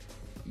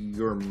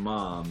your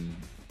mom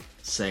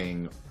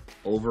saying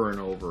over and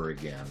over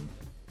again,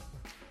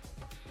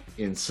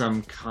 in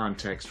some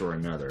context or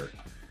another,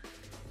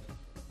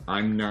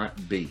 I'm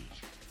not B.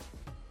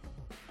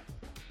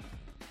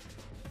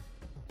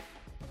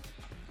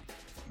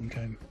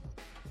 Okay.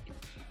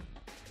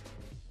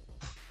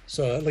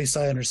 So at least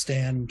I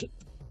understand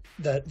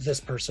that this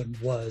person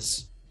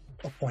was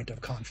a point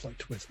of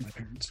conflict with my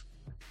parents.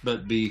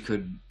 But B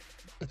could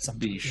At some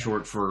be point, yeah.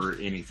 short for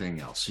anything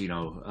else,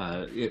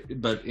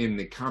 but in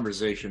the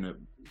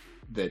conversation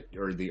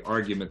or the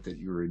argument that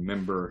you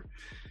remember,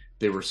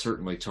 they were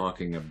certainly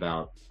talking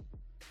about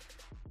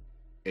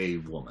a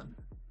woman.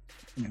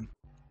 Yeah.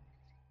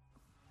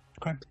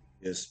 Okay.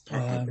 His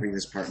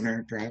previous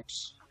partner,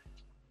 perhaps.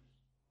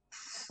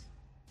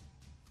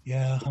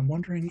 Yeah, I'm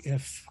wondering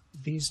if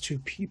these two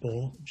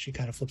people, she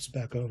kind of flips it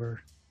back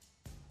over,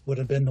 would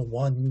have been the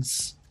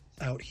ones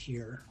out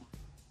here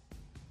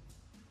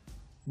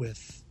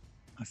with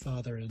my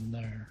father in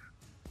there.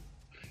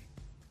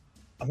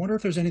 I wonder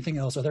if there's anything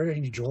else. Are there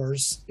any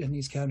drawers in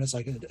these cabinets?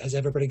 Like, has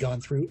everybody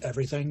gone through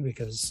everything?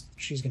 Because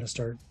she's going to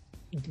start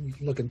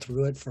looking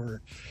through it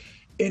for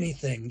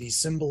anything, these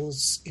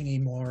symbols, any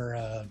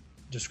more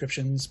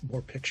descriptions,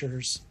 more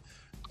pictures,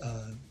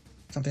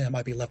 something that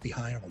might be left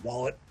behind, a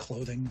wallet,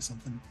 clothing,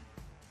 something.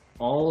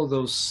 All of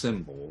those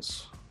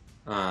symbols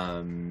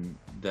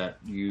that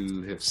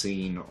you have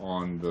seen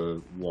on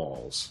the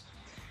walls,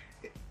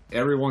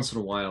 every once in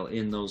a while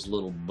in those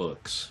little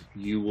books,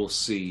 you will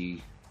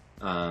see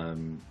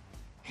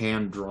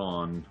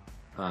hand-drawn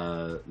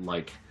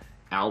like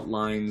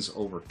outlines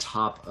over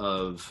top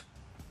of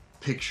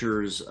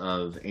pictures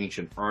of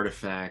ancient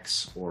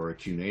artifacts or a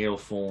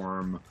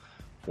cuneiform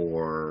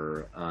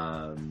or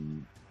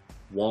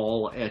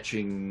wall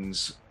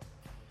etchings,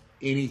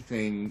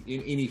 anything,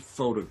 any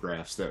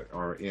photographs that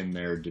are in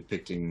there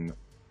depicting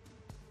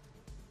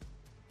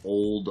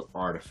old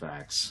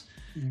artifacts.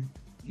 Mm-hmm.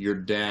 Your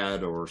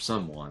dad or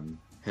someone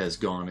has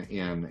gone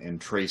in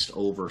and traced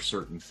over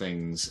certain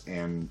things,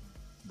 and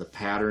the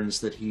patterns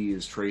that he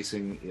is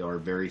tracing are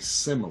very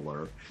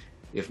similar,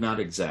 if not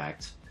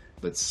exact,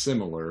 but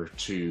similar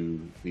to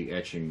the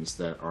etchings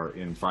that are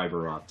in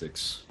fiber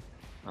optics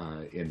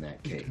in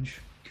that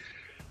cage.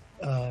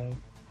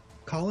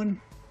 Colin,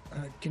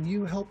 can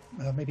you help?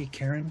 Maybe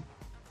Karen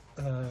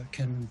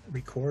can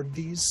record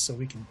these so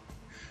we can.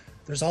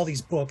 There's all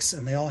these books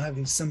and they all have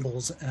these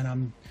symbols,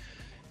 and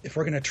if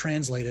we're going to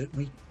translate it,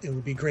 it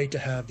would be great to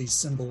have these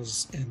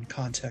symbols in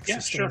context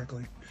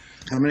historically.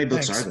 Sure. How many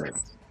books Thanks. are there?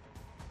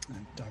 I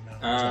don't know.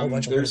 There's a whole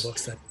bunch of little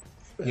books that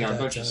a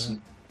bunch of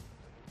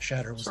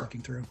Shatter was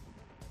looking through.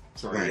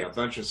 Sorry, a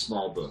bunch of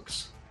small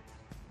books.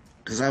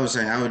 Because I was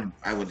saying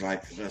I would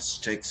like us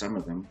to take some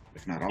of them,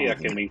 if not all of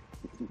them. Can we?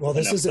 Well,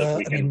 this is.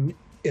 I mean,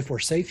 if we're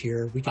safe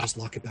here, we can just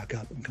lock it back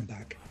up and come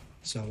back.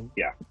 So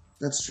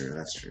That's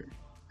true.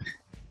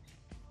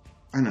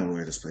 I know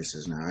where this place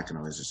is now. I can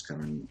always just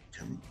come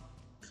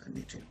if I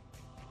need to.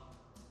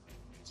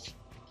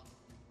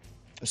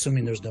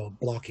 assuming there's no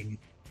blocking.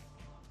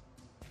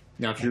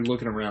 Now, if you're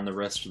looking around the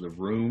rest of the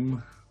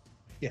room,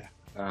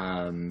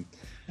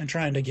 and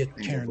trying to get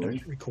Karen to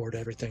record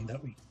everything that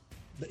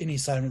any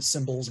silent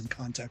symbols and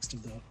context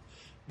of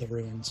the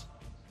ruins.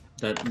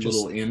 That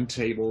little end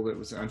table that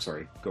was, I'm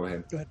sorry, go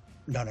ahead. Go ahead.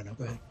 No,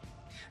 go ahead.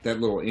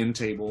 That little end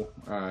table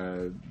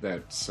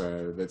that's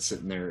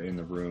sitting there in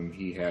the room,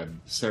 he had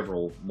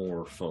several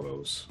more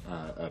photos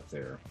up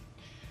there.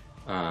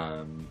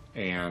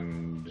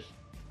 And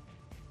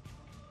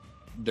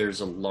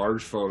there's a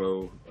large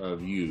photo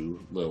of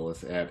you,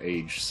 Lilith, at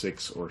age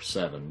 6 or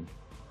 7,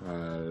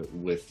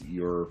 with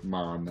your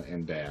mom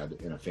and dad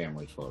in a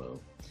family photo.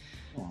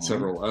 Aww.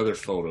 Several other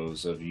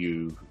photos of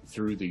you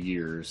through the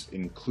years,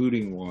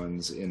 including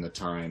ones in the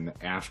time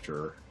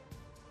after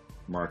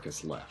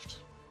Marcus left.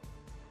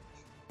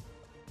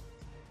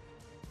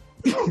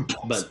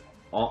 But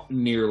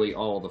nearly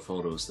all the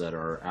photos that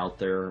are out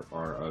there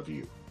are of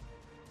you.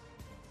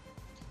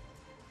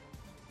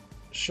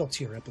 She'll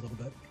tear up a little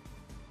bit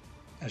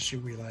as she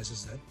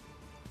realizes that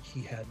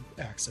he had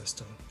access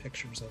to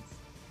pictures of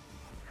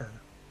her,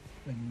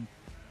 and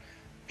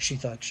she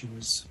thought she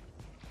was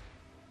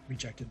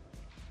rejected.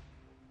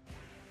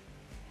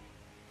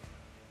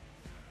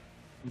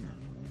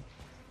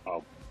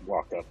 I'll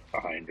walk up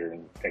behind her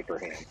and take her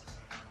hand.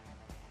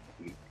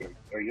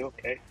 Are you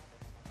okay?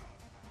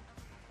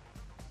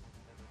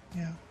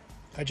 Yeah.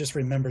 I just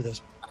remember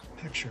this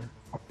picture.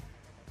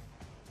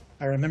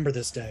 I remember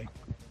this day.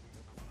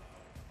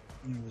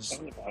 It was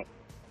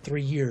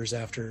 3 years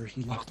after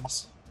he left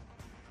us.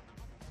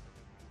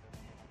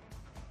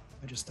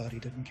 I just thought he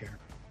didn't care.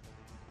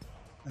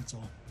 That's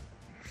all.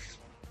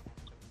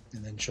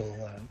 And then she'll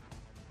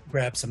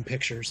grab some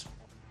pictures.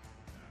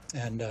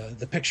 And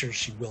the pictures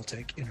she will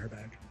take in her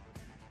bag.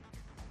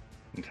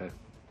 Okay.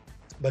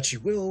 But she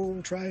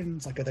will try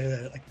and, like, are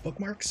they like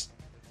bookmarks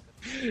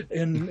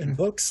in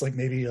books? Like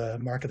maybe a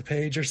mark of the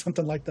page or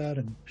something like that.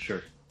 And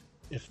Sure.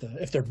 if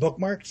they're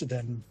bookmarked,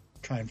 then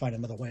try and find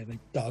another way. Like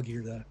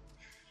dog-ear the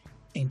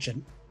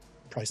ancient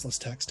priceless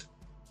text.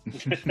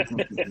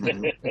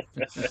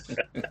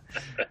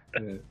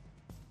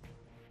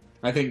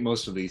 I think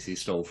most of these he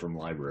stole from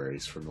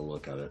libraries from the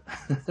look of it.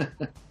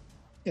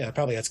 Yeah, it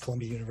probably has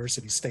Columbia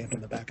University stamped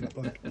on the back of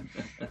the book.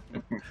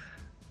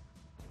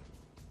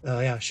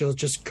 Yeah, she'll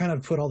just kind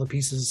of put all the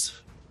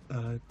pieces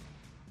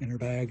in her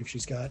bag if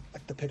she's got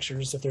like the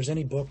pictures. If there's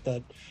any book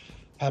that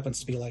happens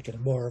to be like a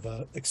more of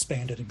a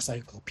expanded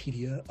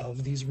encyclopedia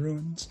of these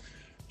ruins,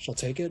 she'll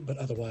take it. But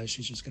otherwise,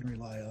 she's just going to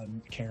rely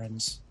on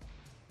Karen's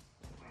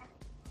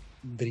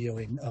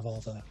videoing of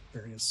all the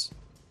various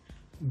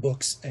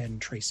books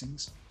and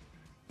tracings.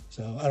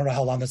 So I don't know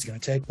how long that's going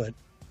to take, but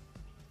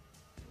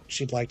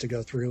she'd like to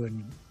go through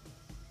and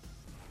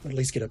at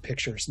least get a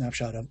picture,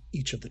 snapshot of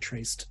each of the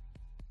traced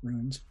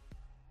runes.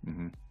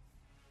 Mm-hmm.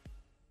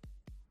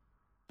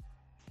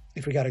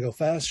 If we got to go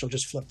fast, she'll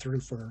just flip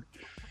through for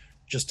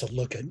just to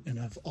look at, and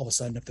if all of a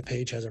sudden, if the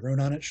page has a rune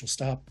on it, she'll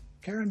stop.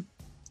 Karen,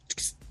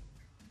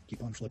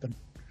 keep on flipping.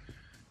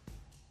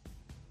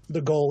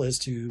 The goal is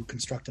to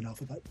construct an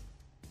alphabet.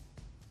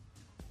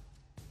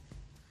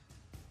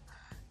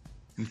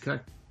 Okay.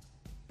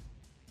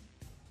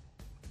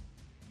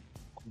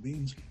 Cool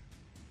beans.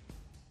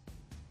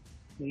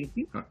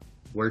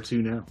 Where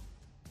to now?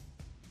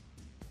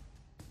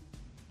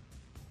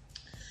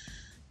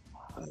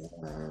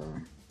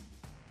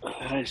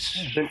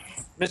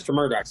 Mr.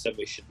 Murdoch said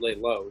we should lay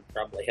low. We'd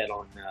probably head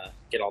on,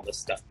 get all this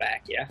stuff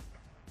back, yeah?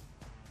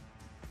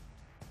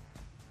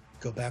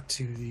 Go back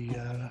to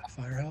the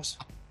firehouse.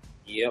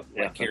 Yep,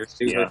 Yeah, let Karen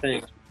do her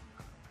thing.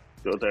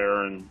 Go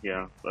there and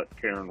let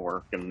Karen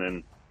work, and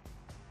then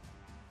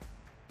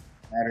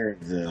Matter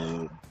of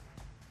the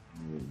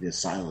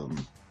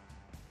asylum.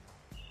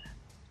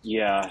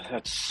 yeah,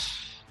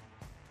 that's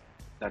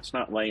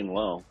not laying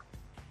low.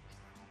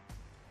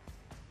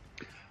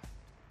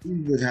 We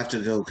would have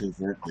to go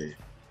covertly.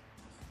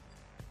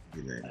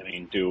 I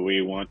mean, do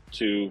we want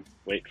to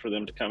wait for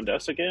them to come to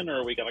us again,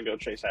 or are we gonna go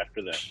chase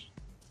after them?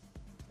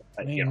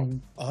 I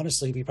mean,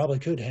 honestly, we probably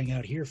could hang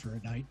out here for a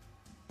night.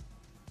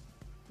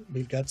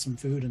 We've got some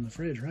food in the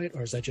fridge, right?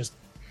 Or is that just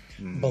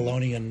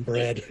bologna and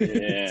bread?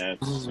 Yeah,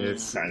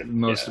 It's kind of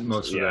most of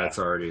that's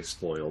already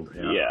spoiled.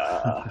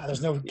 Yeah.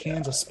 There's no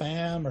cans of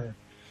Spam or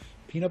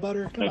peanut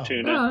butter? Come No on.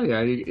 tuna. Oh,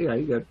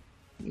 you got.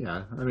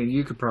 Yeah, I mean,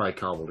 you could probably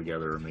cobble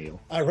together a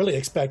meal. I really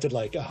expected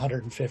like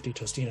 150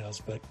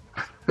 Tostinos, but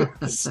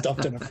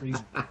stuffed in a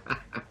freezer.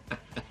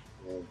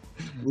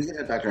 We can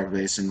head back to our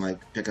base and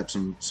pick up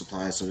some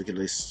supplies so we can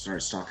at least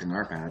start stocking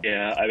our pad.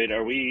 Yeah, I mean,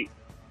 are we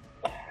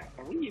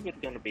even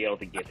going to be able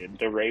to get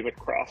into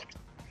Ravencroft?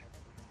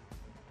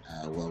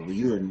 Well,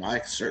 you and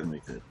Mike certainly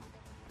could.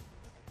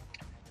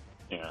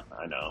 Yeah,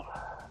 I know.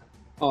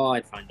 Oh,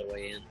 I'd find a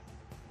way in.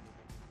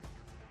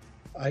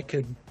 I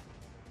could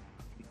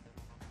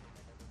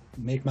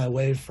make my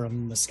way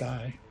from the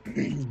sky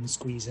and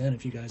squeeze in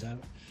if you guys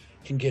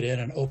can get in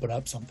and open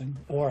up something.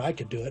 Or I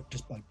could do it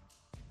just by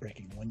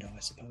breaking the window, I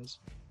suppose.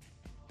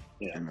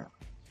 Yeah. And,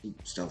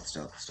 stealth.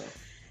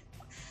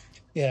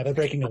 Yeah, but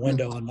breaking a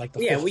window on the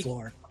fifth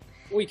floor.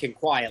 We can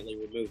quietly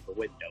remove the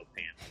window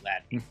panel.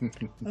 That.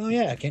 Oh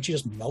yeah, can't you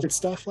just melt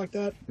stuff like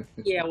that?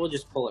 Yeah, we'll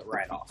just pull it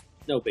right off.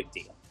 No big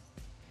deal.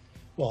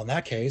 Well, in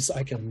that case,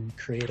 I can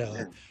create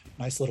a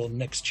nice little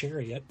Nick's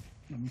chariot,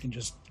 and we can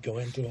just go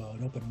into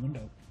an open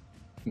window.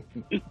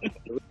 Here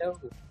we go.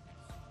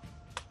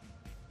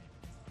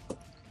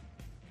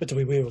 But do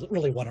we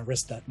really want to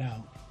risk that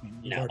now? I mean,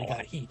 we've No, already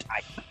got heat.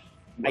 I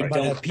We might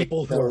don't have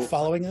people who are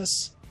following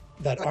us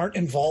that aren't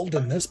involved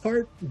in this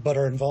part, but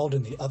are involved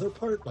in the other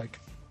part, like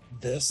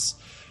this,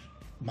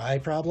 my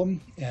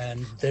problem,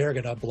 and they're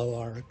gonna blow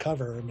our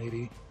cover,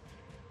 maybe.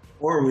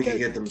 Or we could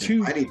get them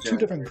to fight each other. Two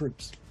different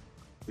groups.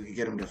 We could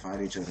get them to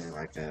fight each other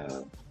like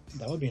That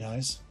would be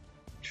nice.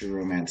 True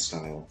Romance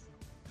style.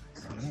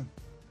 Yeah.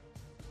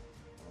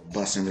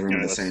 Bust in the room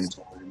at the same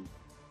time.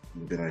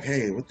 We'd be like,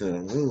 hey, what the...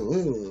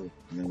 Ooh.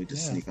 And then we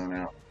just sneak on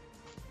out.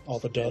 All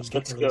the doves get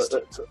Let's released.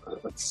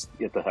 let's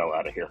get the hell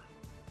out of here.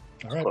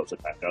 All right. Close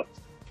it back up.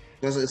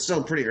 Because it's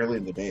still pretty early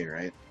in the day,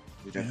 right?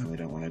 We definitely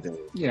don't want to do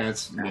it. Yeah,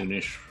 it's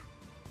noonish.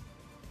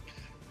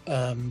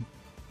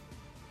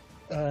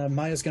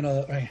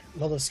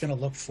 Lilith's gonna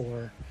look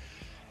for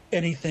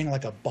anything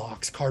like a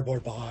box,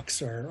 cardboard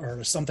box,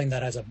 or something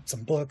that has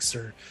some books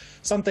or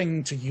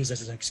something to use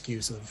as an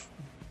excuse of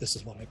this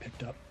is what I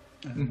picked up.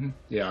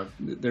 Yeah,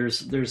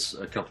 there's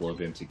a couple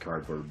of empty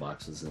cardboard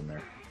boxes in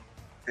there.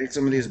 Take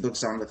some of these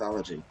books on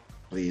mythology,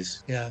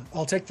 please. Yeah,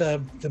 I'll take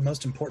the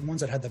most important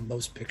ones that had the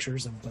most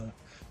pictures of the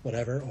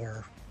whatever,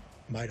 or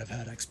might have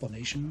had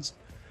explanations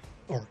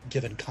or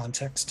given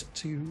context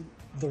to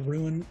the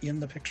ruin in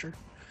the picture.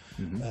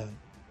 Mhm. I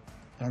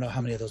don't know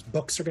how many of those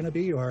books are going to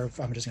be, or if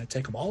I'm just going to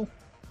take them all.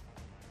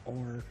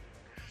 Or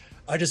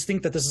I just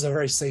think that this is a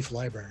very safe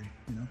library,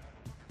 you know.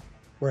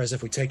 Whereas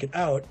if we take it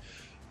out,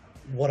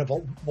 what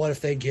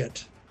if they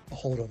get a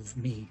hold of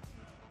me?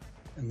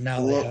 And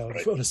now they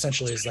have what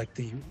essentially is like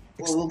the.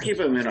 Well, we'll keep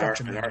them in our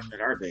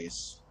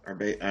base.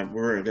 base.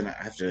 We're gonna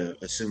have to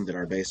assume that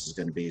our base is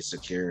going to be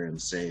secure and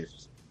safe.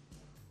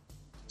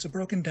 It's a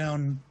broken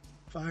down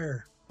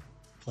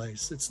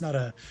fireplace. It's not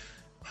a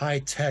high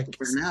tech.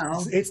 For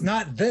now, it's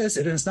not this,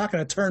 and it's not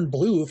going to turn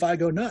blue if I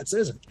go nuts,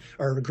 is it?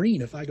 Or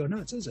green if I go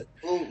nuts, is it?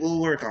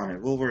 we'll work on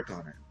it. We'll work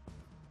on it.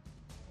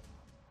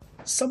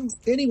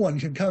 Anyone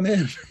can come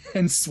in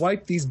and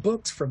swipe these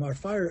books from our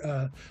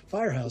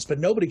firehouse, but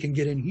nobody can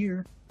get in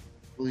here.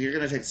 Well, you're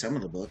going to take some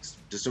of the books.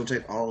 Just don't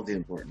take all of the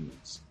important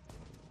ones.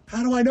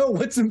 How do I know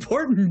what's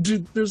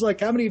important? There's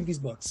like how many of these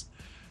books?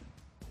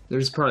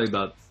 There's probably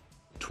about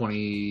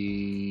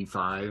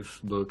 25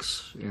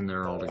 books in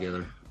there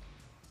altogether.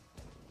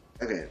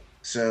 Okay,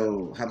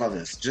 so how about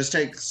this? Just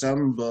take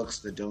some books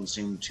that don't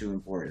seem too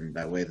important.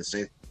 That way,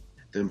 the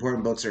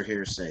important books are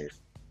here safe.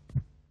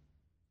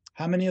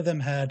 How many of them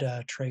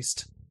had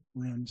traced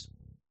runes?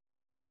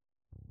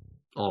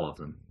 All of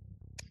them.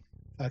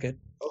 Okay,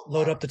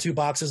 load up the 2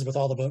 boxes with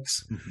all the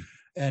books,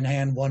 and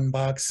hand 1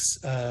 box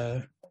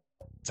to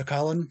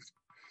Colin.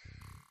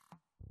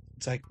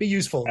 It's like, be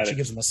useful. And she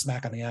gives him a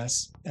smack on the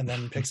ass, and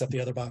then picks up the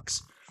other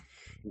box.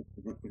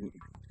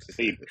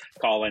 See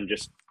Colin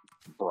just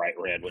bright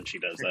red when she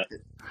does that.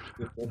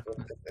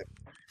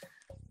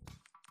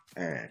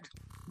 All right.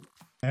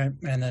 All right,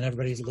 and then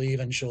everybody's leave,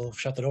 and she'll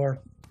shut the door,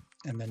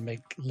 and then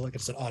make like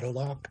it's an auto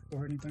lock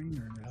or anything,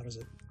 or how does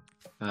it?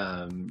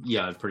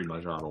 Yeah, it pretty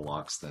much auto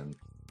locks then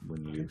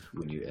when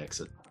you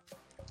exit.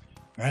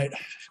 All right,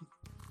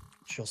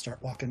 she'll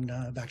start walking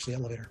back to the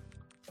elevator.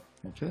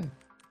 Okay.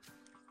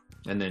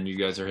 And then you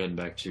guys are heading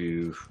back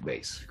to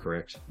base,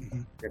 correct?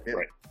 Mm-hmm. Yep.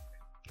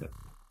 Okay.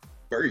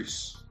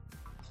 Base.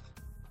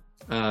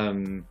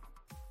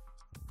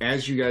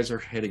 As you guys are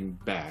heading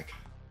back,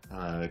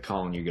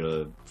 Colin, you get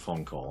a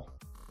phone call.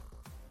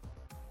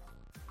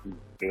 Who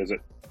is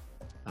it?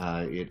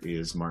 It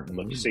is Martin.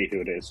 Let me see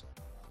who it is.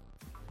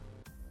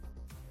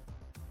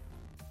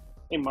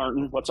 Hey,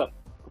 Martin, what's up?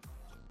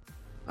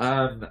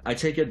 I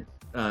take it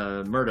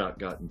Murdoch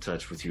got in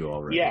touch with you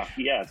already.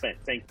 Yeah.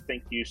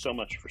 Thank you so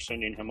much for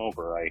sending him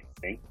over. I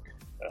think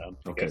I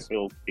Okay. guess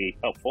he'll be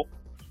helpful.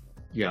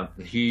 Yeah,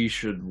 he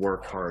should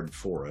work hard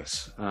for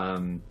us.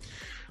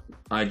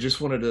 I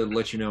just wanted to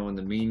let you know, in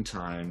the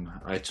meantime,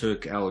 I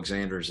took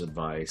Alexander's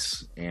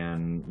advice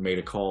and made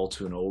a call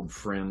to an old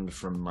friend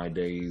from my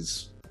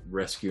days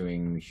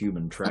rescuing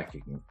human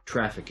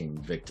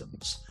trafficking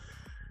victims.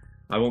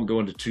 I won't go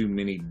into too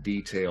many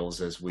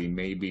details, as we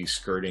may be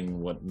skirting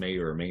what may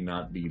or may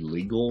not be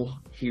legal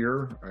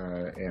here,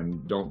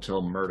 and don't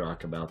tell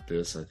Murdoch about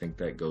this. I think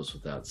that goes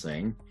without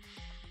saying.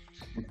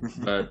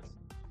 But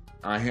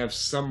I have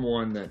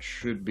someone that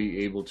should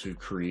be able to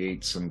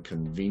create some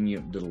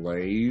convenient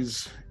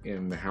delays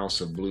in the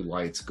House of Blue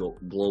Light's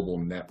global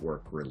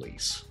network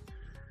release.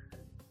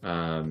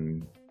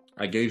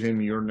 I gave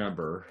him your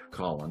number,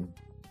 Colin.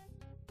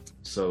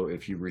 So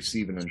if you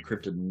receive an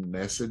encrypted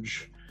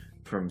message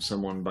from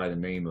someone by the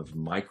name of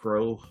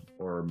Micro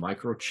or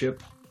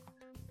Microchip,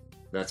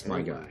 that's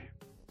my guy.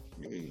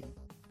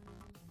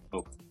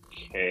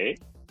 Okay.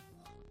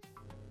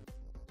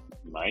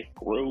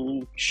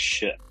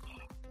 Microchip.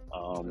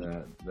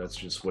 That's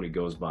just what he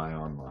goes by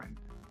online.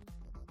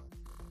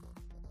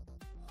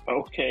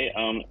 Okay.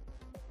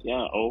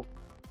 Yeah. Oh.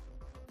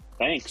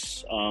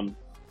 Thanks.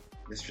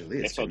 Mr.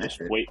 Lee, Guess I'll just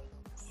wait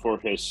for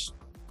his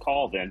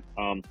call then.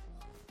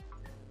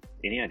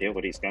 Any idea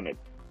what he's gonna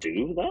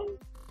do though?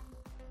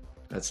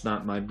 That's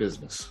not my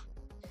business.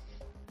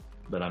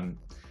 But I'm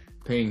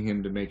paying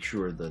him to make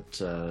sure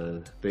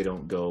that they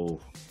don't go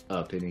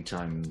up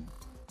anytime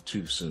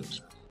too soon.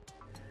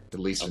 At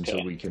least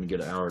until we can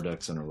get our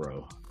ducks in a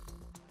row.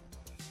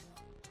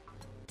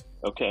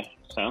 Okay,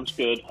 sounds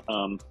good.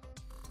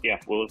 Yeah,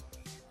 we'll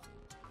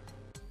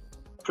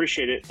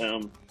appreciate it.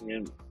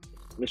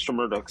 Mr.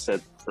 Murdoch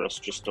said for us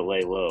just to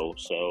lay low,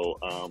 so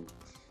I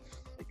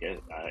guess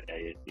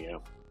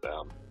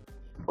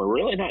we're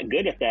really not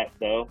good at that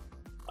though.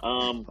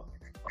 Oh,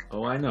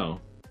 I know.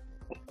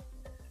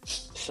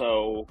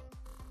 So,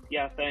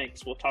 yeah,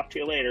 thanks. We'll talk to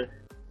you later.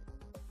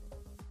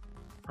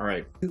 All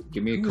right,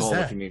 give me a call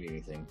if you need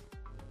anything.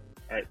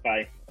 All right,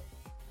 bye.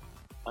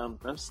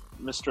 That's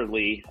Mr.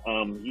 Lee.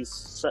 He's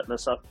setting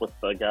us up with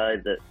a guy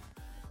that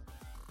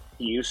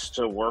he used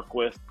to work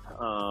with,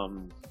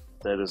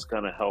 that is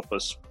going to help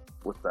us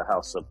with the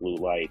House of Blue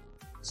Light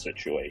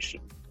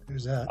situation.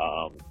 Who's that?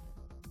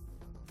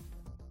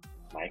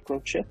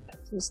 Microchip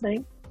is his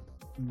name.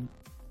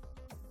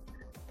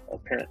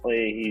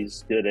 apparently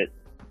he's good at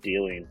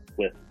dealing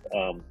with.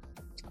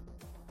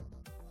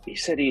 He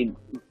said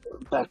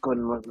back when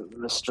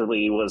Mr.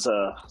 Lee was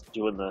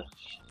doing the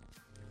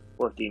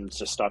working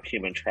to stop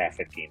human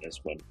trafficking is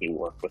when he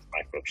worked with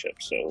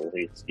microchips. So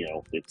he's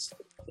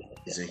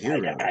He's a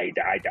hero. I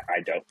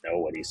don't know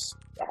what he's.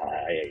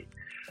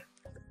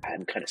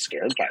 I'm kind of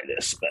scared by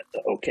this, but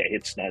okay,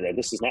 it's not.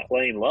 This is not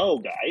laying low,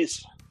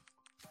 guys.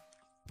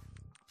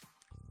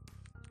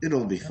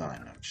 It'll be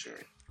fine, I'm sure.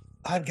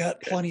 I've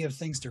got plenty of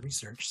things to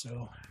research,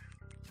 so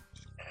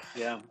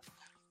Yeah.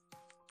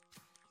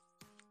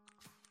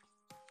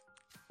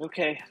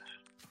 Okay.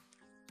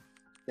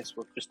 Guess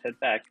we'll just head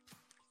back.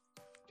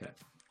 Okay.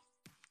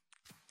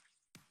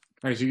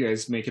 All right, so you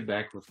guys make it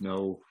back with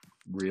no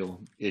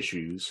real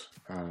issues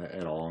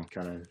at all.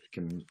 Kind of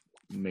can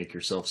make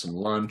yourself some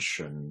lunch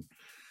and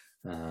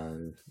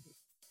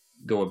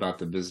go about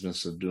the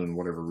business of doing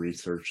whatever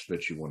research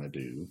that you want to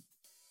do.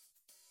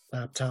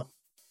 laptop,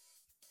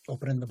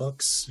 opening the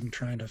books and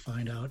trying to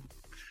find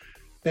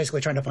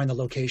the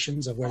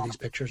locations of where these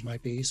pictures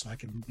might be, so I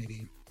can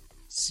maybe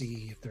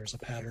see if there's a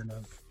pattern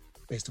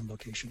based on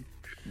location.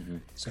 Mm-hmm.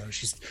 So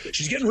she's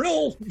getting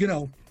real,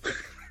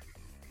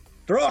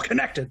 they're all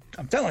connected.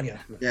 I'm telling you.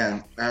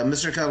 Yeah,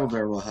 Mr.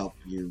 Cuddlebear will help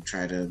you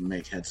try to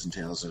make heads and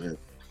tails of it.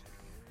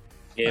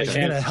 Yeah, Is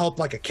it gonna help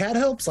like a cat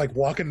helps, like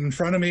walking in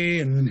front of me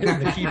and hitting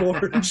the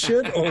keyboard and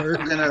shit? Or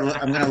I'm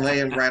gonna lay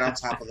it right on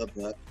top of the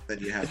book that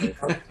you have. yeah,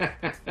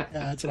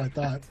 that's what I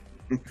thought.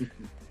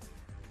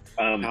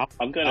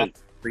 I'm gonna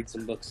read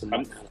some books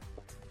and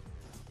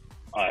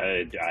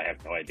I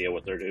have no idea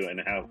what they're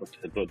doing,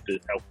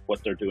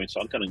 what they're doing. So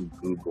I'm gonna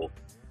Google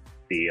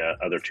the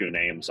other two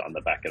names on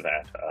the back of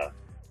that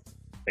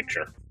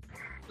picture.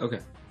 Okay.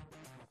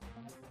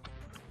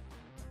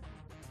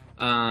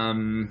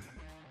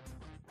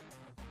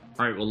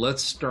 All right, well,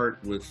 let's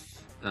start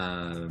with,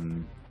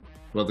 the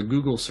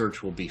Google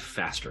search will be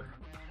faster.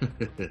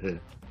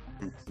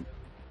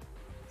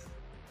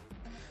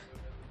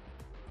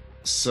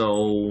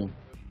 So,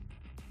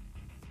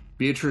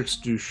 Beatrix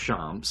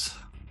Duchamps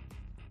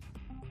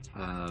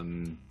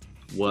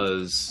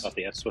was... Oh,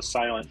 the S was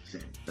silent.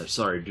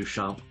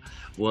 Duchamp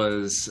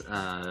was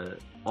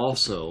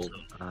also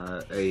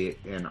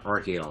an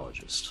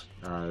archaeologist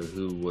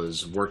who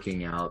was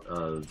working out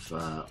of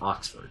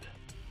Oxford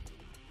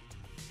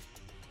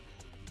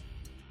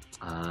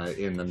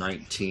in the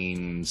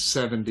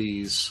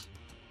 1970s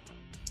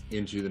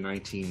into the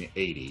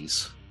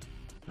 1980s,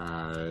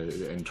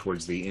 and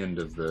towards the end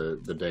of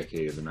the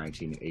decade of the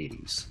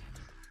 1980s.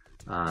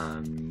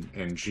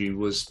 And she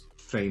was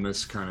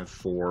famous kind of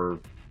for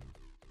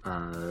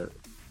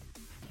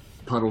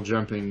puddle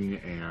jumping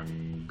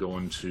and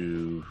going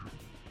to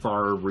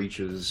far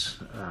reaches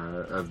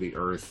of the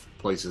earth,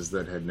 places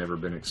that had never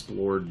been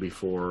explored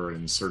before,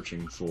 and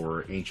searching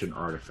for ancient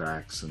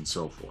artifacts and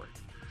so forth.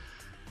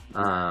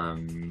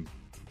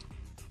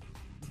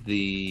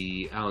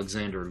 The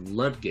Alexander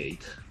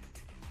Ludgate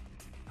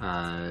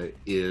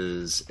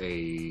is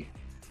a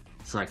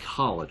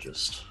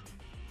psychologist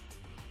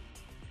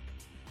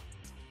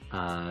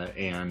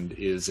and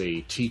is a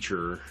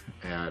teacher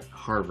at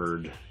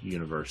Harvard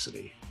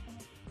University.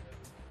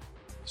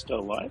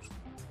 Still alive?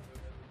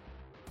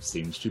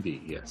 Seems to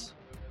be, yes.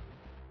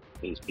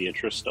 Is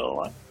Beatrice still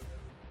alive?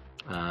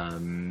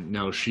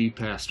 No, she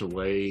passed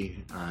away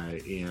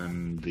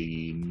in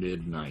the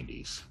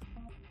mid-90s.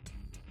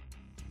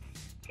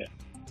 Okay.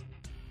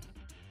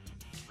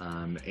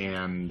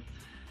 And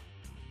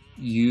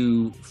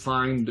you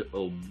find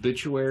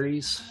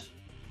obituaries,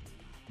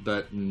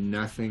 but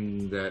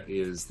nothing that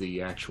is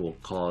the actual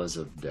cause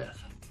of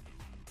death.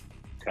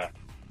 Okay.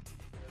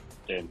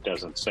 It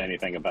doesn't say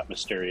anything about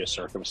mysterious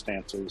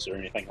circumstances or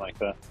anything like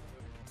that?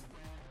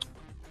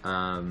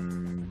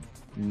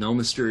 No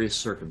mysterious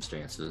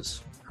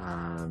circumstances,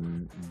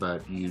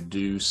 but you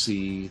do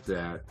see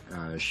that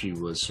she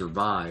was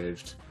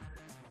survived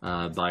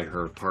by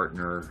her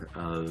partner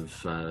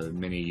of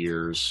many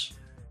years,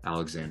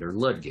 Alexander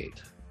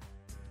Ludgate.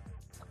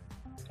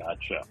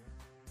 Gotcha.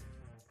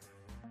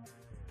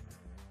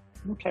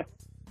 Okay.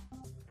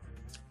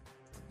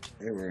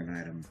 They were an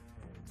item.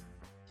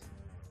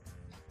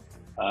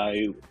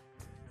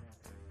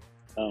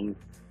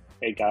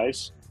 Hey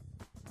guys.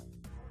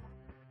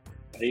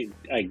 I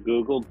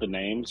Googled the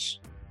names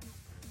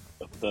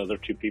of the other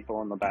two people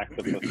on the back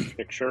of the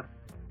picture.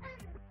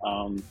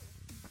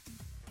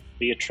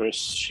 Beatrice,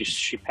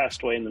 she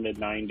passed away in the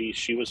mid-90s.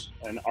 She was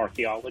an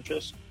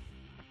archaeologist.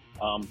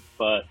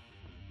 But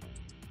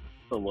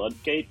the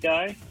Ludgate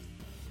guy,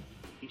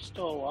 he's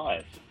still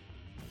alive.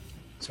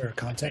 Is there a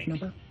contact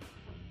number?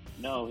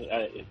 No,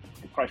 you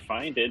can probably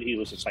find it. He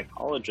was a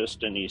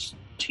psychologist and he's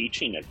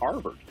teaching at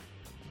Harvard.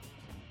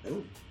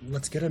 Oh,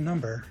 Let's get a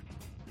number.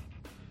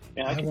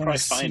 Yeah, I can wanna probably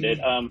find it.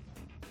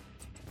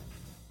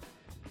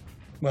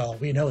 Well,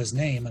 we know his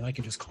name, and I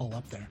can just call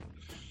up there.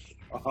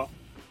 Uh-huh.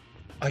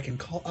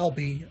 I'll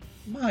be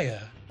Maya,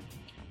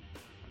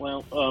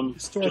 Well,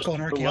 historical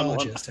and just for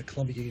archaeologist at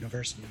Columbia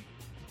University.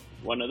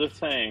 One other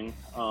thing,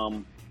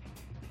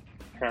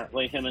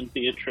 apparently him and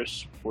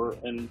Beatrice were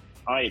an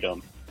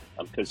item,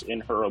 because in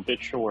her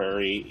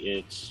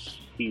obituary,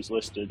 he's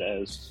listed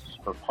as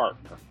her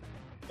partner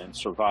and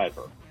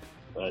survivor,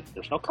 but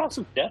there's no cause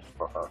of death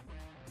for her.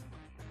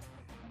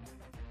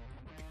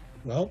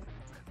 Well,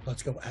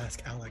 let's go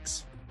ask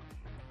Alex.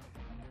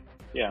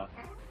 Yeah.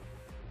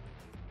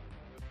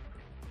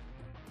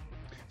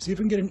 See if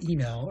we can get an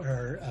email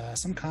or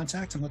some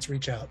contact, and let's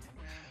reach out.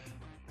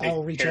 Hey,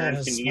 I'll reach Karen, out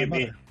as can you my give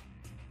me- mother.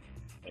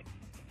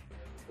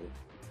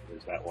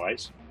 Is that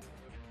wise?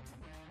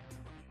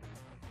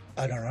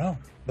 I don't know,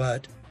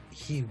 but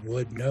he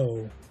would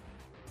know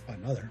my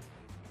mother.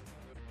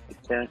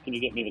 Karen, can you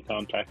get me the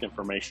contact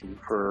information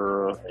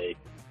for a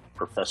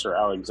Professor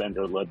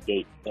Alexander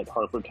Ludgate at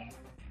Harvard?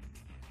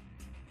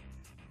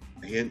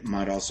 He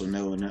might also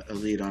know a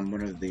lead on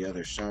one of the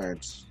other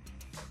shards.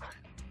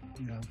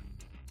 You know,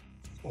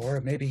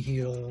 or maybe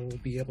he'll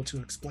be able to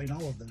explain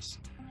all of this.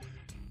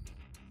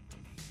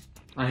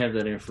 I have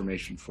that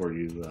information for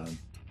you,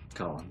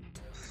 Colin.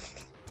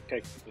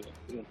 Okay,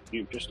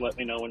 you just let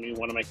me know when you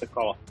want to make the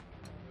call.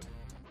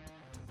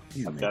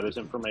 I've got his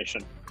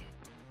information.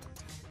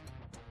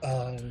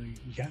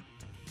 Yeah.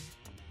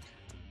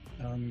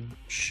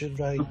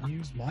 Should I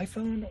use my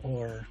phone,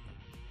 or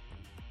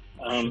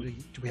do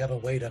we have a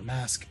way to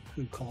mask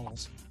who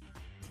calls?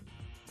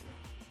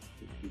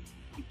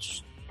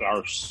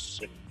 Star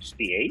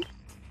 68?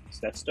 Does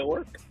that still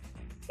work?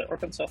 Does that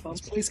work on cell phones?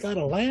 This place got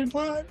a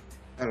landline?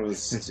 I thought it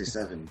was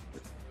 67.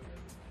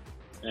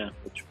 Yeah,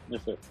 which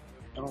is it?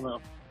 I don't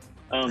know.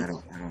 I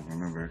don't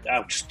remember.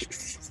 I'll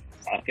just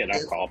fuck it.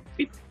 I'll call.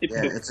 Yeah,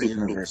 it's a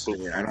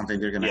university. I don't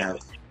think they're gonna have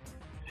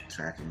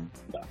tracking.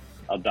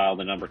 I'll dial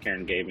the number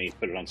Karen gave me,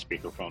 put it on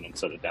speakerphone, and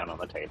set it down on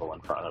the table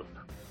in front of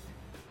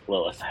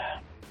Lilith.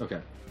 Okay.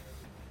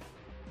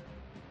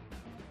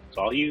 It's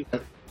all you.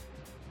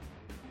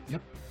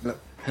 Yep.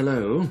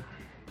 Hello.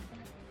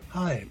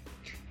 Hi.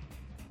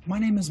 My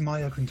name is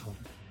Maya Kuntal.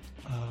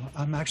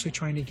 I'm actually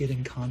trying to get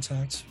in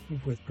contact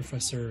with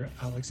Professor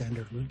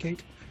Alexander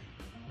Ludgate.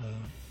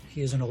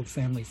 He is an old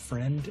family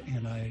friend,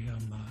 and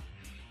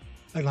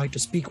I'd like to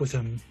speak with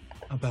him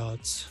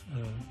about,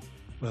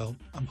 well,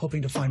 I'm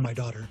hoping to find my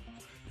daughter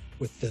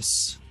with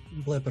this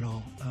blip and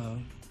all.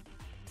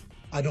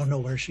 I don't know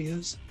where she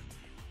is,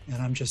 and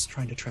I'm just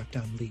trying to track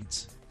down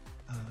leads.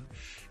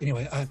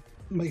 Anyway,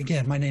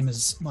 again, my name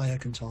is Maya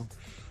Kuntal.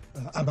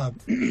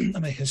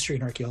 I'm a history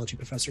and archaeology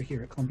professor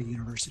here at Columbia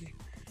University.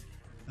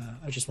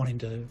 I was just wanting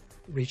to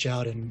reach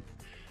out and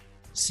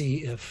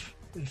see if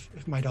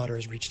my daughter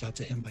has reached out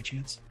to him by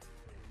chance.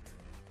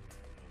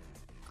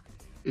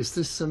 Is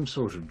this some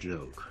sort of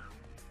joke?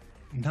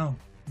 No,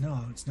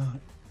 it's not.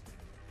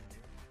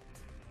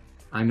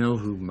 I know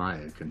who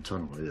Maya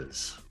Quintunnel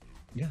is.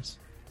 Yes.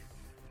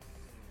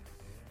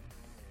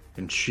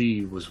 And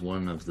she was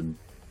one of the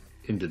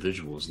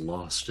individuals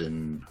lost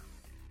in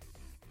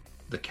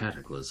the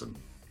Cataclysm.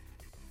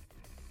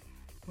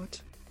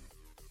 What?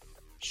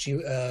 She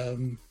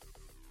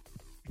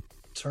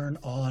turn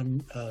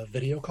on a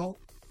video call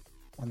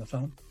on the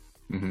phone.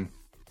 Mm-hmm.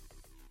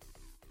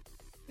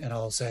 And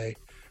I'll say,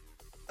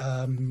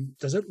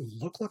 does it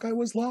look like I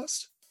was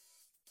lost?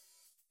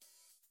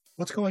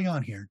 What's going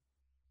on here?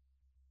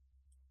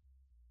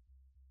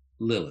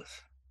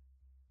 Lilith.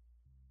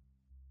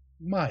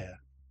 Maya.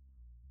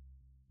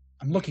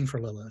 I'm looking for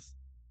Lilith.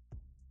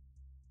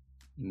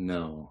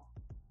 No.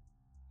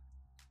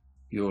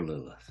 You're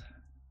Lilith.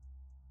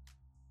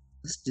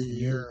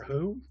 You're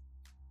who?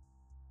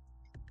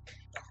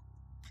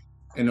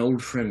 An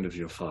old friend of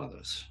your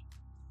father's.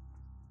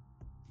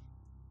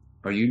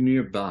 Are you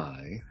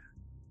nearby?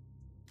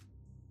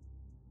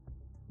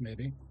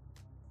 Maybe.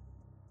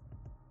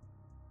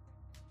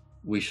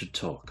 We should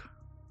talk.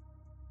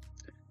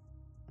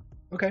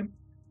 Okay.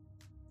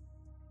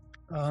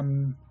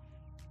 To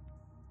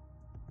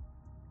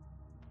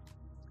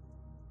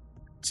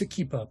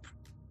keep up,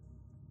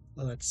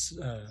 let's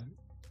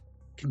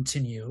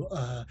continue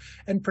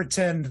and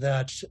pretend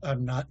that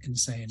I'm not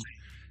insane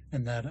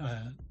and that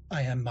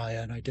I am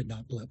Maya and I did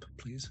not blip,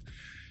 please.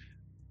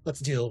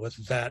 Let's deal with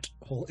that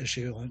whole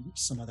issue on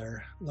some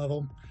other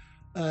level.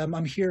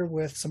 I'm here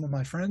with some of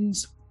my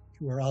friends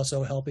who are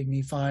also helping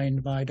me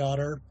find my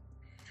daughter.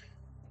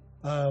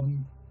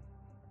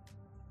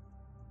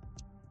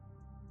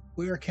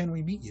 Where can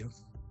we meet you?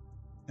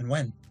 And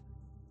when?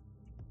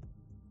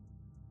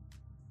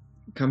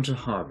 Come to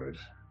Harvard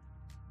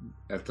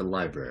at the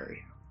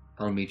library.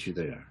 I'll meet you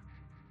there.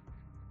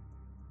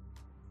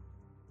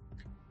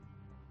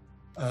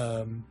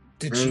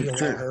 Did she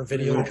allow her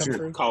video to come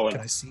through? Colin.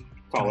 Can I see?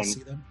 Colin. Can I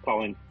see them?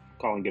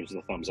 Colin gives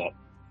the thumbs up.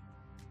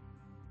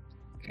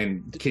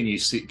 And can you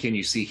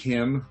see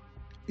him?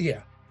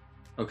 Yeah.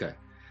 Okay.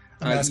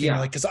 I'm asking,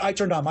 yeah. because I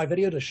turned on my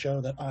video to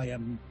show that I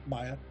am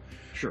Maya,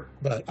 Sure.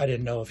 but I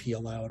didn't know if he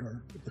allowed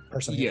or the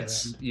person.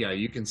 Yes. Yeah,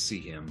 you can see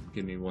him.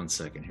 Give me 1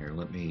 second here.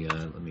 Let me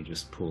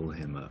just pull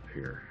him up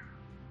here.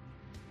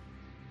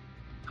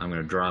 I'm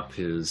going to drop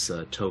his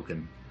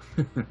token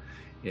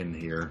in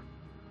here.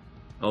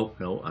 Oh,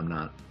 no, I'm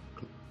not.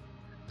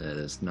 That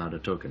is not a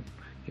token.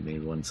 Give me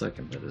 1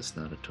 second. That is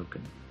not a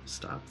token.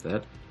 Stop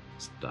that.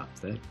 Stop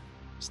that.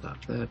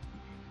 Stop that.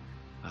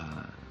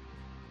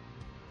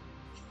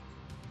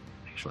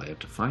 Actually, I have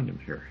to find him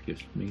here.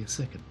 Give me a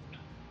second.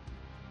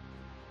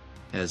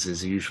 As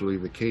is usually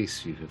the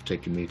case, you have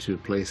taken me to a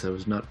place I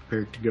was not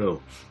prepared to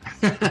go.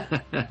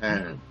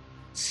 That's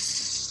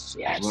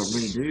what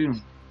we do.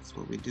 That's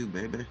what we do,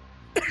 baby.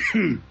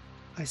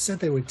 I said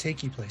they would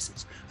take you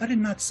places. I did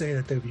not say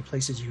that there would be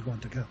places you'd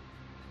want to go.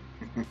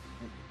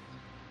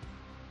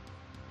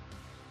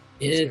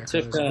 It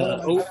took one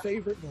of my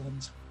favorite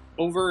villains.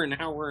 over an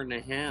hour and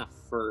a half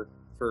for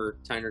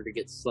Tyner to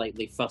get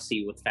slightly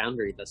fussy with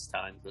Foundry this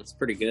time. That's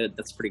pretty good.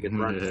 That's a pretty good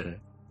run.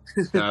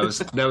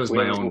 That was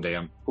my own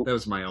damn. That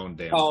was my own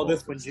damn. Oh, fault.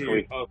 this one's you.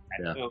 Okay.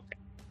 Yeah. Okay.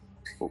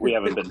 We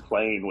haven't been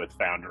playing with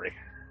Foundry.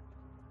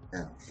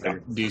 Yeah.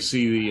 Do you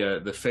see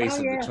the face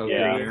of the token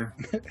Yeah. there?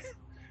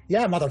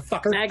 Yeah,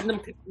 motherfucker.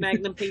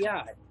 Magnum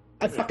PI.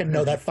 I fucking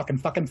know that fucking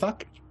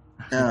fuck.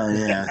 Oh,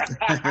 yeah.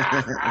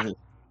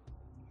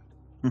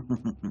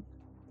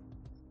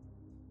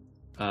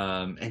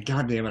 And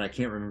goddamn it, I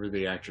can't remember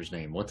the actor's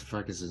name. What the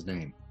fuck is his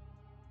name?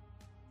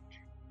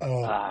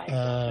 Oh, I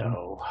don't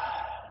know.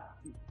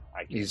 I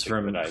can't He's think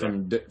of it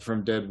either.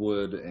 from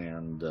Deadwood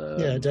and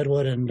yeah,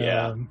 Deadwood and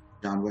Yeah.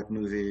 John Wick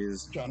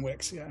movies. John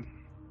Wicks, yeah.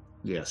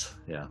 Yes,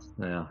 yeah.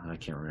 Well, I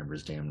can't remember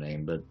his damn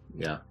name, but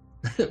yeah,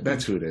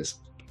 that's who it is.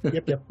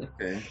 Yep.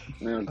 Okay.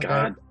 Oh,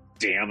 God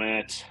damn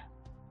it.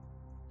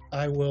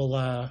 I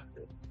will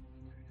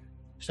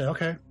say,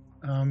 okay.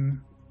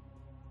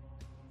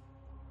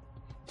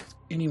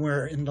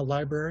 Anywhere in the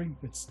library?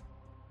 It's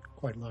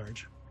quite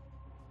large.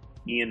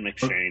 Ian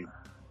McShane.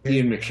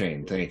 Ian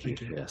McShane, thank you.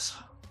 Thank you. Yes.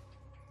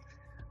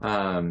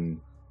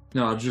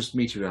 No, I'll just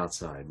meet you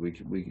outside.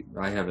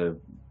 I have a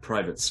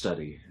private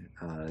study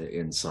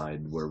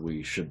inside where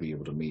we should be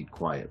able to meet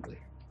quietly.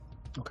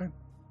 Okay.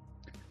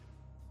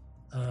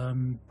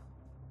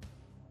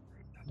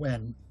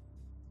 When?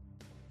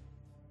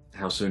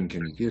 How soon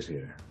can you get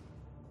here?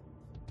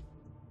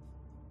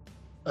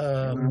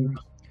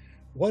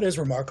 What is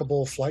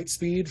remarkable flight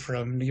speed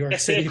from New York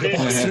City to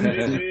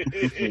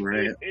Boston?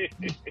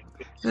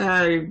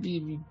 Right.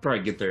 You probably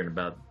get there in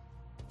about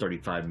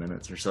 35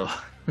 minutes or so.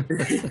 Oh,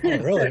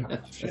 really?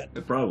 Shit.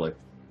 Probably.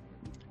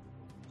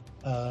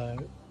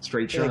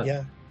 Straight shot.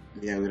 Yeah.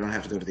 Yeah, we don't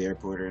have to go to the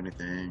airport or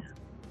anything.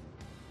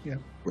 Yeah.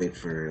 Wait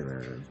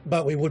for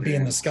But we would be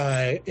in the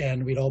sky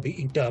and we'd all be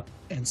inked up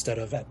instead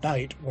of at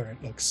night where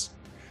it looks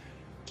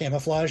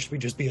camouflaged.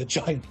 We'd just be a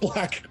giant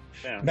black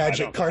Yeah, I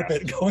magic don't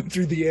carpet going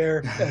through the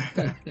air.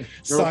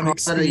 Sonic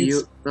they'll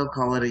speeds. they'll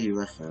call it a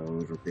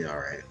UFO. It'll be all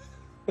right.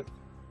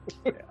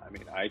 Yeah, I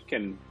mean, I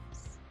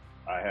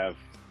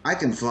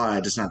can fly,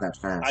 just not that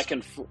fast. I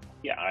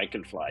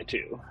can fly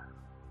too.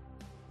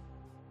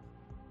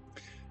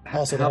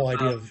 Also, the whole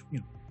idea of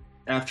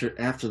After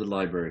the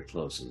library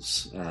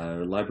closes.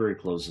 Library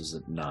closes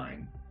at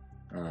 9.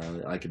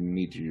 I can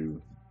meet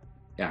you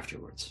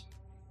afterwards.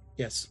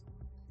 yes,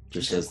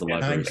 Just as the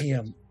 9 library.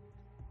 p.m.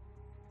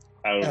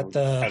 How At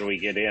the- do we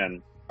get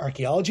in?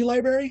 Archaeology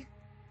library,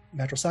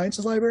 natural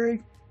sciences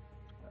library,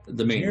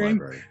 The main Engineering?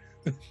 library.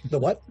 the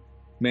what?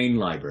 Main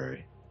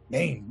library.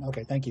 Main.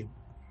 Okay, thank you.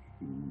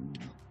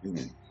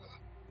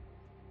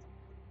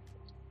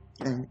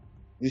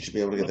 You should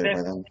be able to get there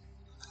by then.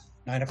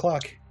 9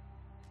 o'clock.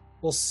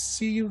 We'll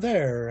see you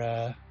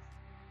there,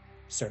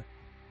 sir.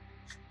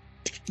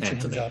 She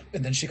hands Anthony. up,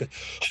 and then she goes,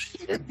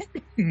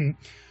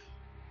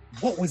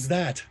 "What was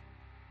that?"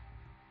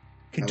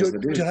 That was the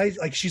dude. Did I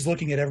like? She's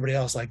looking at everybody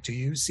else. Like, do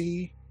you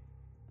see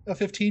a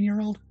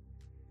 15-year-old?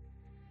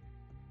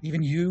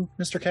 Even you,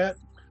 Mr. Cat?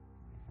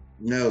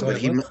 No, Do but I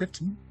he look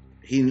 15?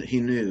 he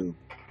knew.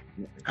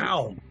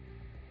 Ow!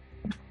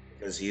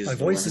 Because he's My the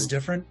voice one is who-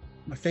 different.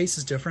 My face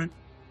is different.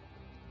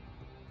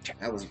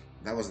 That was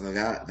the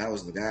guy. That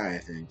was the guy. I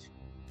think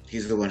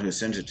he's the one who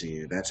sent it to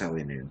you. That's how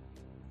we knew.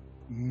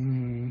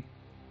 Mm,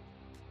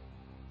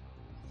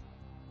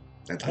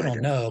 That's I my don't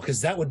guess. know,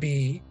 because that would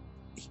be.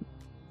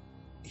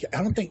 I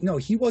don't think. No,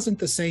 he wasn't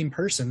the same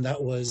person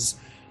that was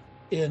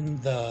in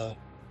the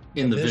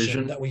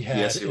vision that we had.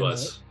 Yes, he in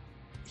was.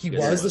 He Yes,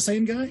 was he the was.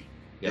 same guy.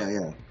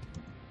 Yeah.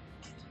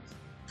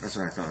 That's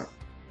what I thought.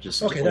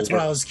 Just Okay, that's older.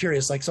 what I was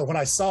curious. Like, so when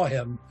I saw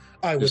him,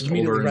 I would Just older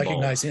immediately and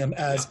recognize him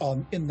as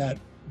in that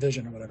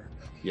vision or whatever.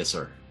 Yes,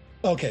 sir.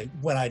 Okay,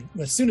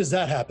 as soon as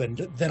that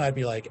happened, then I'd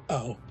be like,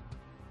 oh,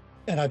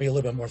 and I'd be a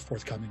little bit more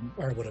forthcoming,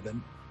 or I would have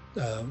been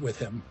with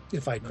him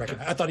if I'd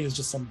recognized. I thought he was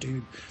just some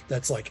dude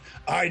that's like,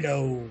 I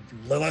know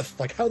Lilith.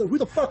 Like, who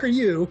the fuck are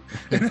you?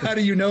 And how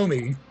do you know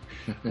me?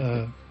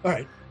 All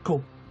right,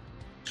 cool.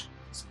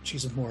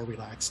 She's more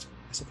relaxed,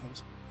 I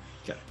suppose.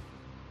 Okay.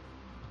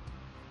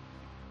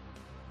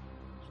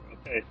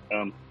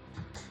 Okay.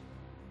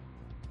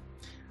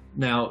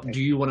 Now, do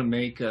you want to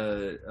make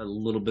a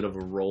little bit of a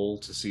roll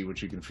to see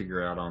what you can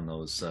figure out on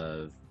those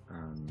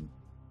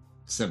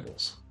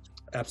symbols?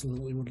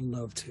 Absolutely would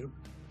love to.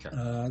 Okay.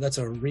 That's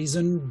a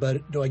reason,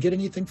 but do I get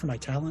anything for my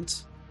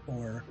talents?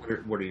 Or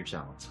What are your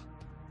talents?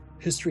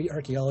 history,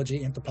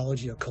 archaeology,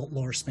 anthropology, occult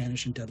lore,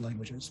 Spanish, and dead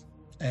languages.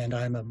 and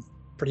I'm a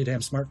pretty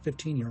damn smart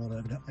 15-year-old,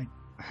 evidently.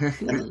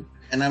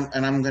 And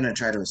I'm gonna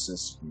try to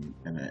assist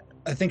in it.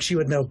 I think she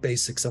would know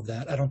basics of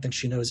that. I don't think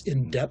she knows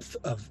in depth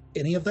of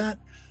any of that,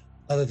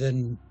 other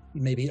than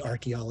maybe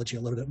archaeology,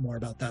 a little bit more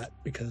about that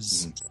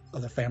because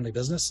of the family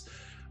business.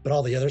 But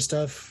all the other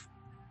stuff,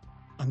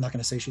 I'm not going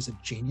to say she's a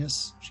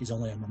genius. She's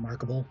only a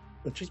remarkable,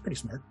 but she's pretty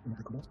smart,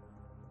 remarkable.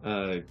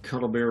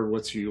 Cuddlebear,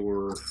 what's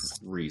your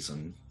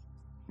reason?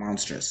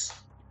 Monstrous.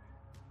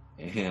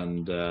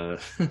 And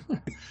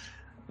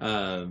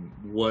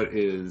what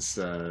is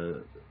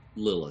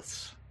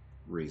Lilith's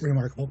reason?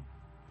 Remarkable.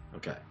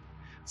 Okay.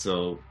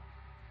 So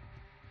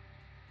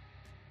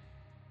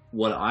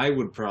what I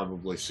would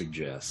probably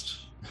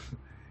suggest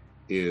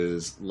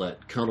is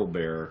let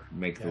Cuddlebear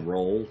make the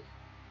roll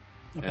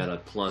at a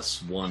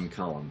 +1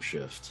 column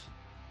shift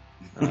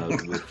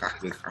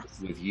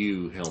with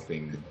you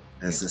helping.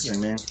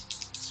 Assisting me?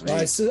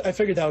 Well, I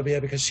figured that would be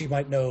it because she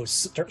might know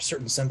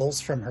certain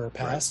symbols from her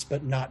past,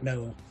 but not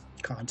know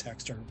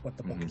context or what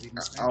the book is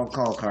even saying. I'll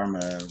call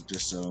Karma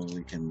just so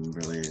we can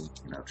really,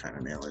 try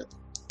to nail it.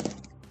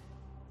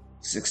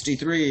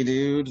 63,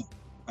 dude.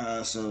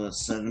 So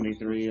that's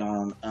 73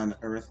 on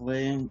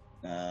Unearthly.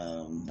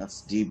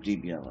 That's deep,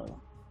 deep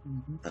yellow.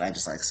 But I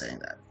just like saying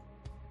that.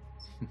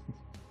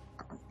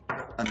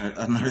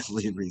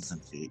 Unearthly reason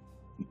feat.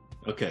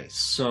 Okay,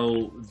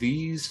 so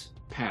these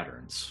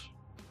patterns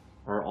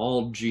are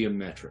all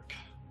geometric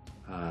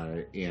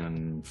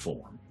in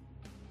form.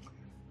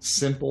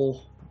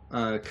 Simple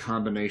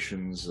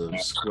combinations of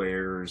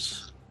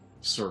squares,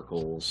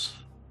 circles,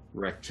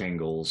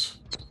 rectangles,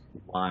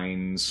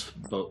 lines,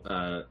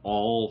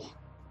 all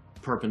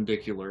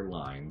perpendicular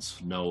lines.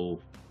 No,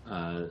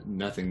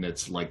 nothing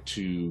that's like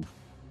too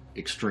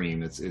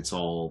extreme. It's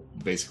all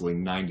basically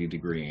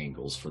 90-degree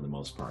angles for the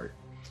most part.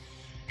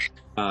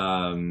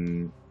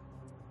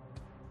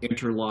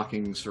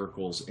 Interlocking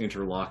circles,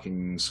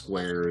 interlocking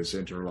squares,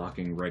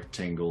 interlocking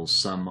rectangles,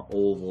 some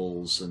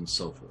ovals, and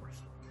so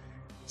forth.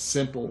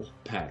 Simple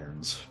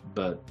patterns,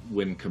 but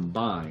when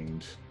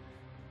combined,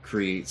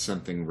 create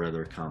something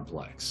rather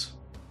complex.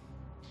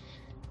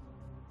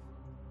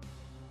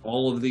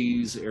 All of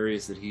these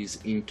areas that he's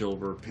inked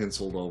over,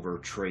 penciled over,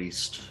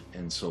 traced,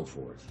 and so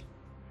forth,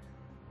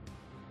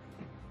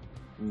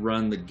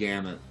 run the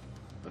gamut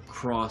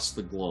across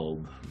the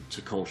globe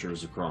to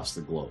cultures across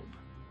the globe.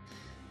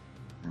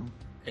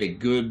 A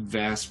good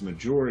vast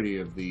majority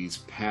of these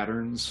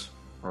patterns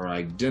are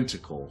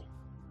identical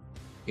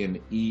in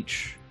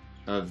each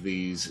of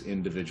these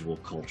individual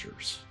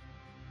cultures.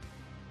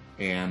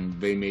 And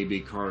they may be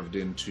carved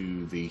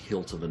into the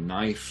hilt of a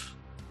knife.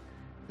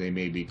 They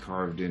may be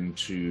carved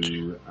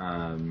into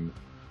an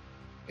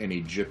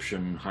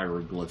Egyptian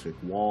hieroglyphic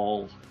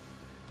wall.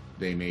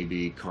 They may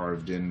be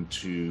carved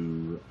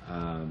into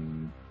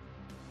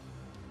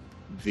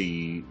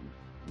the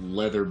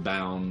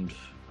leather-bound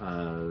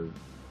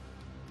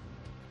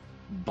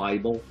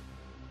Bible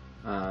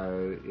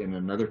in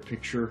another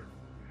picture.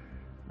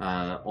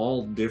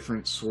 All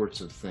different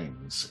sorts of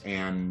things.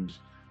 And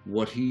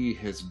what he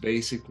has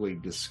basically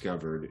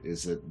discovered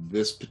is that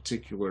this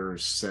particular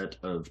set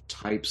of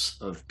types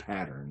of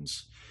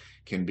patterns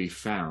can be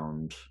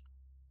found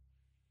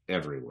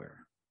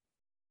everywhere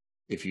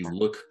if you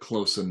look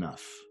close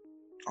enough.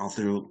 All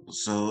through,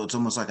 so it's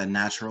almost like a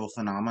natural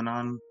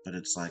phenomenon, but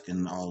it's like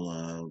in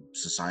all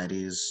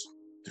societies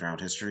throughout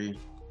history.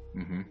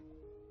 Okay.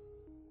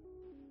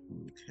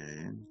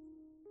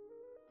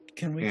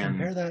 Can we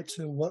compare that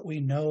to what we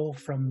know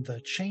from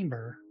the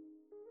chamber?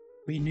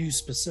 We knew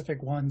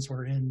specific ones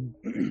were in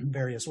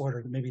various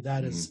order. Maybe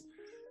that is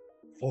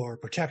for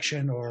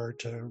protection or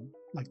to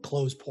like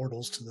close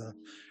portals to the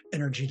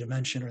energy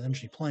dimension or the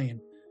energy plane.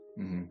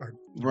 Or,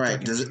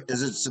 right.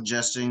 Is it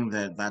suggesting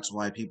that that's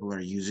why people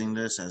are using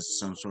this as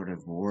some sort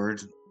of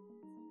ward?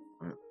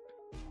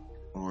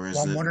 Or is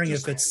I'm wondering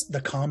if it's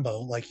the combo,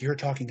 like you're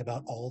talking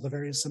about all the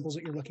various symbols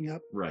that you're looking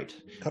up. Right.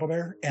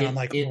 Cuddlebear. And I'm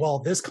like, well,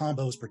 this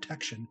combo is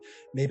protection.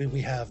 Maybe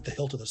we have the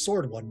hilt of the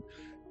sword one.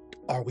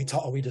 Are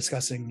we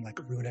discussing like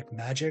runic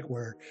magic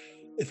where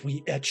if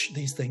we etch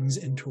these things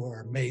into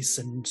our mace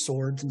and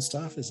swords and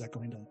stuff, is that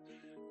going to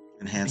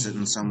enhance it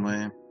in some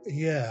way?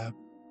 Yeah.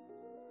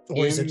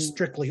 Or is it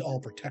strictly all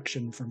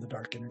protection from the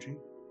dark energy?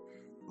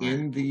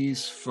 In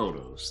these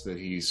photos that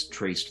he's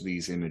traced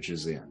these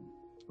images in,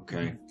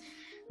 okay?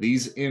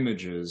 These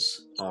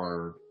images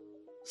are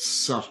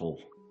subtle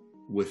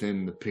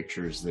within the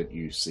pictures that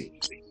you see,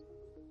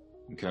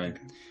 okay?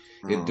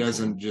 It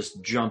doesn't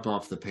just jump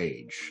off the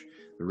page.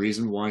 The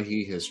reason why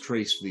he has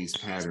traced these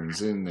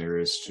patterns in there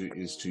is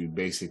to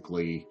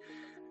basically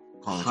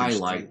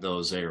highlight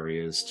those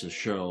areas to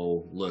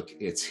show, look,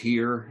 it's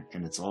here,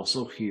 and it's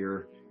also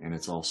here, and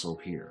it's also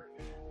here.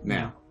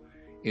 Now,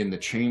 in the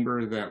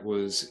chamber that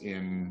was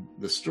in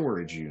the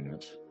storage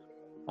unit,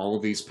 all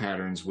of these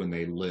patterns, when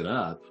they lit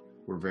up,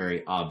 were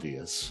very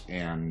obvious,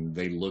 and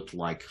they looked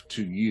like,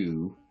 to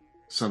you,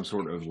 some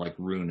sort of like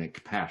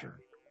runic pattern.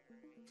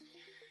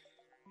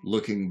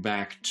 Looking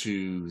back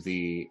to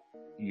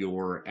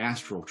your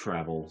astral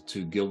travel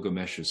to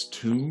Gilgamesh's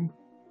tomb,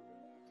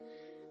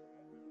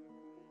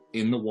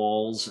 in the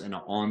walls and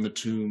on the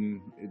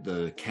tomb,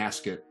 the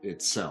casket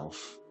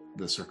itself,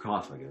 the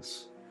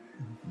sarcophagus,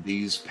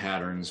 these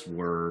patterns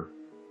were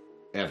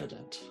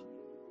evident,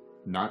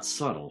 not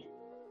subtle,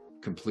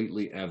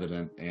 completely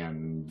evident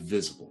and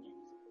visible.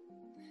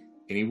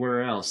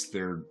 Anywhere else,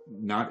 they're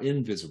not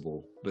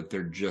invisible, but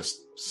they're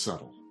just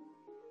subtle.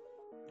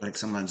 Like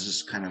someone's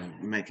just kind of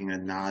making a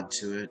nod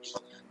to it.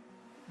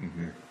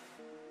 Mm-hmm.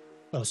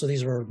 Oh, so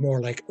these were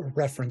more like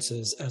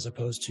references as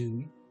opposed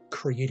to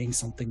creating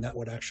something that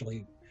would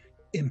actually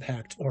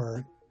impact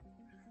or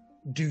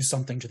do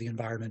something to the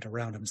environment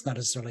around them. It's not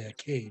necessarily a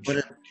cage.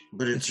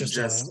 But it's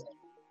just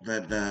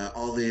that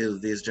all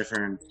these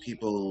different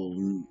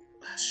people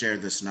share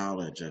this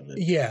knowledge of it.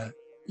 Yeah.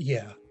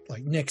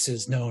 Like Nyx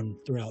is known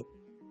throughout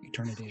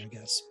eternity, I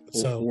guess.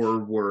 Or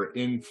were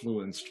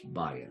influenced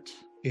by it.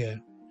 Yeah.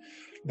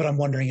 But I'm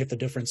wondering if the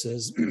difference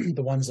is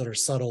the ones that are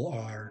subtle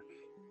are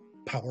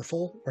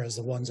powerful, whereas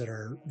the ones that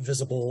are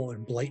visible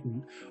and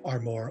blatant are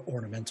more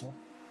ornamental,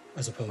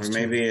 as opposed or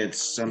maybe to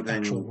it's something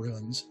actual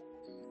ruins.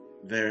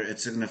 There, it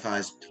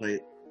signifies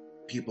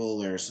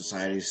people or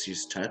societies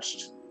she's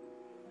touched.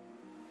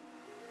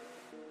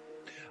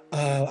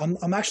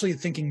 I'm actually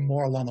thinking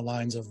more along the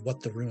lines of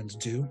what the ruins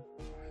do,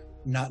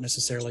 not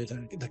necessarily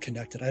the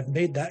connected. I've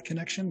made that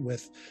connection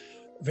with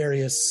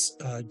various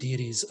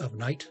deities of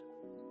night.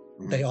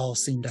 They all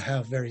seem to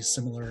have very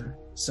similar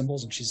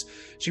symbols, and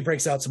she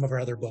breaks out some of her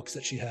other books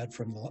that she had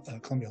from the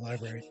Columbia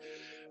Library.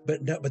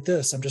 But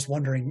this, I'm just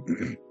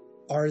wondering,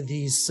 are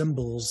these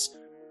symbols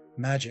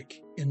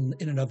magic in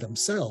and of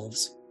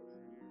themselves,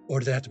 or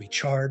do they have to be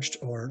charged,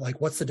 or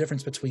like what's the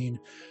difference between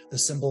the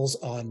symbols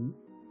on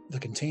the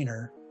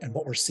container and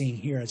what we're seeing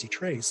here as he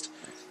traced,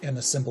 and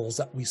the symbols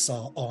that we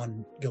saw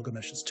on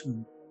Gilgamesh's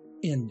tomb,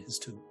 in his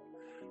tomb?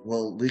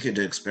 Well, we could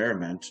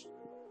experiment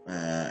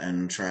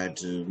and try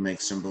to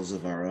make symbols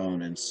of our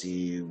own and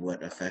see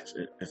what effect,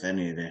 if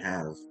any, they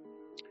have.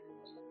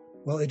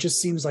 Well, it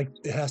just seems like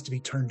it has to be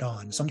turned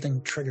on.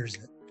 Something triggers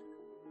it,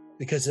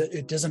 because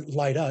it doesn't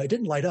light up. It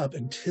didn't light up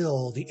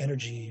until the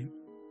energy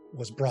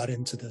was brought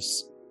into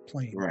this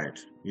plane. Right.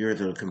 You're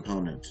the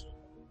component.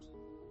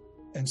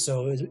 And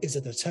so is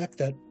it the tech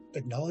that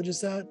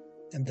acknowledges that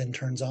and then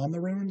turns on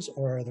the runes,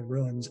 or are the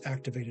runes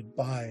activated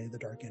by the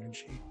dark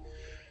energy?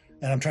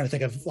 And I'm trying to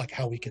think of like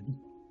how we could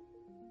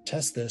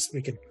test this.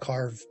 We could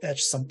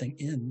etch something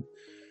in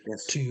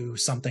to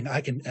something I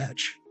can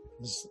etch.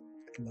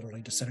 I can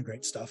literally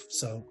disintegrate stuff.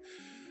 So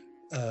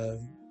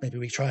maybe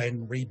we try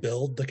and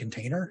rebuild the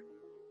container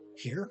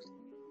here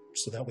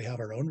so that we have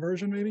our own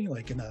version, maybe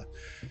like in a...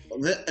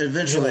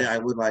 Eventually I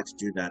would like to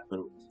do that,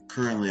 but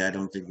currently I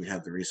don't think we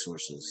have the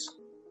resources.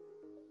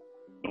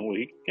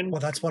 Well,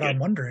 that's what I'm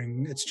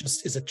wondering.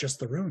 Is it just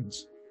the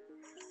runes?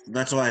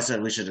 That's why I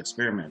said we should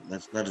experiment.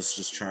 Let us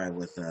just try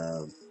with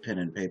pen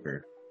and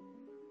paper.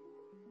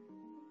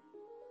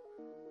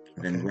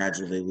 Okay. Then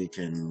gradually we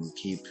can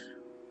keep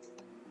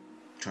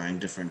trying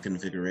different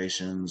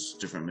configurations,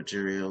 different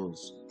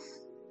materials.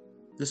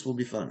 This will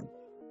be fun.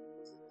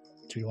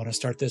 Do you want to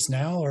start this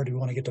now, or do we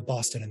want to get to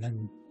Boston and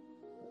then...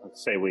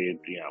 Let's say you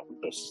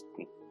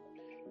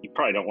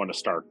probably don't want to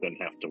start, then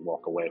have to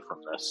walk away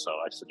from this. So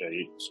I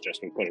suggest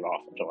we put it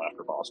off until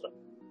after Boston.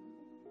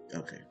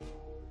 Okay.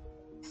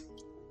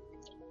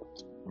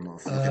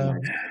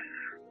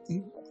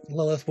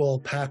 Lilith will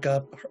pack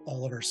up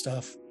all of her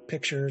stuff,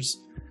 pictures,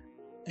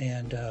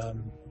 and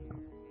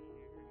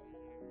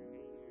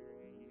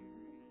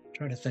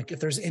trying to think if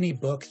there's any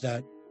book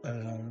that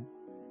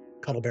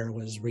Cuddlebear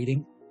was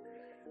reading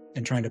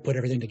and trying to put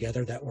everything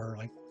together that were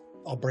like,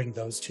 I'll bring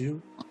those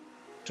two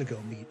to go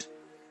meet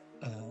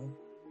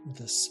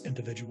this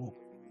individual.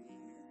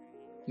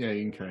 Yeah,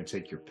 you can kind of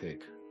take your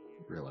pick,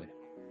 really.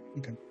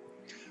 Okay.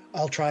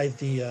 I'll try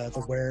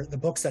the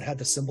books that had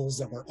the symbols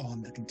that were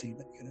on the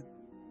containment unit.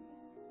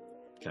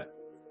 Okay.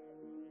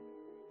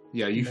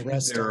 Yeah,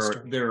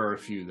 there are a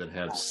few that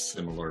have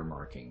similar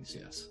markings,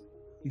 yes.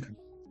 Okay.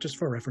 Just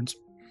for reference.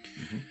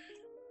 Mm-hmm.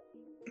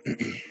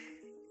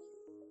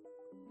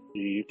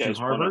 You guys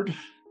Harvard?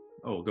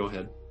 Go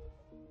ahead.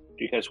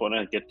 Do you guys want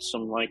to get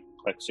some like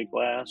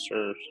plexiglass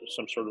or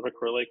some sort of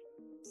acrylic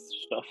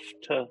stuff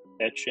to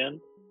etch in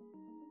and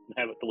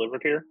have it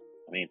delivered here?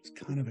 I mean, it's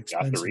kind of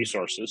expensive. Got the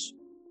resources.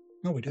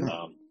 No, we do.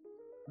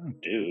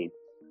 Dude,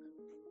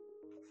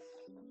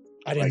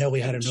 I didn't know we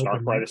had an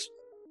open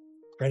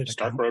credit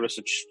Stark account. wrote us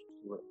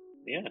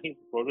he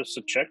wrote us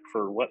a check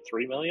for what,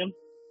 $3 million?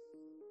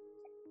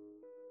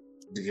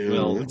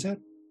 Well, what's that?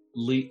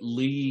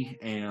 Lee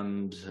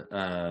and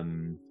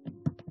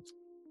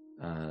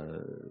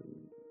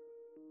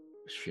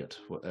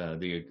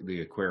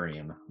the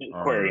Aquarian.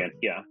 Aquarian,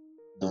 yeah.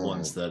 The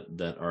ones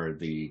that are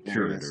the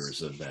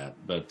curators of that.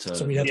 But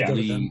so we'd have to go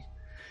to them.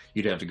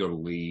 You'd have to go to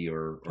Lee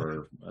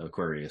or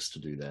Aquarius to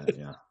do that,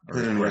 yeah.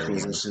 Put in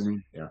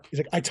requisition. Yeah. He's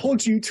like, I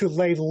told you to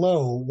lay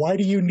low. Why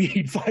do you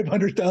need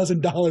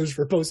 $500,000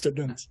 for Post-it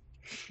notes?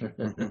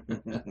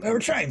 We're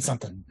trying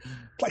something.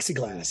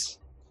 Plexiglass.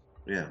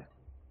 Yeah.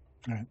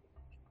 All right.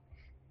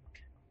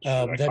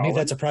 Maybe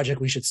that's a project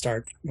we should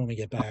start when we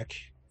get back.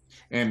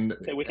 And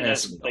Okay, we can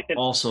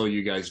also,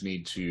 you guys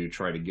need to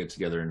try to get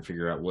together and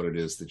figure out what it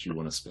is that you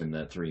want to spend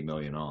that $3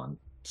 million on.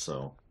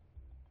 So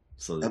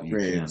that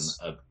Upgrades.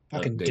 you can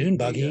Fucking update dune the,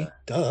 buggy,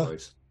 duh.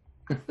 choice.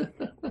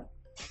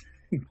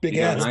 Big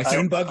Yeah, ass nice.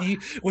 dune buggy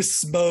with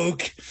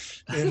smoke.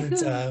 And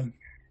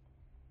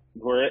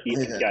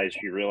guys,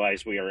 you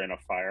realize we are in a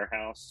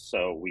firehouse,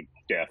 so we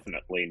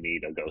definitely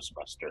need a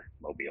Ghostbuster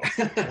mobile.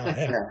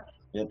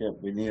 Yep.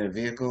 We need a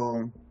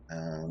vehicle,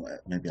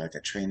 maybe like a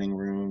training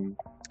room.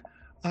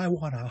 I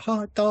want a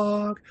hot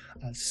dog,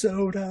 a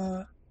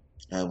soda.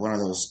 One of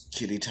those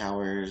kitty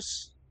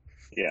towers.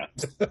 Yeah.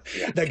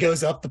 That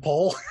goes up the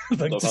pole.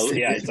 Like Oh, just-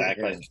 yeah,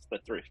 exactly. The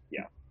three.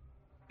 Yeah.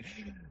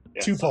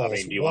 Two so,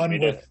 poles. do you want One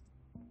me with.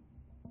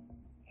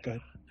 to?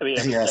 I mean,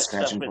 Yeah, that's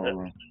scratching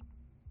definitely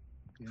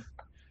pole.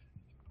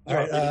 All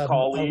right,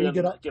 call are Lee we and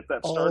gonna- get that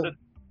oh, started.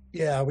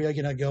 Yeah, we are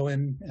gonna go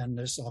in and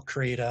I'll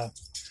create a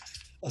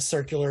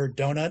circular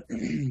donut,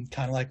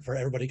 kind of like for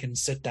everybody can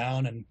sit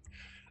down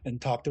and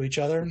talk to each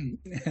other,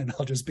 and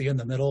I'll just be in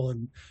the middle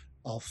and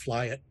I'll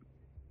fly it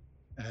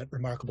at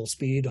remarkable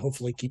speed,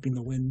 hopefully keeping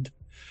the wind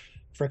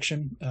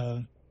friction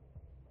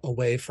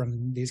away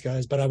from these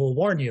guys. But I will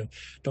warn you,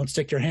 don't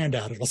stick your hand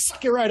out; it'll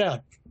suck you right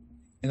out,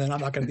 and then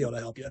I'm not going to be able to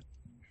help you.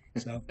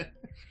 So,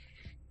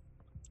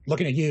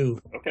 looking at you,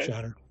 Okay.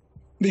 Shatter,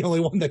 the only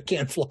one that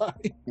can't fly.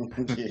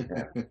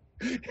 Yeah.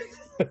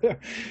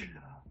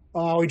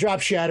 Oh, we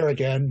dropped Shatter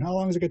again. How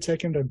long is it going to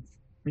take him to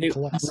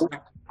recoalesce?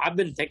 I've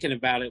been thinking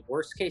about it.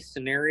 Worst case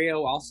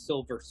scenario, I'll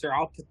silver sir.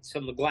 I'll put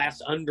some of the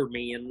glass under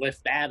me and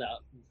lift that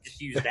up. Just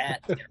use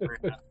that to get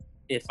around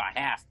if I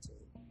have to.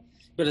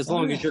 But as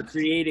long as you're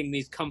creating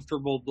these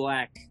comfortable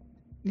black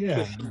Yeah,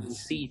 cushioned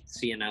seats,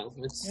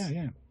 it's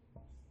yeah.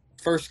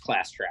 first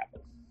class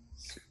travel.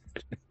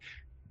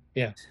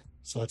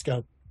 So let's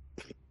go.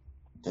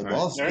 The All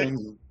walls right.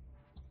 thing.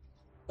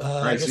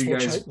 I right, guess so you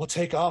guys- we'll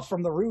take off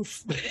from the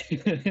roof.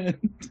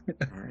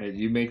 All right,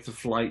 you make the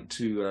flight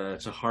to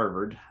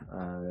Harvard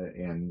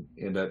and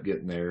end up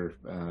getting there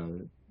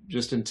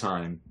just in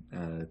time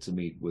to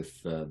meet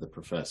with the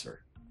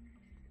professor.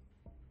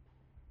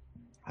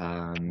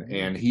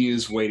 And he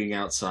is waiting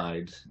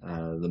outside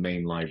the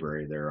main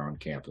library there on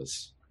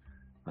campus.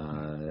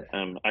 I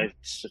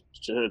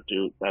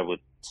would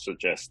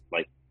suggest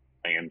like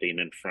landing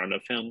in front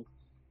of him.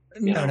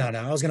 No.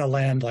 I was going to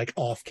land like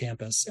off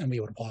campus, and we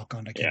would walk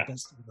onto Yeah.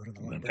 campus to go to the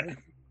library.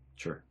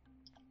 Sure.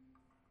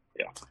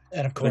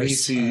 And of When you course,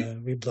 see-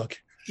 we'd look.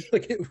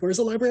 Like, where's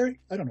the library?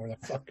 I don't know where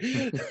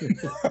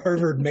the fuck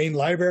Harvard main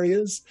library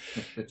is.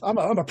 I'm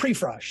a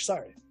pre-frosh.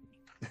 Sorry.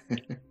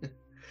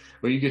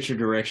 Well, you get your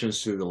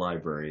directions to the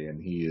library,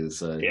 and he is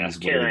he's waiting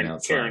Karen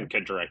outside.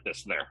 could direct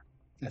us there.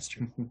 That's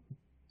true.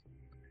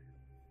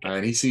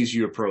 And he sees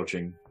you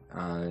approaching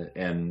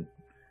and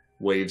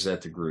waves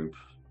at the group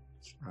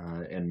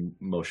and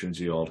motions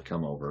you all to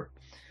come over.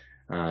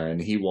 And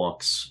he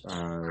walks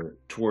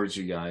towards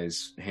you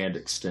guys, hand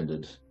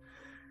extended,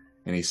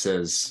 and he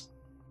says,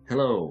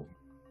 "Hello,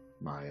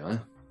 Maya."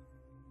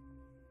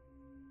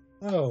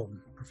 Oh,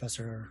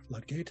 Professor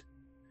Ludgate.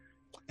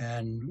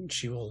 And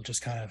she will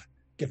just kind of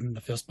give him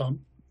the fist bump.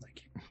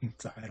 Like,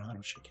 sorry, I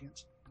don't shake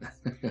hands.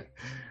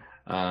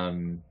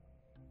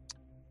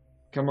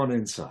 Come on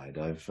inside.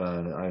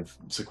 I've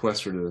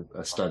sequestered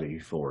a study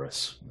for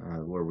us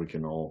where we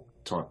can all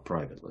talk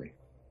privately.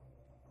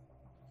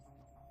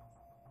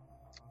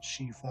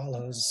 She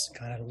follows,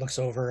 kind of looks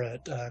over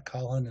at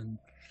Colin and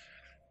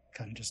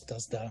kind of just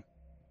does the.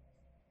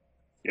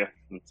 Yeah,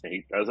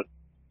 he does it.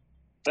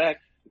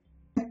 Zach.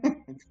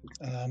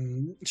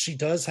 She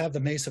does have the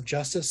Mace of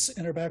Justice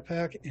in her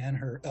backpack and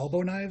her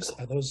elbow knives.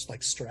 Are those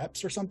like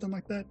straps or something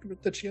like that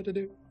she had to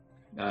do?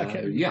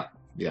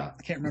 Yeah.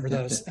 I can't remember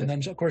those. And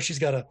then, of course, she's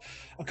got a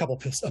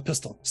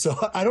pistol. So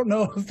I don't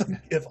know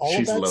if all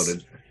She's of that's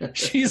loaded.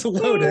 She's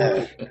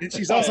loaded. And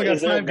she's also got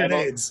Is there 5 metal?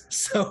 grenades.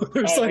 So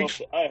there's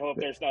I hope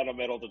there's not a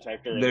metal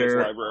detector in this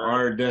There library.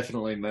 are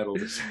definitely metal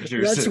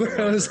detectors. That's in where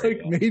the I was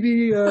like, library,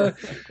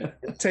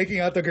 maybe taking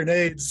out the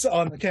grenades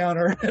on the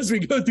counter as we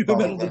go through the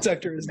metal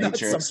detector is not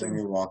Matrix when something.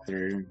 we walk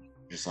through,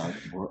 just like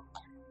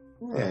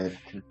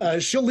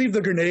what? She'll leave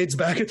the grenades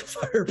back at the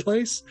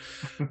fireplace,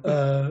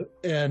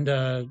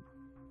 and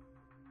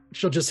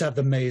she'll just have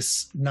the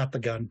mace, not the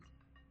gun,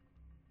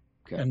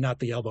 Okay. and not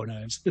the elbow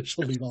knives.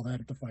 She'll leave all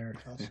that at the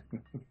firehouse.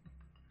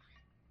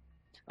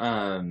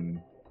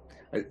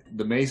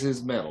 The mace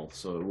is metal,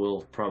 so it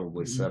will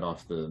probably set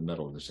off the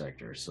metal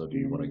detector. So do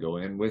you want to go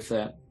in with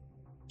that?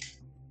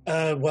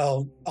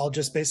 Well, I'll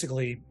just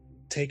basically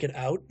take it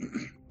out,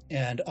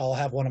 and I'll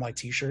have one of my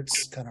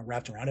T-shirts kind of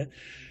wrapped around it.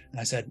 And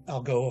I said,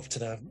 I'll go over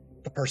to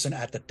the person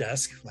at the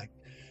desk, like,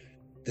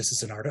 this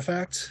is an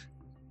artifact.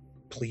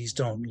 Please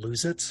don't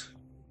lose it.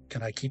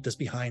 Can I keep this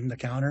behind the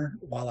counter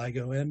while I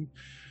go in?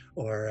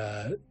 Or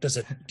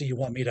do you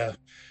want me to,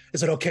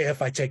 is it okay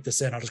if I take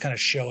this in? I'll just kind of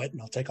show it,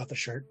 and I'll take off the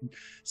shirt. And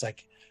it's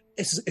like,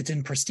 it's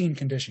in pristine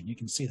condition. You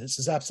can see this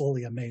is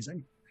absolutely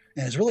amazing.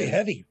 And it's really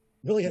heavy.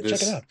 Really,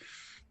 check it out.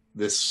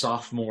 This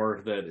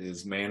sophomore that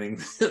is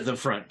manning the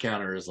front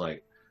counter is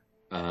like,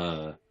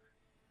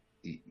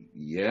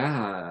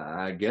 Yeah,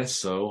 I guess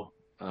so.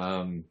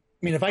 I mean,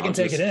 if I can I'll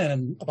take just- it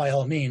in, by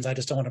all means, I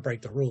just don't want to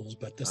break the rules,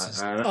 but this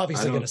is I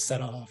obviously don't- going to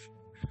set off.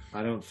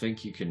 I don't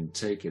think you can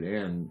take it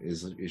in.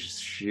 Is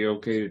she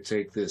okay to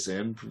take this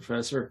in,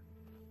 Professor?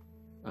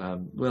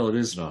 Well, it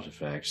is an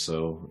artifact,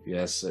 so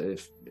yes,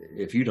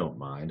 if you don't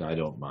mind, I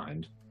don't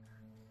mind.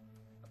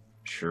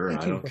 Sure,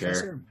 Thank I you, don't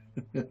care.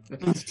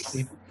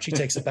 Professor. She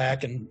takes it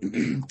back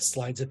and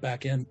slides it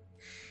back in.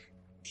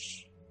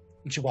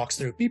 And she walks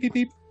through. Beep, beep,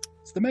 beep.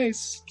 It's the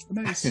mace. It's the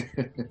mace.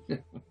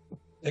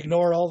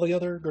 Ignore all the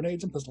other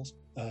grenades and pistols.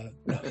 No.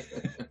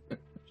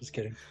 Just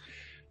kidding.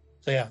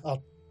 So yeah,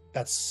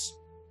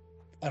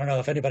 I don't know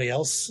if anybody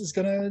else is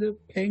gonna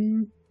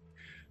ping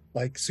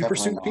like super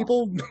Definitely suit not.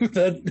 people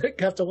that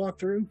have to walk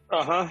through.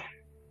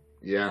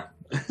 Yeah.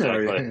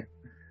 Exactly.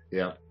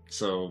 Yeah.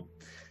 So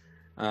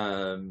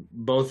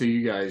both of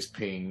you guys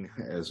ping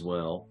as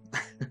well.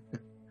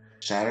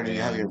 Shatter, do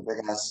you have Yeah. your big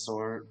ass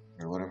sword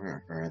or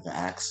whatever, or the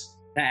axe?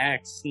 The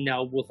axe,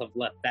 no, we'll have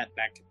left that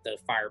back at the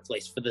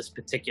fireplace for this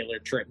particular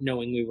trip,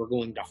 knowing we were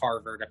going to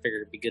Harvard. I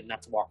figured it'd be good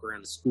enough to walk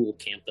around the school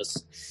campus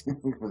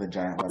With a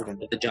giant weapon.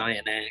 with the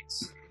giant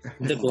axe.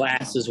 The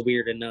glass is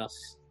weird enough.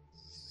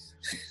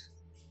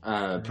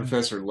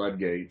 Professor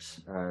Ludgate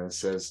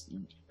says,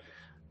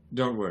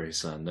 "Don't worry,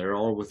 son. They're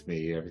all with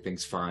me.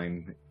 Everything's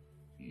fine.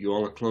 You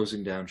all are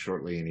closing down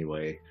shortly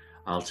anyway.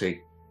 I'll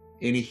take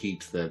any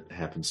heat that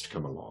happens to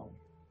come along.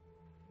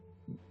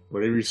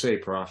 Whatever you say,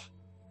 Prof."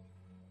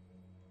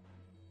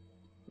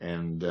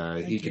 And he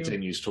Thank you.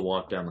 continues to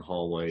walk down the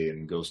hallway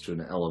and goes to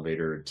an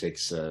elevator. It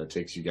takes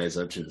you guys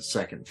up to the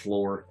second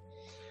floor.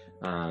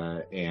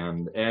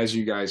 And as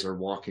you guys are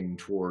walking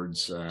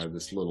towards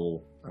this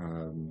little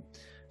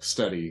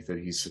study that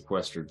he's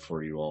sequestered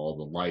for you all,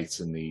 the lights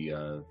in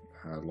the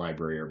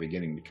library are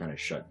beginning to kind of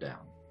shut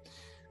down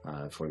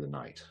for the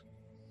night.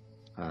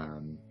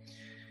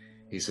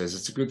 He says,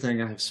 "It's a good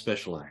thing I have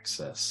special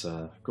access.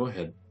 Go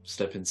ahead,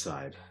 step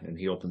inside." And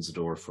he opens the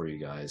door for you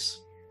guys.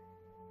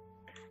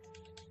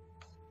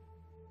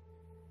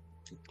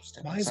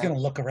 Maya's gonna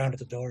look around at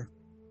the door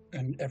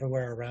and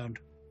everywhere around.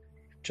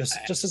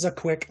 Just as a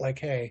quick, like,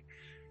 hey,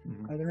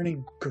 are there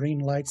any green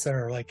lights that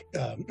are like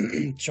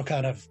she'll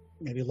kind of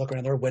maybe look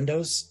around. There are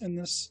windows in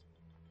this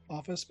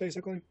office,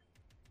 basically.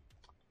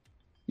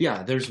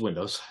 Yeah, there's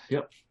windows.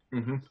 Yep.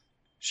 Mm-hmm.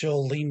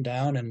 She'll lean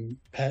down and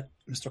pet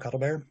Mr.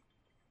 Cuddlebear,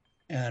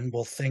 and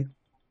will think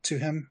to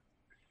him,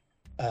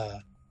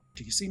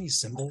 do you see any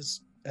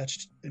symbols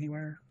etched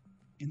anywhere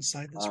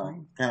inside this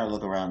room? Kind of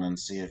look around and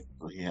see if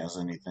he has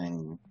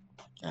anything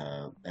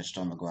etched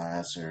on the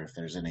glass, or if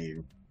there's any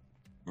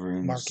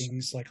runes.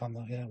 Markings like on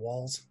the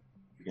walls.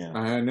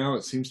 Yeah. No,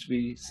 it seems to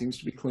be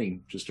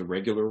clean. Just a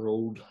regular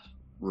old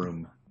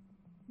room.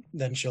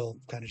 Then she'll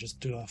kind of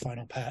just do a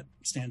final pat,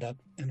 stand up,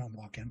 and then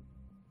walk in.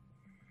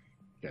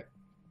 Okay.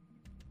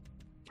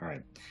 All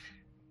right.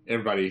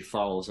 Everybody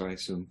follows, I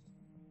assume.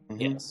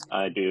 Mhm. Yes.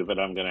 I do, but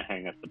I'm gonna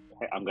hang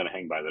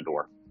by the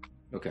door.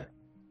 Okay.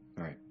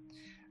 All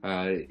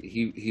right.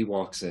 He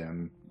walks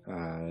in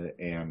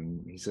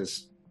and he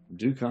says,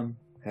 "Do come,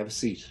 have a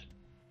seat."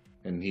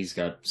 And he's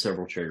got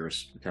several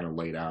chairs kind of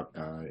laid out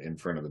in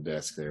front of the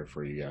desk there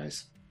for you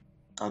guys.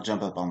 I'll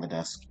jump up on the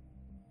desk.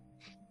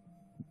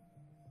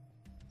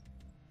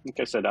 Like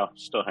I said, I'll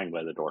still hang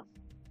by the door.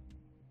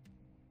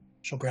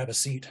 She'll grab a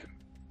seat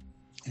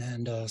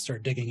and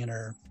start digging in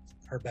her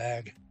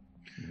bag,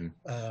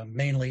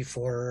 mainly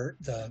for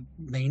the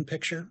main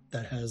picture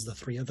that has the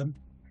three of them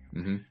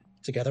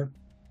together.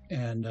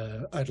 And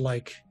I'd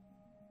like,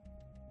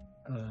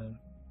 I'm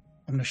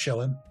going to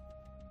show him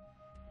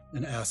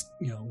and ask,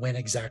 when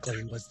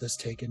exactly was this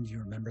taken? Do you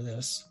remember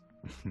this?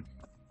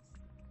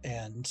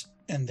 and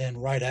then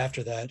right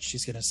after that,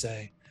 she's going to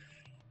say,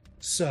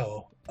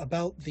 so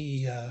about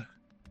the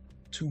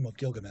Tomb of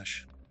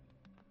Gilgamesh.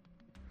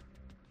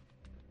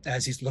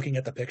 As he's looking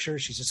at the picture,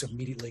 she's just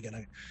immediately going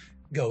to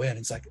go in.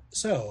 It's like,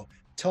 so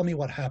tell me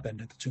what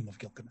happened at the Tomb of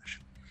Gilgamesh.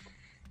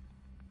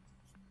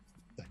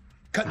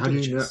 Cut How to do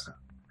the you know? chase.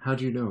 How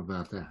do you know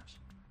about that?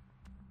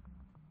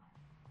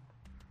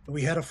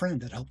 We had a friend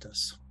that helped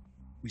us.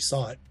 We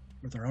saw it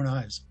with our own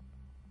eyes.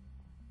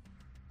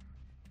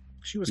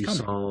 She was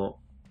coming.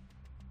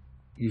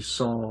 You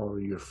saw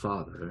your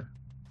father.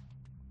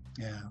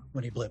 Yeah,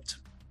 when he blipped.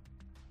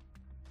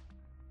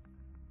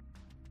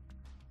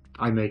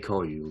 I may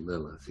call you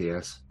Lilith,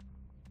 yes?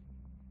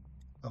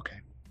 Okay.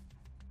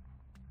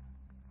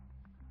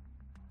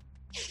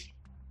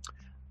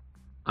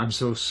 I'm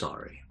so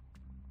sorry,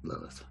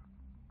 Lilith,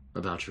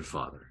 about your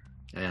father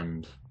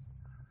and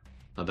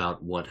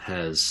about what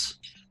has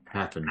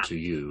happened to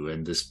you.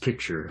 And this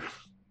picture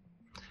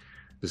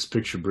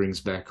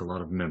brings back a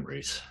lot of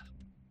memories.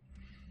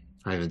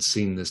 I haven't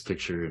seen this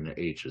picture in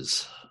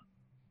ages.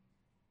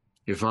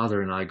 Your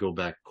father and I go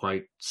back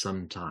quite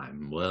some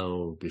time,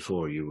 well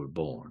before you were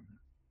born.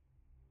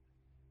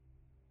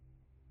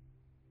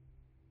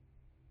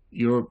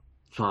 Your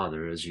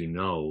father, as you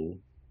know,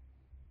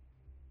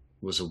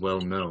 was a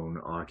well-known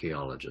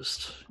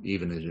archaeologist,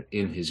 even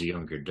in his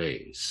younger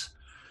days.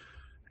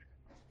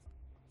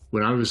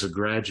 When I was a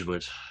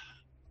graduate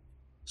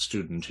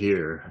student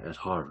here at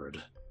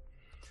Harvard,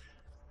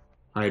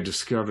 I had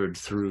discovered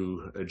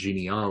through a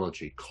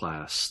genealogy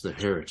class the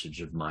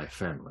heritage of my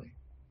family.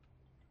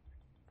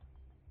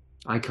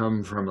 I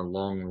come from a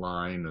long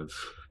line of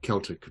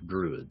Celtic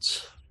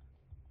druids,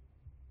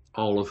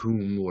 all of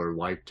whom were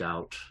wiped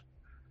out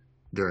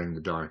during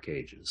the Dark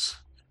Ages.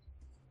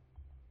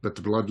 But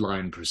the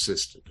bloodline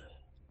persisted.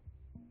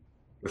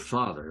 Your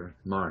father,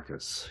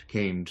 Marcus,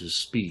 came to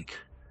speak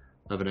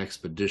of an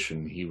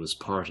expedition he was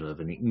part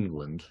of in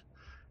England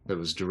that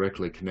was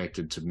directly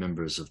connected to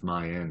members of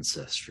my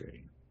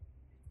ancestry.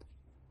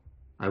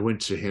 I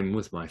went to him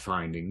with my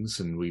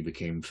findings, and we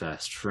became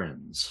fast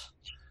friends.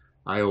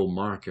 I owe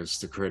Marcus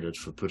the credit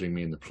for putting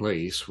me in the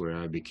place where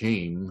I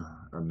became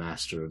a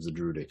master of the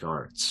Druidic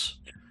arts.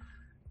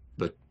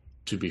 But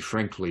to be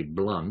frankly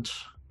blunt,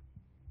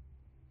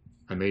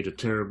 I made a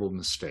terrible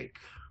mistake.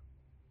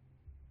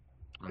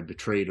 I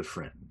betrayed a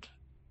friend.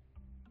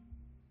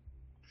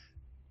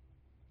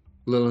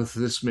 Lilith,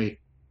 this may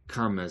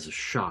come as a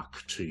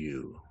shock to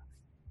you,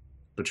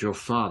 but your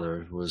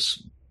father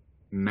was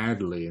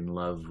madly in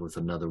love with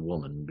another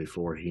woman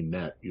before he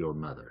met your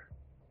mother,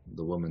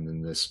 the woman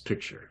in this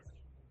picture.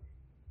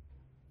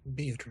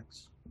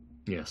 Beatrix.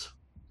 Yes.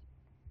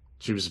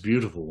 She was a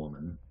beautiful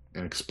woman,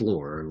 an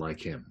explorer like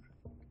him.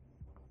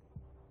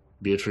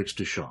 Beatrix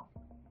Duchamp.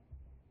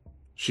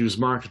 She was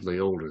markedly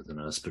older than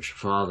us, but your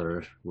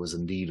father was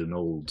indeed an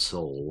old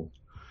soul,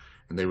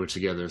 and they were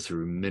together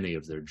through many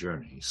of their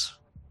journeys.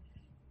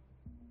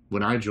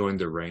 When I joined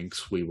their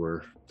ranks, we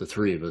were, the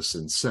three of us,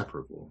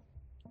 inseparable.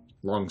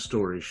 Long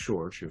story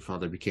short, your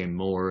father became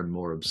more and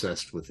more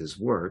obsessed with his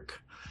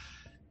work,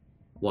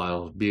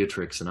 while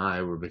Beatrix and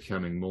I were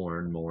becoming more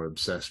and more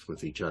obsessed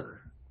with each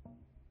other.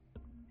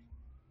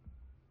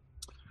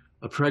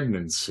 A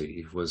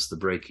pregnancy was the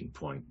breaking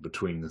point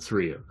between the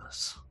three of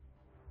us.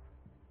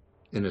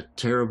 In a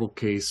terrible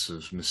case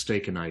of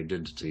mistaken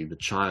identity, the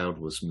child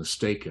was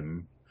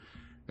mistaken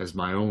as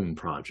my own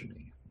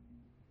progeny,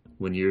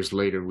 when years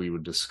later we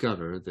would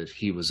discover that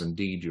he was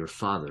indeed your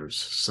father's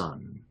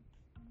son.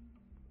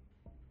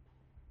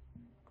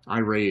 I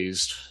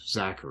raised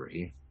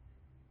Zachary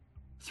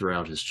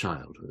throughout his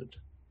childhood.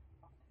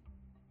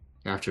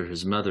 After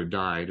his mother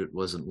died, it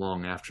wasn't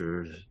long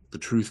after the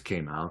truth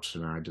came out,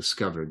 and I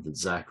discovered that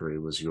Zachary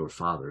was your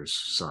father's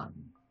son.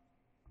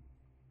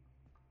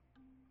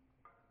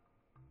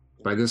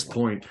 By this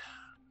point,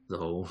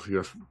 though,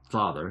 your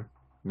father,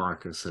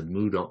 Marcus, had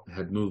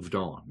moved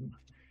on.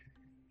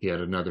 He had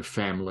another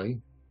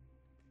family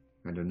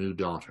and a new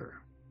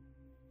daughter.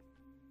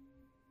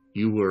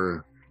 You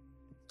were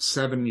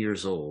 7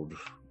 years old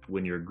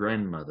when your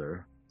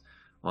grandmother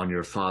on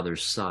your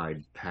father's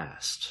side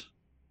passed.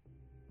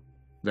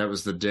 That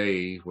was the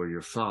day where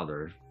your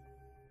father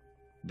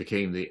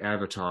became the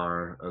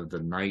avatar of the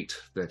night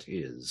that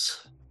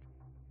is,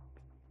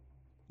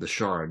 the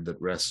shard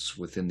that rests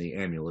within the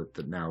amulet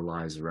that now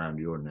lies around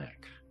your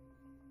neck.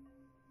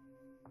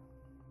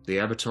 The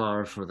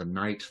avatar for the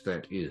night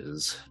that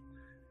is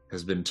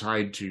has been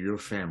tied to your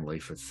family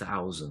for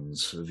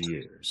thousands of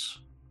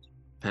years,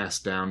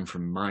 passed down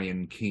from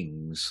Mayan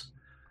kings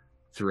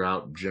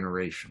throughout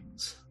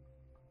generations.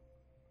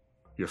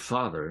 Your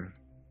father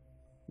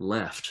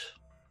left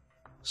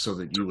so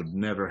that you would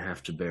never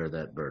have to bear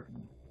that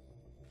burden.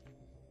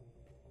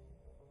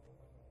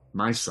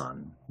 My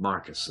son,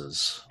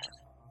 Marcus's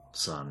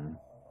son,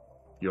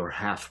 your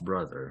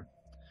half-brother,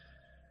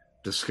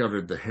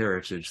 discovered the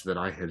heritage that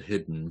I had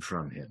hidden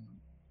from him.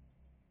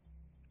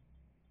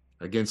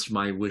 Against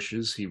my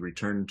wishes, he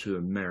returned to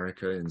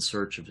America in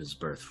search of his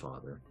birth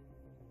father.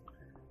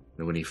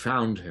 And when he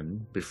found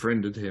him,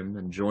 befriended him,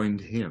 and joined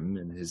him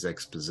in his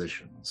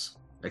expeditions.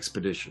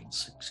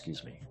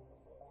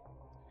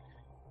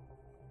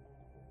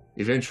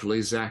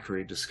 Eventually,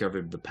 Zachary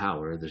discovered the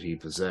power that he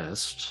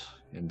possessed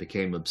and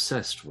became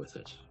obsessed with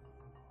it.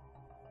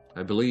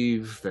 I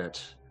believe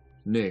that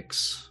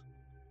Nyx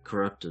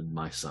corrupted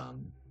my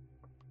son,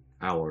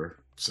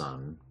 our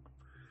son,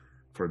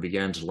 for he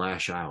began to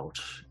lash out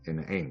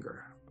in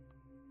anger.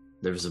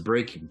 There was a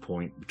breaking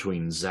point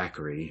between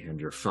Zachary and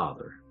your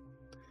father,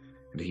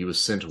 and he was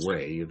sent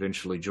away,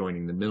 eventually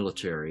joining the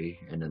military,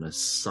 and in a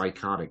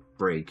psychotic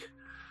break,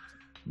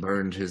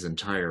 burned his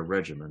entire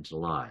regiment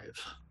alive.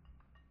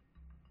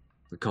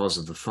 The cause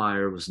of the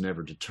fire was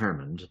never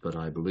determined, but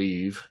I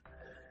believe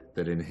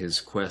that in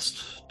his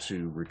quest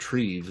to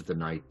retrieve the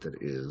night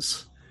that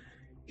is,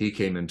 he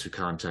came into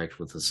contact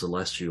with a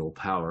celestial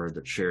power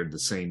that shared the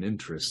same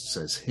interests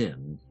as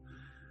him,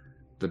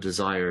 the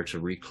desire to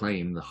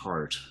reclaim the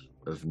heart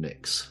of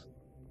Nyx.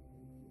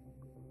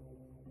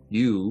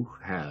 You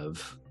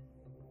have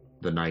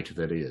the night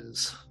that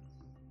is.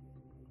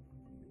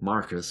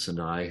 Marcus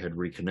and I had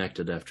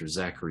reconnected after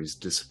Zachary's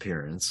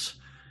disappearance,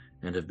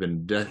 and had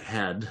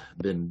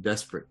been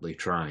desperately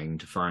trying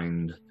to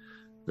find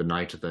the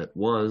night that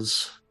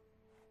was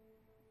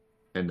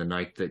and the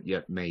night that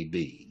yet may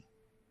be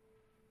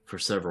for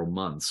several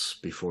months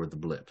before the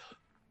blip.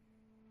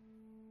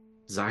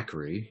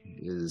 Zachary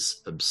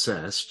is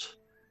obsessed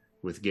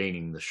with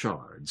gaining the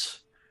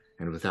shards,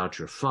 and without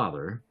your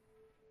father,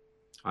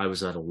 I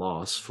was at a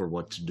loss for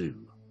what to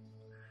do.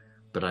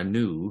 But I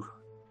knew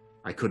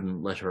I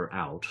couldn't let her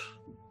out,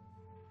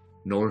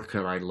 nor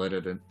could I let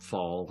it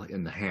fall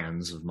in the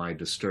hands of my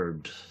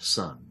disturbed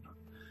son.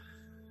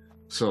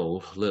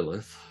 So,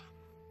 Lilith,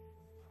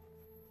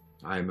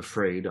 I am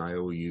afraid I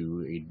owe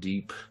you a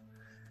deep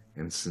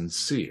and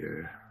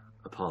sincere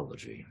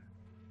apology.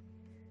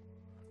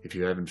 If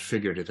you haven't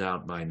figured it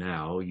out by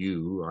now,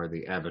 you are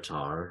the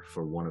avatar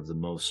for one of the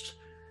most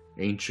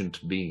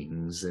ancient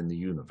beings in the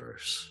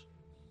universe.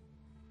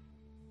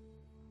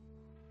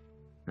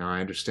 Now,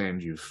 I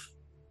understand you've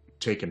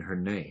taken her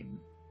name.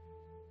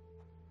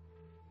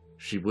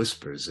 She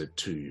whispers it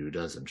to you,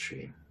 doesn't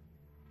she?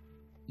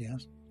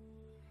 Yes.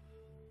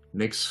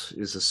 Nyx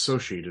is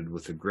associated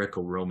with the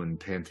Greco-Roman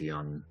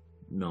pantheon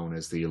known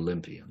as the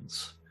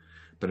Olympians.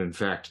 But in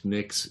fact,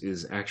 Nyx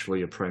is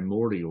actually a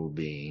primordial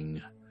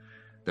being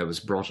that was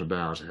brought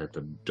about at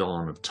the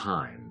dawn of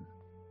time.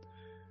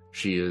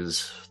 She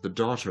is the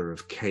daughter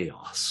of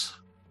Chaos,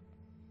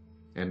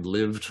 and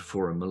lived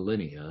for a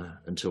millennia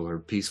until her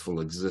peaceful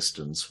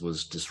existence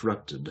was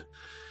disrupted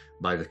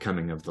by the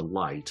coming of the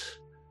light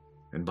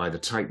and by the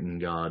Titan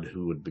god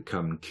who would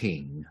become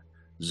king,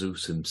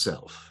 Zeus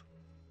himself.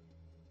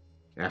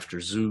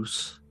 After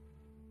Zeus,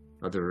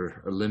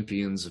 other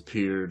Olympians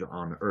appeared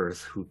on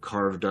Earth who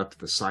carved up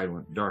the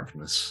silent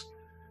darkness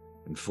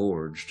and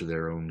forged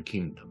their own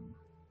kingdom.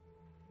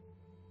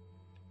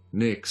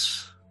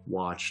 Nyx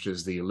watched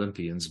as the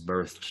Olympians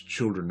birthed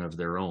children of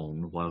their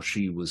own while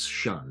she was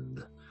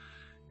shunned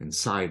and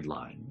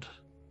sidelined.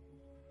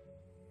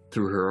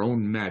 Through her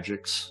own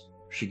magics,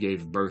 she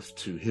gave birth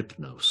to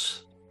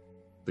Hypnos,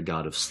 the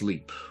god of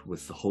sleep,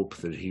 with the hope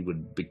that he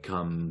would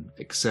become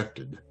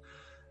accepted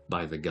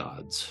by the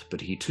gods,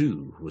 but he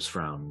too was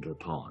frowned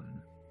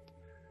upon.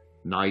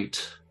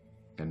 Night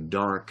and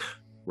dark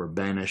were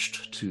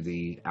banished to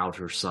the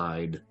outer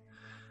side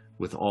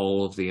with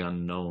all of the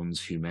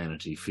unknowns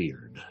humanity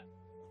feared.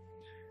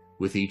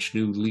 With each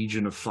new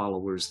legion of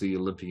followers the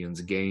Olympians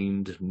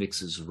gained,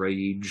 Nyx's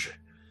rage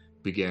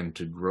began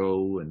to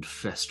grow and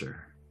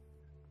fester,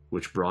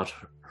 which brought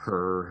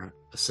her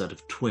a set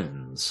of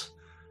twins,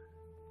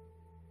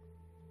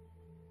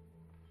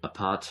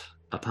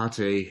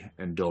 Apate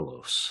and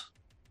Dolos,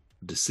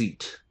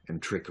 deceit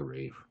and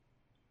trickery.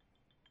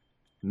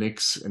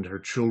 Nyx and her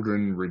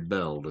children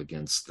rebelled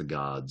against the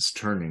gods,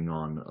 turning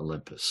on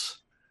Olympus.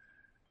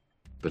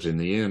 But in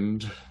the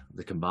end,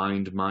 the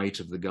combined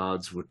might of the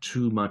gods were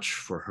too much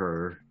for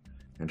her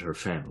and her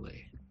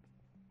family.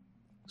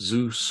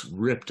 Zeus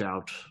ripped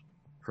out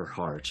her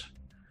heart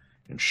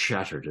and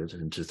shattered it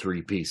into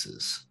 3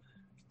 pieces: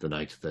 the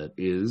night that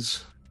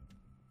is,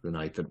 the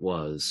night that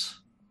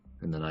was,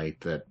 and the night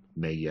that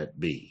may yet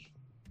be.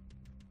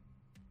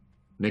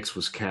 Nyx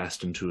was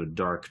cast into a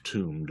dark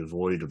tomb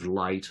devoid of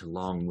light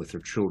along with her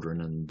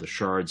children, and the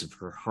shards of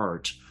her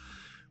heart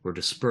were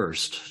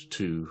dispersed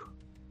to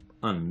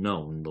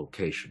unknown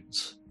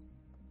locations.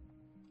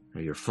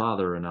 Now, your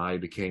father and I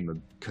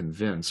became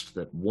convinced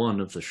that one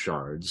of the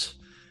shards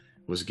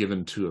was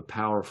given to a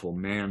powerful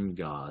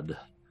man-god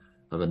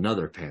of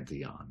another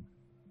pantheon.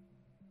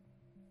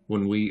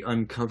 When we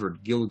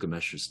uncovered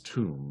Gilgamesh's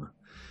tomb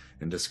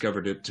and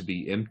discovered it to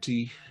be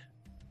empty,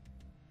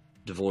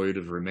 devoid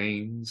of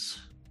remains,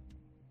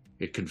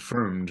 it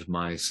confirmed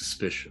my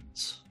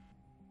suspicions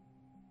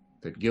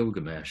that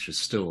Gilgamesh is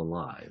still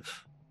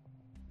alive.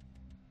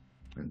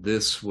 And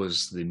this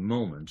was the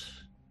moment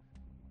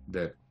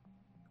that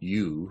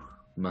you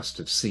must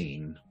have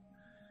seen,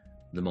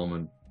 the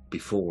moment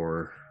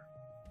before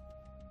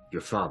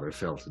your father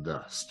fell to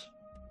dust.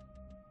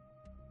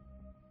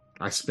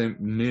 I spent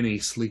many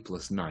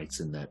sleepless nights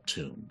in that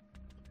tomb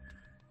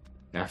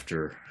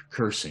after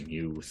cursing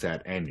you with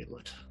that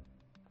amulet.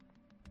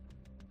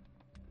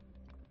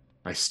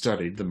 I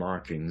studied the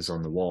markings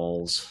on the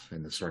walls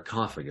and the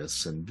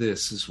sarcophagus, and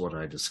this is what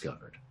I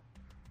discovered.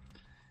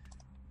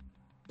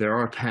 There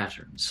are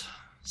patterns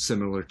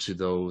similar to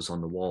those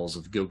on the walls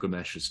of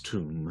Gilgamesh's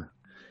tomb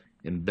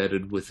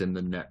embedded within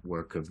the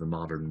network of the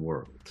modern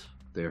world.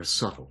 They are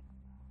subtle,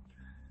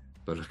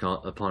 but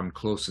upon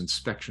close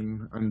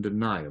inspection,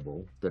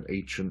 undeniable that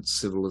ancient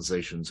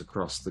civilizations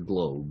across the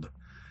globe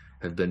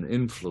have been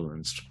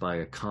influenced by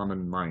a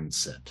common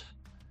mindset,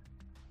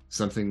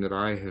 something that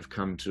I have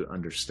come to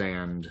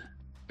understand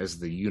as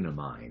the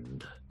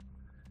Unimind.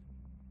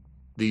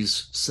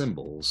 These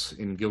symbols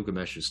in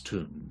Gilgamesh's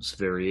tombs,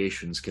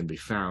 variations can be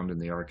found in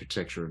the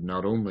architecture of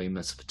not only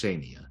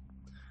Mesopotamia,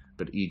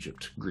 but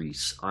Egypt,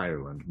 Greece,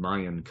 Ireland,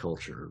 Mayan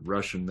culture,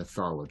 Russian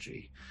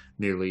mythology,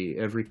 nearly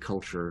every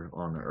culture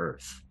on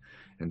Earth.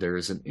 And there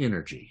is an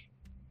energy,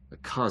 a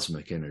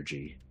cosmic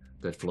energy,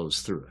 that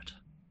flows through it.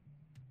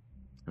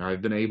 And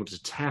I've been able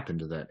to tap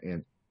into that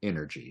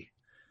energy.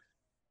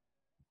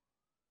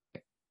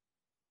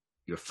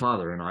 Your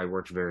father and I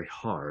worked very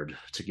hard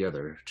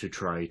together to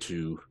try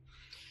to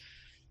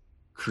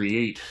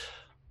create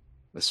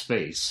a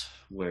space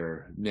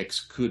where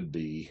Nyx could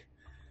be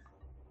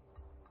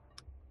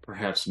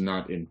perhaps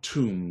not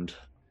entombed,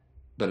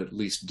 but at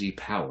least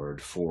depowered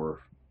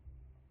for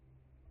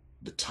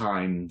the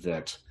time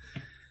that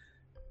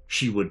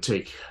she would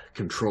take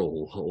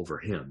control over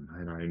him.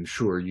 And I'm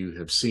sure you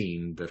have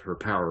seen that her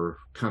power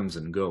comes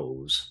and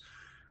goes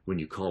when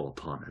you call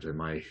upon it. Am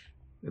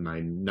I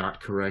not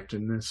correct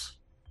in this?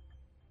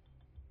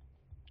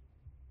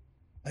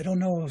 I don't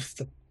know if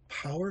the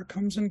power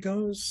comes and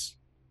goes,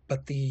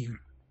 but the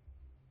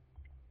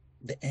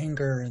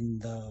anger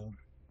and the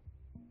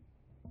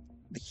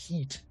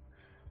heat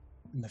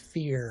and the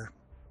fear,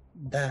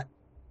 that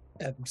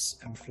ebbs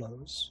and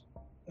flows.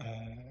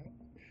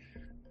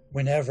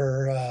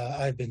 Whenever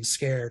I've been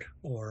scared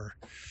or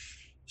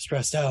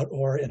stressed out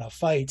or in a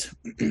fight,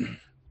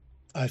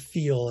 I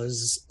feel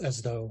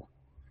as though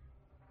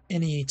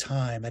any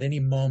time, at any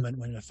moment,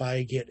 if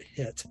I get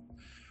hit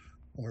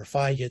or if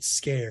I get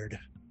scared,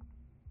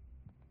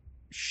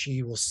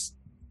 she will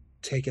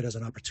take it as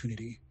an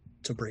opportunity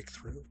to break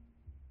through.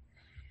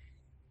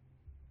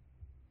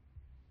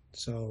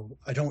 So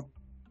I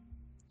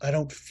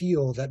don't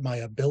feel that my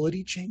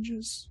ability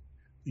changes.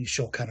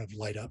 She'll kind of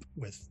light up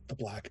with the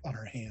black on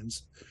her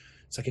hands.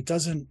 It's like it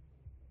doesn't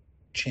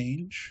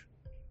change.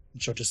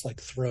 And she'll just like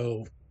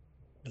throw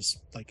this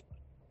like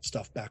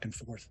stuff back and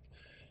forth.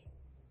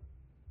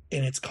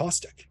 And it's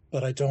caustic,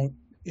 but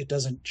it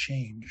doesn't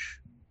change.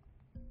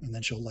 And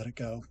then she'll let it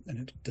go and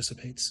it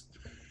dissipates.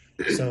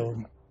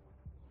 So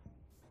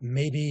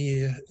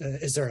maybe,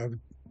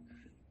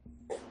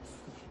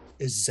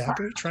 is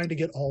Zachary trying to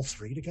get all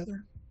three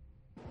together?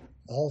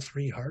 All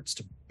three hearts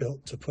to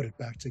put it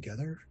back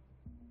together?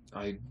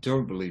 I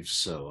don't believe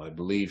so. I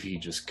believe he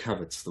just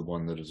covets the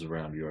one that is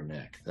around your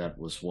neck. That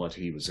was what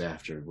he was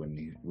after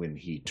when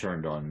he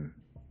turned on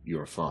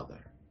your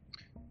father.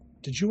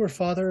 Did your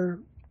father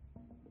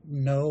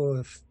know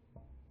if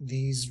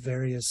these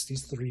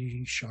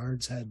three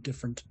shards had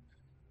different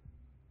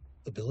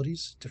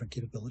abilities, different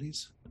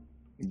capabilities?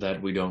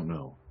 That we don't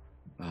know.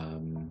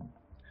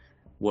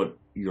 What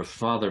your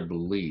father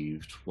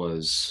believed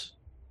was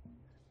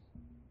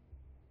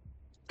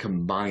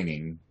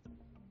combining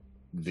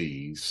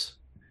these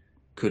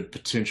could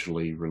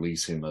potentially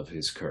release him of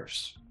his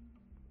curse.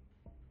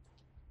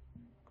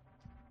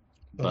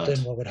 But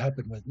then what would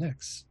happen with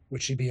Nyx?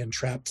 Would she be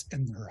entrapped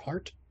in her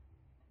heart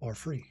or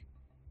free?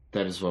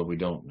 That is what we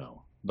don't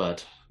know.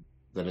 But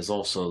that is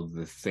also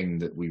the thing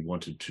that we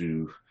wanted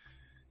to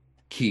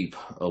keep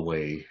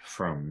away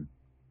from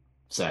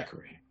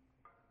Zachary.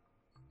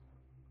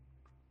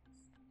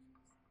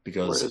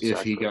 Because if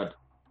Zachary? he got...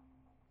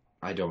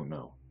 I don't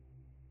know.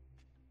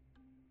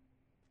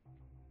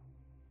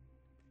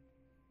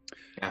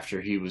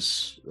 After he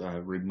was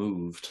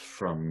removed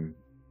from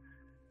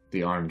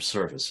the armed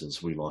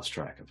services, we lost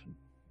track of him.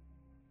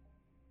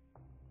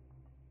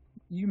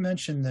 You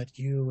mentioned that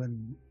you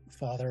and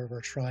Father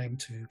were trying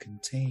to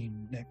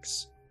contain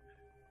Nyx.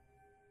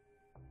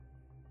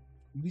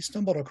 We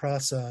stumbled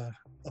across a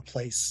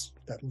place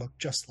that looked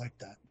just like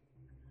that.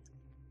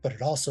 But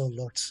it also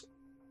looked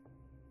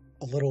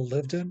a little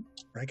lived in,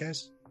 right,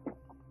 guys?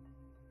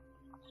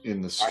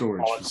 In the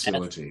storage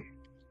facility.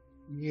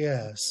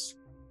 Yes,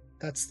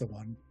 that's the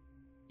one.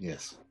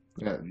 Yes.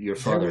 Your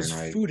father and I...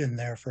 There was food in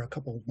there for a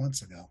couple of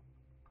months ago.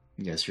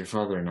 Yes, your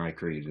father and I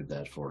created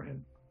that for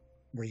him.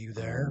 Were you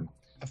there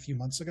a few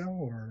months ago,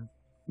 or...?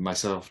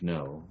 Myself,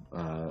 no.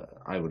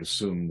 I would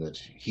assume that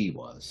he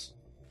was.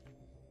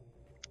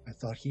 I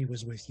thought he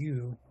was with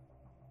you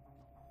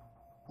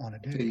on a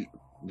day.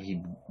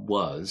 He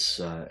was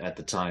at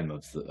the time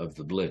of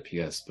the blip,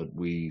 yes, but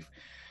we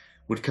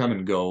would come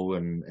and go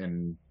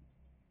and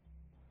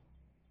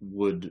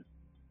would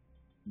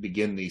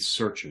begin these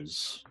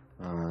searches,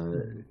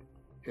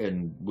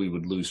 and we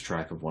would lose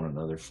track of one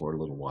another for a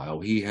little while.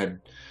 He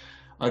had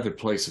other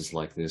places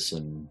like this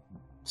in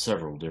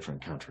several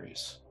different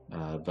countries,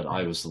 but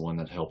I was the one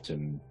that helped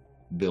him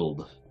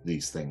build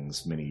these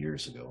things many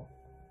years ago.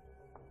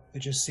 It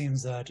just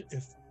seems that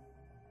if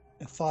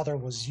Father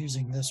was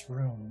using this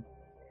room,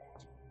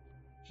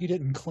 he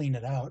didn't clean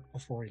it out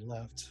before he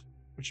left,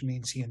 which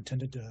means he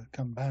intended to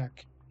come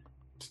back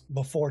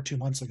before 2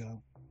 months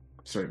ago.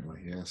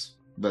 Certainly, yes.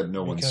 But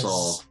no one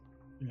saw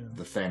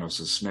the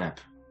Thanos' snap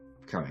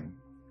coming.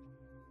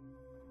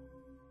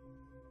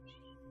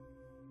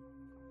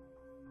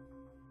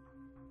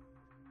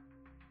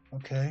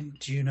 Okay.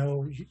 Do you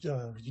know...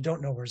 you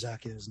don't know where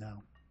Zach is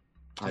now.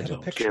 I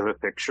don't. Do you have a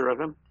picture of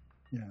him?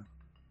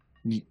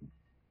 Yeah.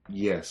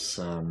 Yes.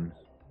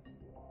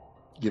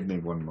 Give me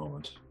one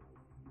moment.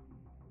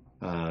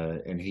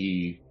 And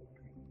he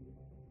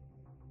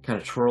kind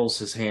of twirls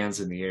his hands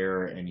in the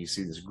air, and you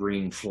see this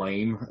green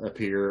flame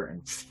appear,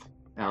 and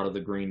out of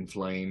the green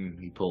flame,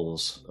 he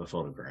pulls a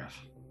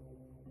photograph.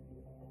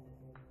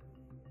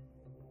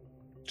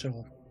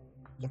 So,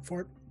 look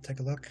for it.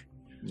 Take a look.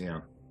 Yeah.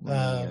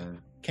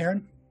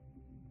 Karen?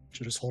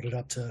 She'll just hold it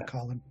up to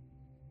Colin.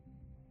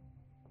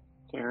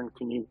 Karen,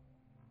 can you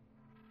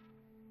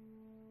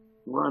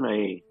run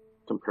a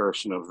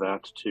comparison of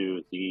that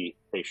to the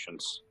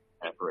patients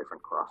at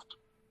Ravencroft?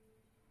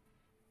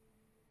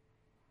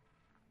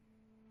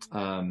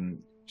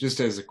 just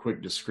as a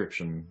quick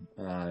description,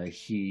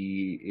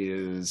 he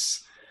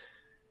is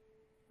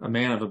a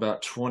man of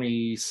about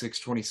 26,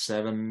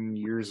 27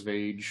 years of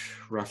age,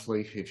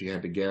 roughly, if you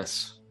had to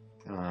guess.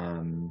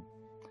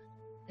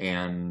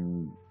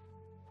 And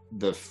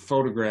the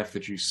photograph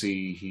that you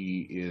see,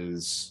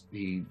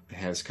 he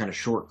has kind of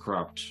short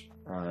cropped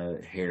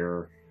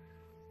hair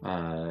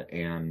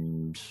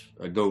and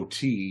a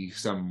goatee,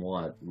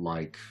 somewhat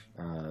like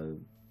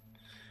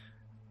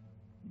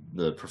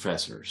the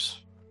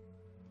professor's,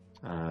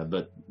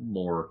 but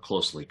more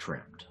closely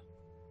trimmed.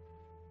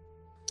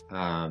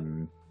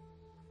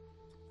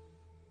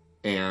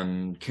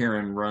 And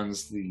Karen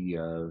runs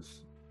the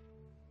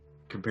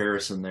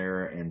comparison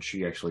there, and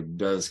she actually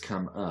does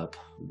come up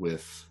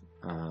with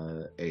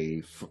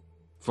a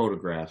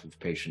photograph of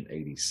patient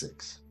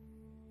 86.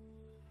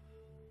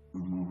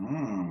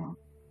 Mm-hmm.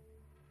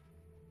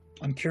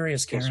 I'm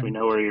curious, Karen. Guess we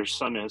know where your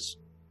son is.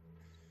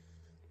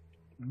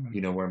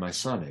 You know where my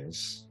son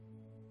is?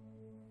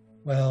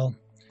 Well,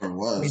 Or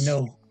was.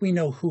 we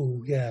know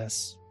who.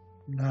 Yes,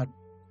 not.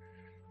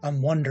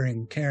 I'm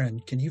wondering, Karen,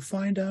 can you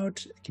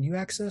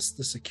access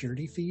the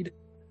security feed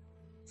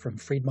from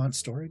Freedmont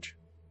Storage?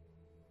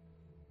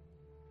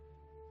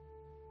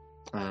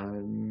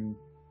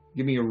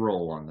 Give me a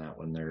roll on that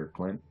one there,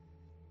 Clint.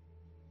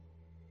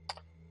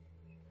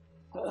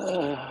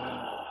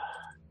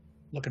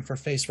 Looking for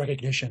face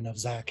recognition of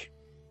Zach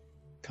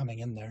coming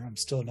in there. I'm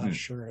still not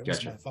sure it was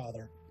Gotcha. my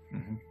father.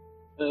 Mm-hmm.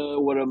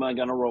 What am I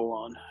gonna roll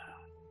on?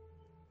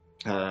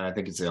 I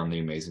think it's on the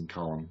amazing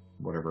column,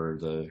 whatever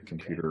the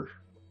computer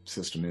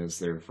system is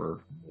there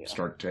for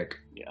Stark Tech.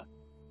 Yeah.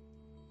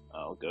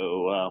 I'll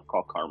go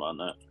call Karma on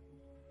that.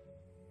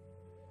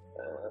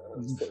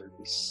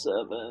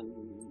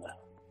 37.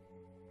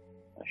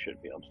 I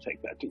should be able to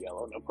take that to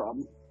yellow, no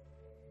problem.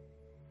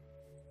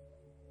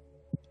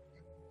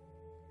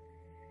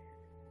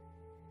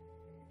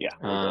 Yeah,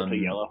 we'll go to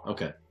yellow.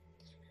 Okay.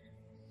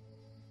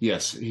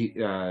 Yes,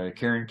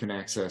 Karen can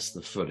access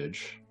the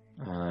footage,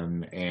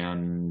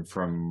 and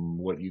from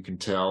what you can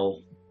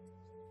tell,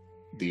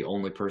 the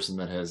only person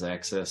that has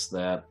accessed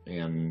that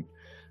in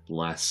the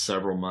last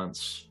several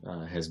months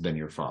has been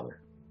your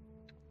father.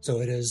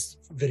 So it is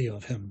video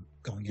of him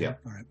going in. Yeah.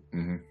 All right.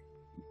 Mm-hmm.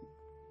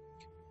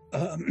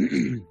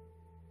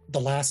 The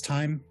last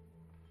time,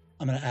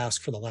 I'm going to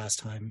ask for the last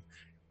time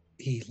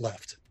he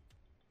left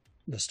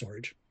the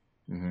storage.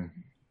 Mm-hmm.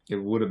 It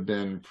would have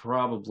been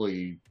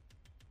probably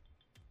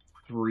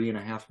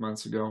 3.5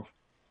 months ago.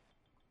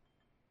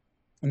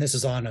 And this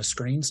is on a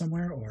screen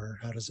somewhere, or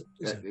how does it?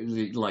 Is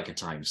it... Like a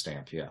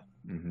timestamp, yeah.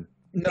 Mm-hmm.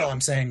 No,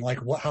 I'm saying like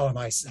what? How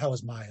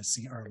is Maya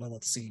seeing or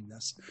Lilith seeing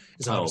this?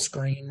 Is it on a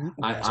screen?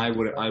 I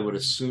would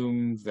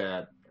assume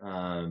that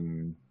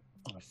on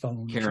a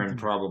phone. Karen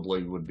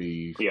probably would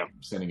be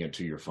sending it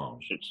to your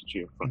phone. To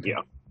your phone, yeah.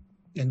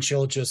 And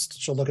she'll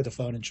look at the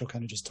phone and she'll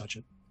kind of just touch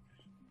it,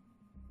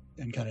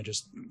 and kind of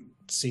just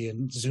see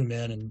and zoom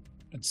in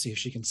and see if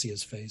she can see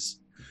his face.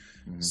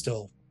 Mm-hmm.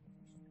 Still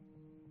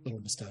a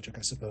little nostalgic,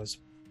 I suppose.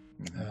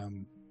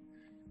 Mm-hmm.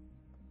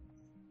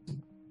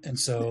 And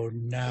so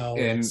now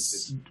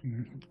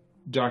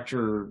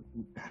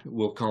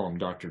we'll call him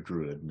Dr.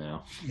 Druid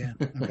now. Yeah,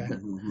 okay.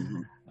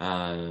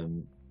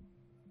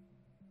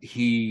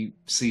 He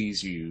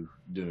sees you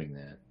doing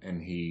that, and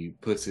he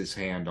puts his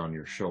hand on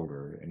your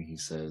shoulder, and he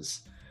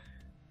says,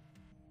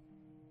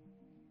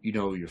 you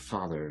know, your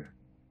father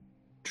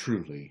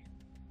truly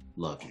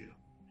loved you.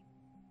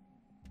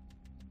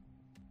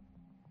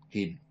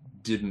 He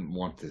didn't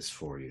want this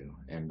for you,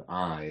 and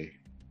I,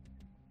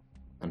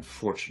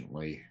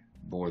 unfortunately,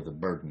 bore the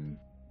burden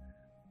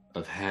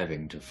of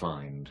having to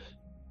find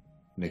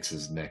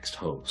Nyx's next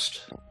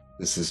host.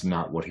 This is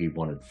not what he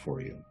wanted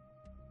for you.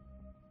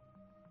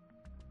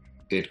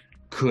 It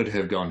could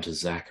have gone to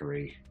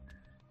Zachary,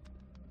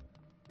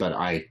 but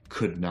I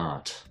could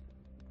not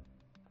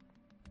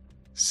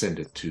send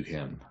it to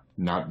him,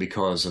 not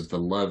because of the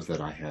love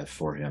that I have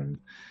for him,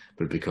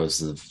 but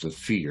because of the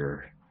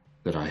fear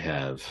that I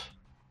have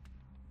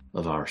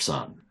of our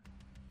son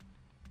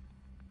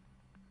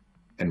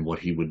and what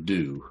he would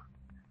do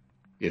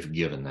if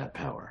given that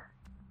power.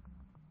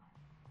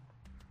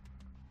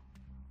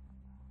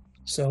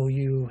 So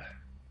do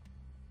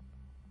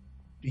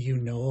you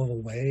know of a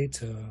way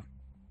to...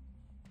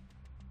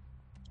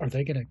 Are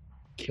they going to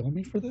kill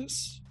me for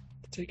this?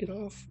 To take it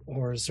off?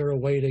 Or is there a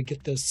way to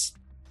get this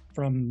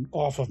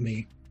off of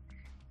me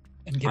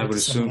and give it to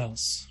someone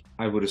else?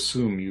 I would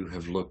assume you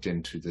have looked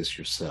into this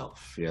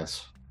yourself,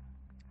 yes?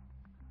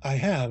 I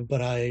have,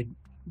 but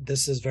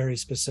this is very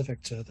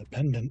specific to the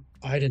pendant.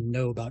 I didn't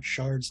know about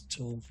shards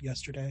till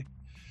yesterday.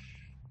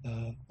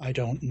 I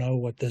don't know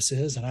what this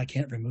is, and I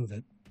can't remove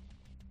it.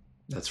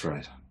 That's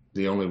right.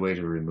 The only way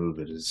to remove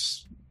it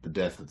is the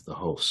death of the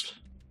host.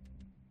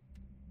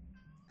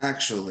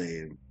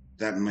 Actually,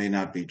 that may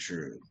not be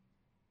true.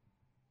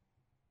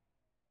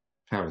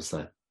 How is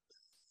that?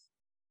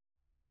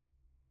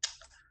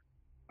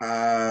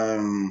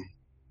 I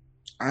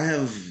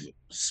have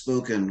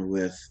spoken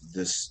with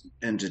this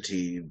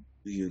entity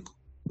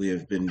we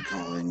have been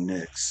calling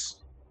Nyx.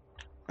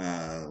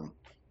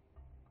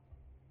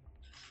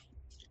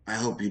 I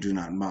hope you do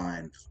not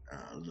mind,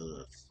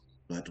 Lilith,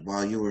 but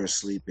while you were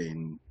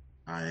sleeping,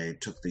 I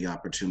took the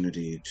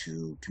opportunity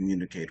to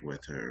communicate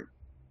with her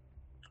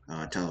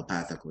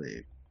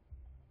telepathically.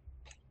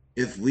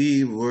 If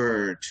we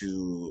were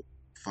to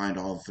find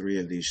all three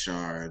of these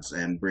shards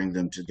and bring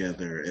them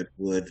together, it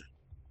would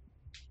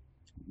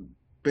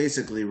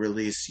basically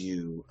release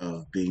you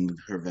of being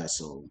her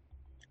vessel,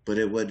 but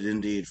it would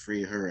indeed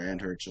free her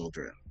and her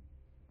children.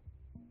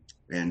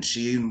 And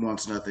she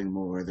wants nothing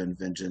more than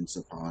vengeance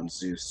upon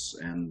Zeus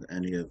and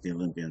any of the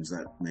Olympians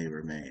that may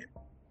remain.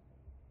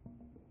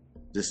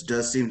 This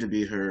does seem to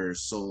be her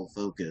sole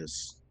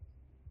focus,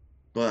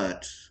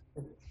 but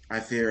I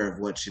fear of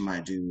what she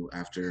might do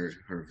after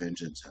her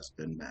vengeance has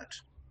been met.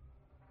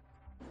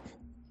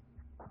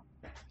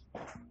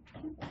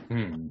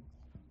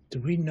 Do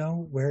we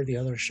know where the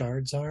other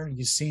shards are?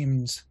 You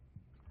seemed...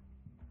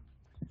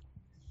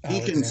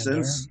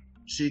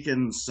 She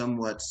can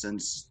somewhat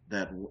sense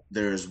that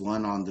there is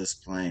one on this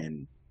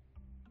plane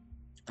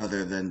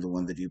other than the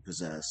one that you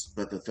possess,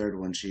 but the third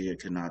one she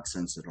cannot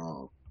sense at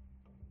all.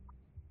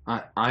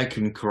 I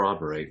can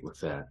corroborate with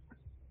that.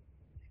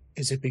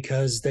 Is it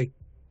because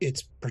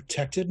it's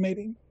protected,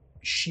 maybe?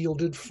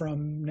 Shielded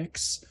from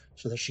Nyx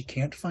so that she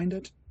can't find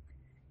it?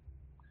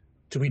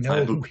 Do we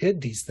know who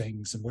hid these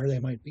things and where they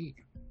might be?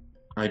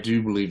 I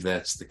do believe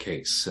that's the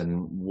case.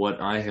 And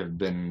what I have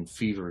been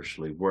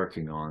feverishly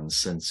working on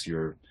since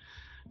your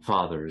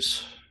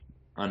father's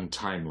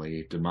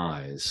untimely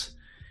demise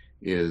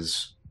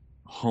is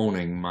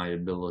honing my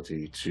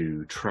ability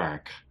to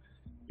track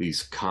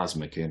these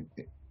cosmic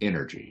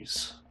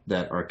energies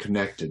that are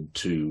connected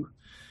to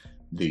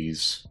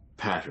these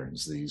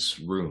patterns, these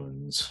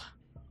runes.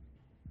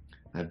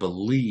 I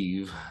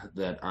believe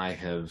that I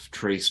have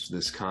traced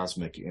this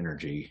cosmic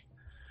energy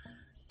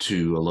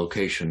to a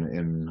location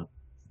in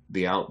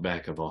the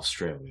outback of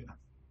Australia.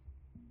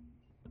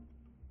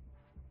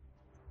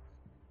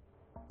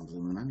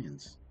 Blooming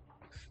onions.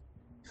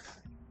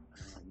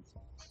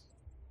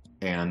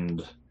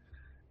 And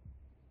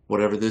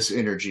whatever this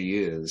energy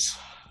is,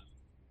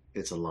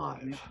 it's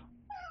alive.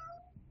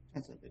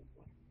 That's a big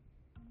one.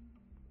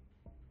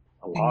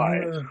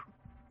 Alive.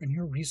 In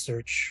your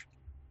research...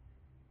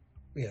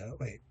 Yeah,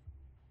 wait.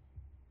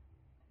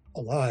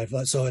 Alive,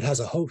 so it has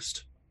a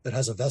host. It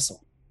has a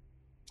vessel.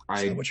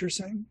 Is that what you're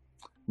saying?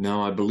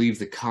 No, I believe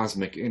the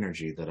cosmic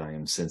energy that I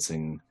am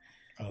sensing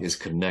is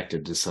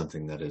connected to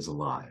something that is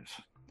alive.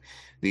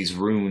 These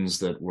runes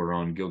that were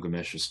on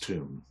Gilgamesh's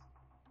tomb.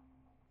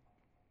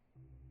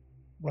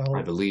 Well,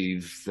 I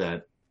believe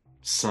that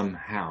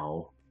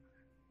somehow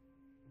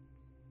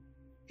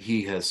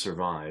he has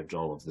survived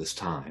all of this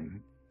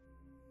time.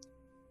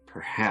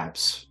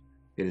 Perhaps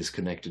it is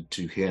connected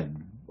to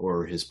him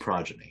or his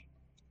progeny.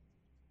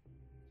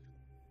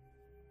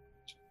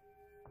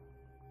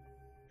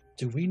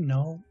 do we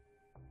know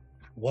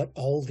what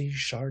all these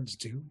shards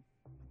do?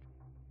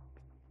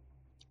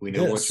 We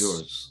know what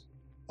yours.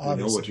 We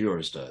know what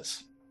yours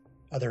does.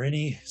 Are there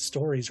any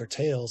stories or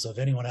tales of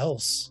anyone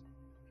else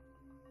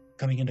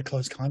coming into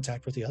close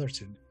contact with the other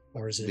two?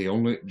 Or is it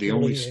the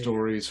only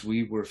stories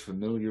we were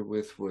familiar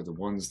with were the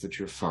ones that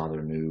your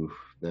father knew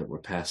that were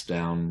passed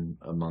down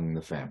among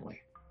the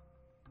family?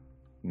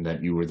 And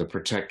that you were the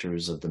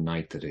protectors of the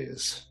night that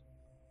is.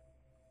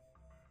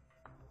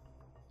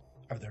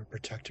 Are there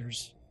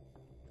protectors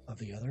of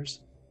the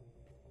others?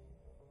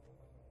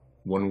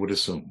 One would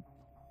assume.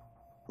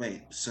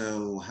 Wait,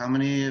 so how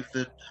many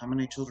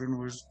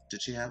children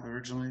did she have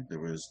originally? There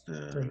was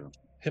Three.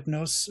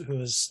 Hypnos, who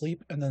is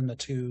sleep, and then the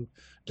two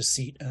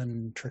deceit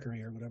and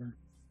trickery or whatever.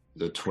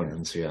 The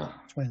twins, yeah.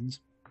 Twins.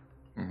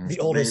 Mm-hmm. The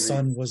oldest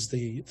son was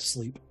the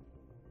sleep.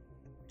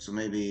 So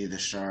maybe the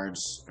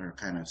shards are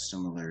kind of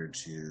similar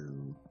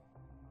to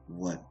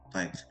what,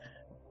 like,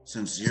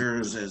 since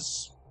yours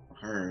is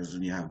hers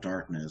and you have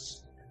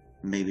darkness,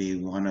 maybe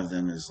one of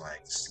them is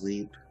like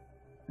sleep,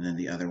 and then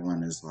the other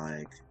one is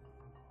like,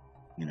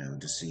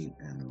 deceit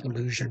and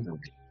illusion,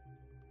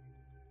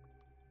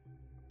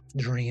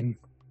 dream.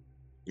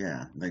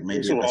 Yeah, like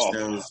maybe these are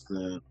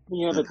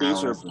but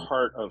these are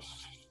part of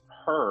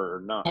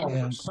her, not her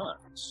Yeah.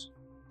 sons.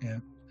 Yeah.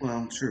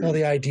 Well, true. Well,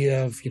 the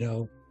idea of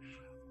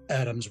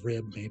Adam's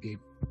rib, maybe,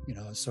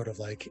 sort of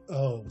like,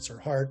 oh, it's her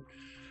heart.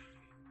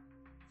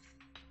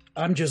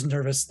 I'm just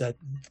nervous that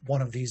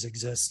one of these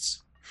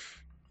exists,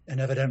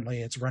 and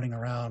evidently it's running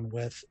around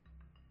with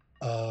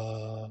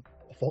a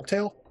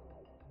folktale.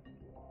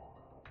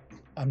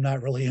 I'm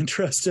not really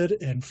interested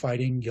in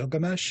fighting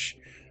Gilgamesh.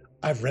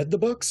 I've read the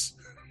books.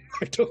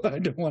 I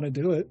don't want to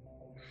do it.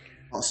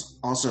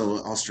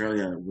 Also,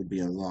 Australia would be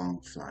a long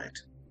flight.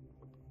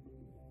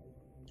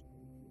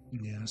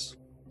 Yes.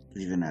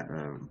 Even at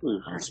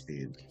our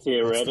speed.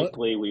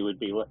 Theoretically, we'd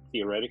be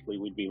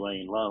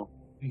laying low.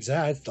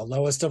 Exactly, the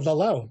lowest of the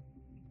low,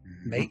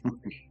 mate.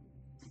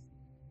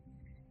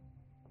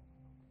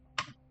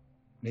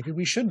 Maybe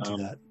we shouldn't do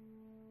that.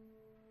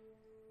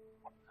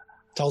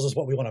 Tells us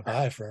what we want to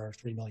buy for our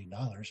 $3 million.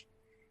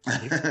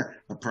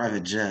 A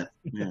private jet.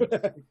 Yeah.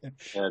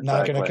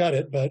 Not going to Exactly. cut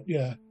it, but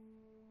yeah.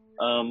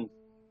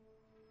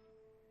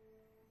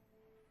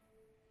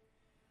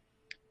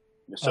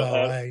 So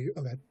Okay.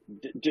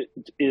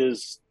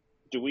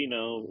 do we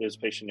know, is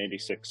patient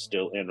 86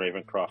 still in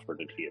Ravencroft, or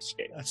did he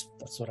escape? That's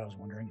what I was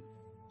wondering.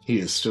 He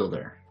is still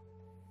there.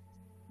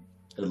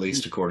 At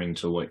least according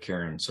to what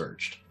Karen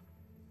searched.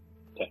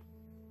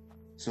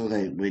 So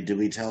did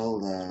we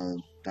tell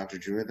Dr.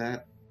 Druid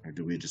that? Or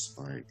do we just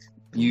like...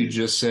 You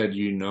just said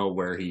you know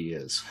where he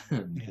is. We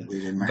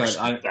didn't But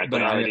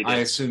actually... I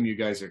assume you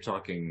guys are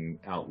talking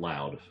out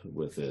loud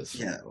with this.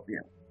 Yeah,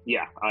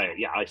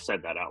 I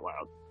said that out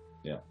loud.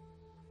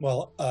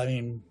 Well, I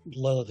mean,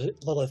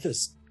 Lilith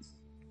is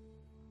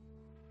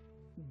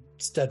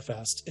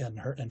steadfast in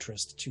her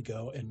interest to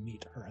go and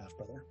meet her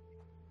half-brother.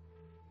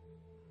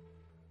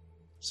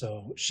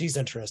 So she's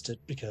interested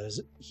because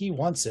he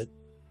wants it.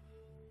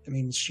 I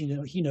mean,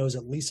 he knows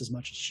at least as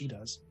much as she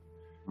does,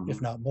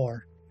 if not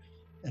more.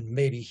 And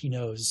maybe he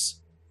knows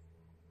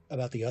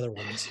about the other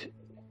ones.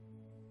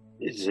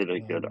 Is it a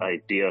good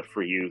idea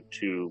for you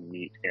to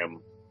meet him,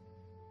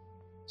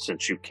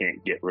 since you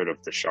can't get rid of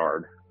the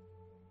shard?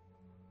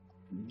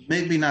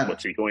 Maybe not.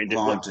 What's he going to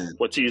flaunt do? it,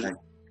 What's he like,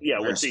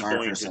 going scarf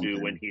or to do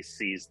something. when he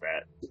sees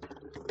that?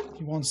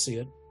 He won't see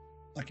it.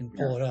 I can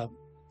pull it up.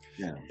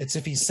 Yeah. It's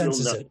if he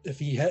senses know. it. If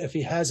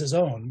he has his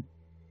own,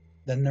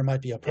 then there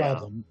might be a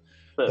problem.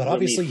 But when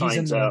obviously he's in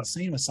finds the out-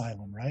 insane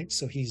asylum, right?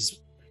 So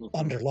he's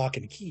under lock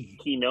and key.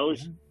 He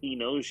knows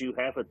you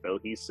have it, though.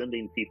 He's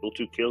sending people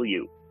to kill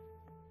you.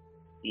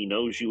 He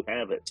knows you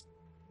have it.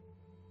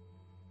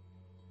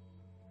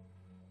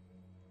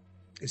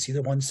 Is he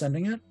the one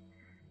sending it?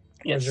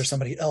 Or is there Yes.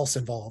 somebody else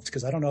involved?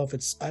 Because I don't know if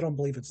I don't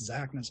believe it's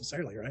Zach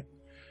necessarily, right?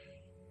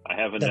 I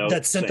have a note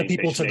That sent the saying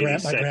people to patient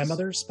my 86.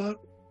 grandmother's spot?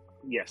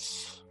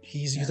 Yes.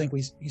 You think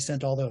he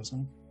sent all those, huh?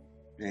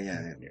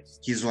 Yeah. Yes.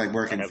 He's like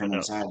working I have from a note.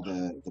 inside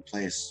the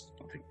place,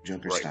 like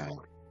Joker Right.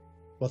 style.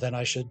 Well, then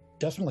I should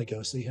definitely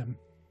go see him.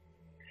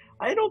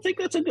 I don't think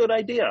that's a good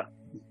idea.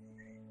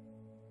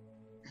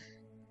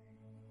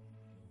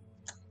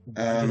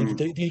 Do you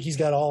think he's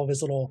got all of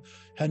his little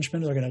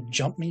henchmen? They're going to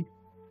jump me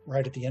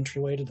right at the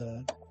entryway to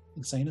the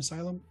insane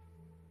asylum?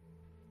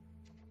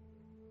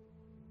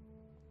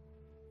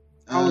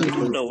 We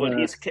don't know what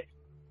he's.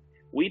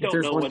 We don't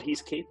there's know one- what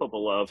he's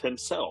capable of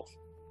himself.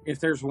 If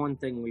there's one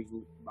thing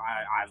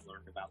I've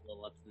learned about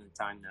Lilith in the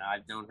time that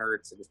I've known her,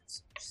 it's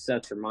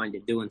sets her mind to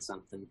doing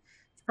something.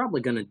 She's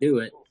probably going to do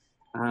it.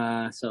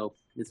 So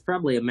it's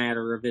probably a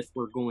matter of if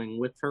we're going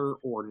with her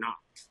or not.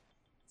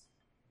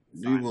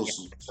 You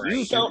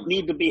don't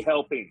need to be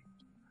helping.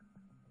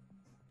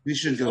 We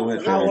should go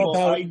with How Horrible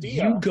about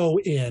idea. you go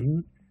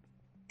in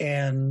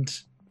and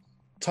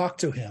talk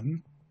to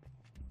him?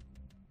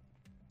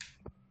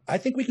 I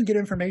think we can get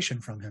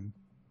information from him.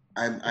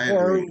 I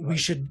Or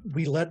agree.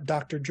 we let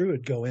Dr.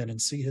 Druid go in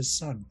and see his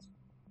son.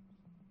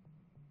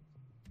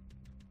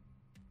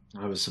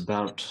 I was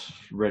about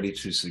ready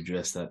to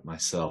suggest that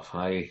myself.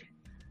 I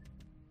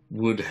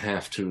would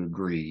have to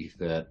agree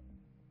that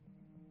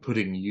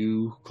putting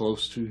you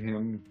close to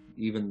him,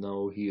 even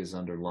though he is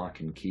under lock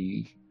and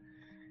key,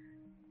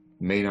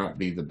 may not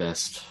be the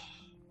best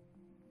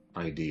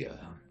idea.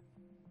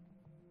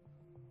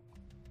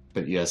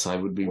 But yes, I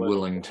would be What-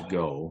 willing to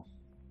go.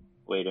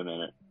 Wait a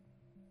minute.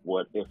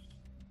 What if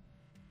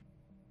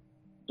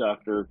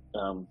Doctor?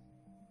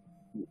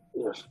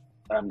 If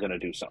I'm going to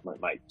do something that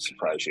might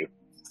surprise you,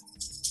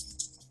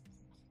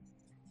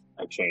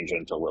 I change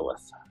into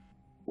Lilith.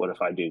 What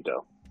if I do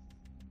go?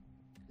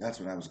 That's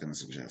what I was going to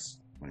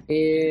suggest. Like,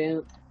 Yeah.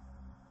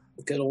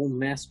 Good old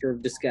master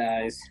of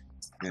disguise.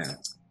 yeah.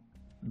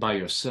 By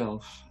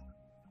yourself?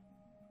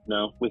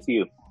 No, with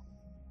you.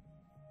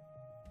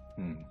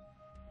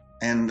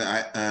 And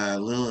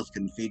Lilith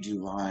can feed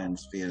you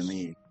lines via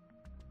me,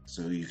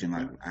 so you can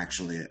like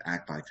actually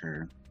act like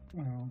her.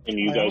 Well, And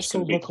you I guys also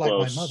can be look like my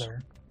close.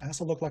 mother. I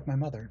also look like my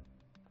mother.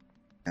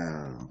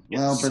 Well,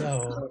 but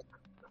So,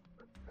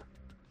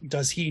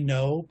 does he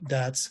know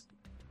that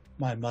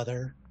my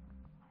mother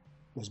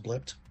was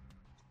blipped?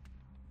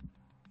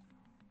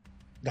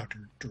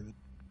 Dr. Druid.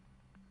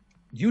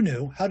 You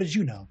knew. How did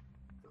you know?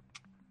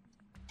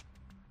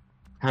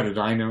 How did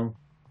I know?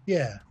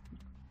 Yeah.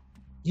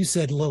 You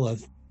said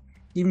Lilith,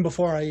 even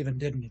before I even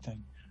did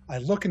anything. I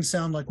look and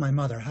sound like my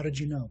mother. How did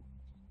you know?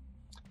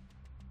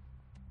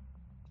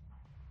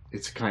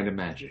 It's a kind of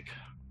magic.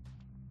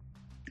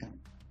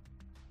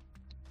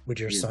 Would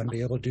your son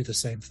be able to do the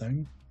same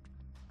thing?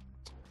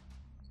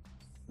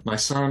 My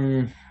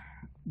son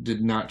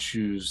did not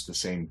choose the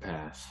same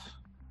path,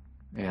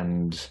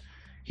 and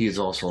he is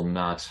also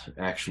not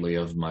actually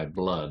of my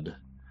blood,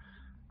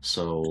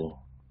 so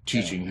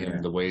teaching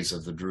him the ways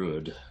of the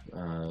druid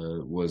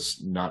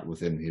was not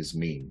within his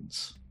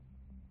means.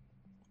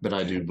 But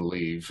I do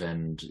believe,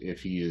 and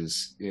if he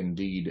is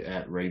indeed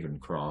at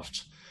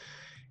Ravencroft,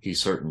 he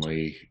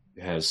certainly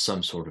has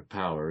some sort of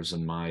powers,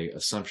 and my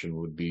assumption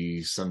would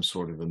be some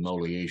sort of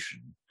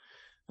immolation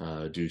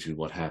due to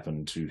what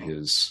happened to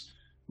his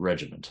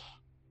regiment.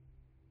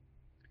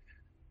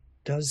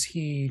 does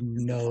he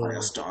know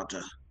Fire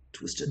starter,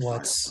 twisted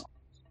what's fire.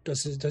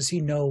 does he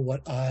know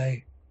what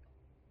I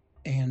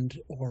and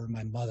or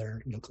my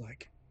mother look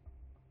like?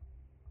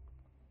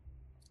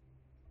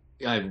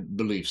 I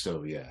believe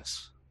so,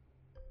 yes.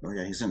 Oh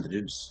yeah, he's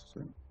introduced.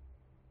 So.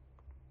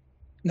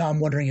 No, I'm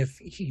wondering if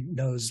he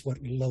knows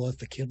what Lilith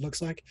the kid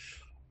looks like,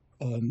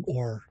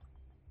 or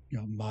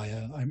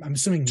Maya. I'm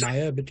assuming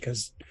Maya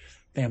because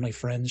family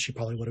friends, she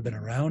probably would have been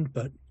around,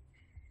 but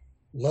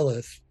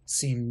Lilith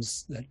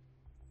seems that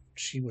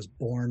she was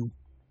born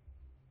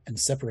and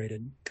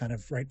separated kind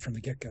of right from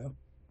the get-go.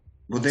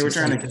 Well, they were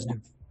trying to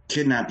Society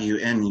kidnap you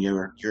in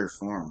your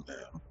form,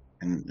 though.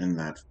 In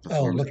that.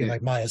 form looking that-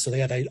 like Maya. So they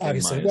had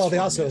obviously. Maya's Well, they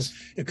form, also. yes.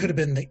 It could have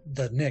been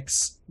the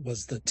Nyx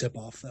was the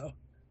tip-off though.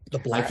 The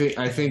black.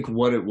 I think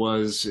what it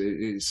was,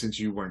 since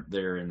you weren't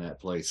there in that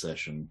play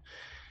session,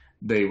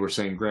 they were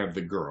saying grab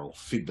the girl,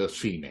 the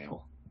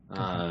female,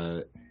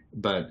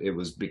 but it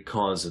was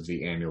because of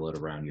the amulet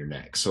around your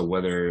neck. So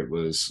whether it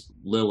was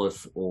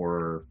Lilith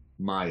or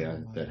Maya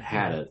that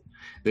had it,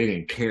 they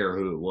didn't care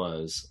who it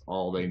was.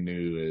 All they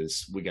knew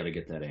is we got to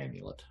get that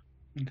amulet.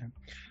 Okay.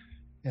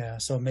 Yeah,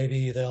 so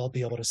maybe they'll be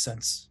able to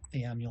sense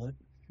the amulet.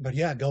 But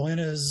yeah, go in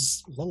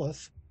as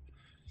Lilith.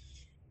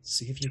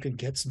 See if you can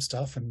get some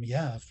stuff, and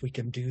yeah, if we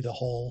can do the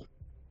whole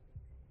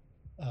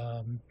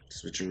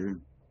switcheroo.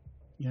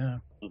 Yeah.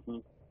 Mm-hmm.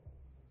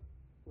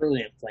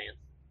 Brilliant plan.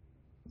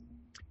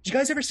 Did you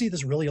guys ever see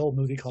this really old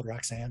movie called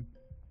Roxanne?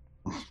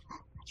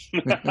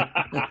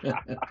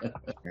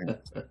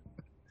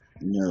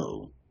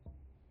 No.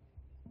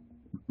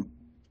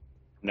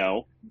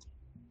 No.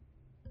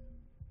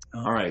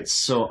 All right,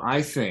 so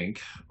I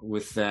think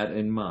with that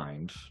in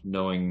mind,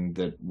 knowing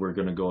that we're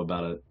going to go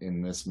about it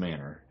in this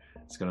manner,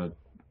 it's going to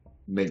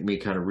make me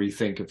kind of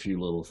rethink a few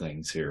little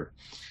things here.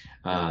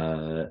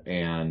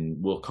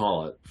 And we'll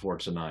call it for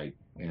tonight,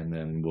 and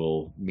then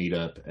we'll meet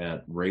up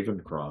at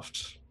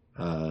Ravencroft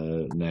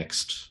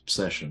next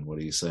session. What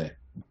do you say?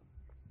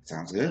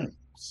 Sounds good.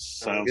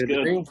 Sounds to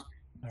good. me.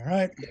 All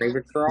right.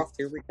 Ravencroft,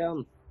 here we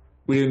come.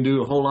 We didn't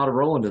do a whole lot of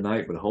rolling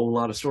tonight, but a whole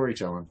lot of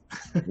storytelling.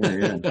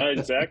 Yeah.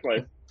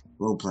 Exactly.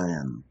 Role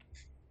playing.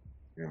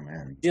 Yeah,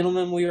 man.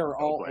 Gentlemen, we are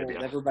all Oh, old.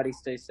 yeah. Everybody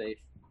stay safe.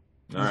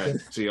 All right,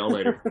 see y'all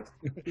later.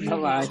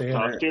 Bye-bye. See ya.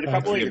 Talk to you in a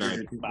couple Good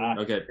weeks. night. Bye.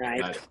 Okay,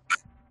 Night.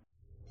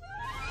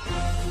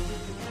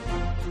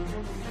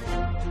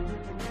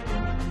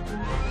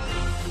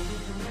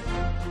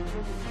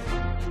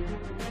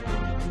 bye.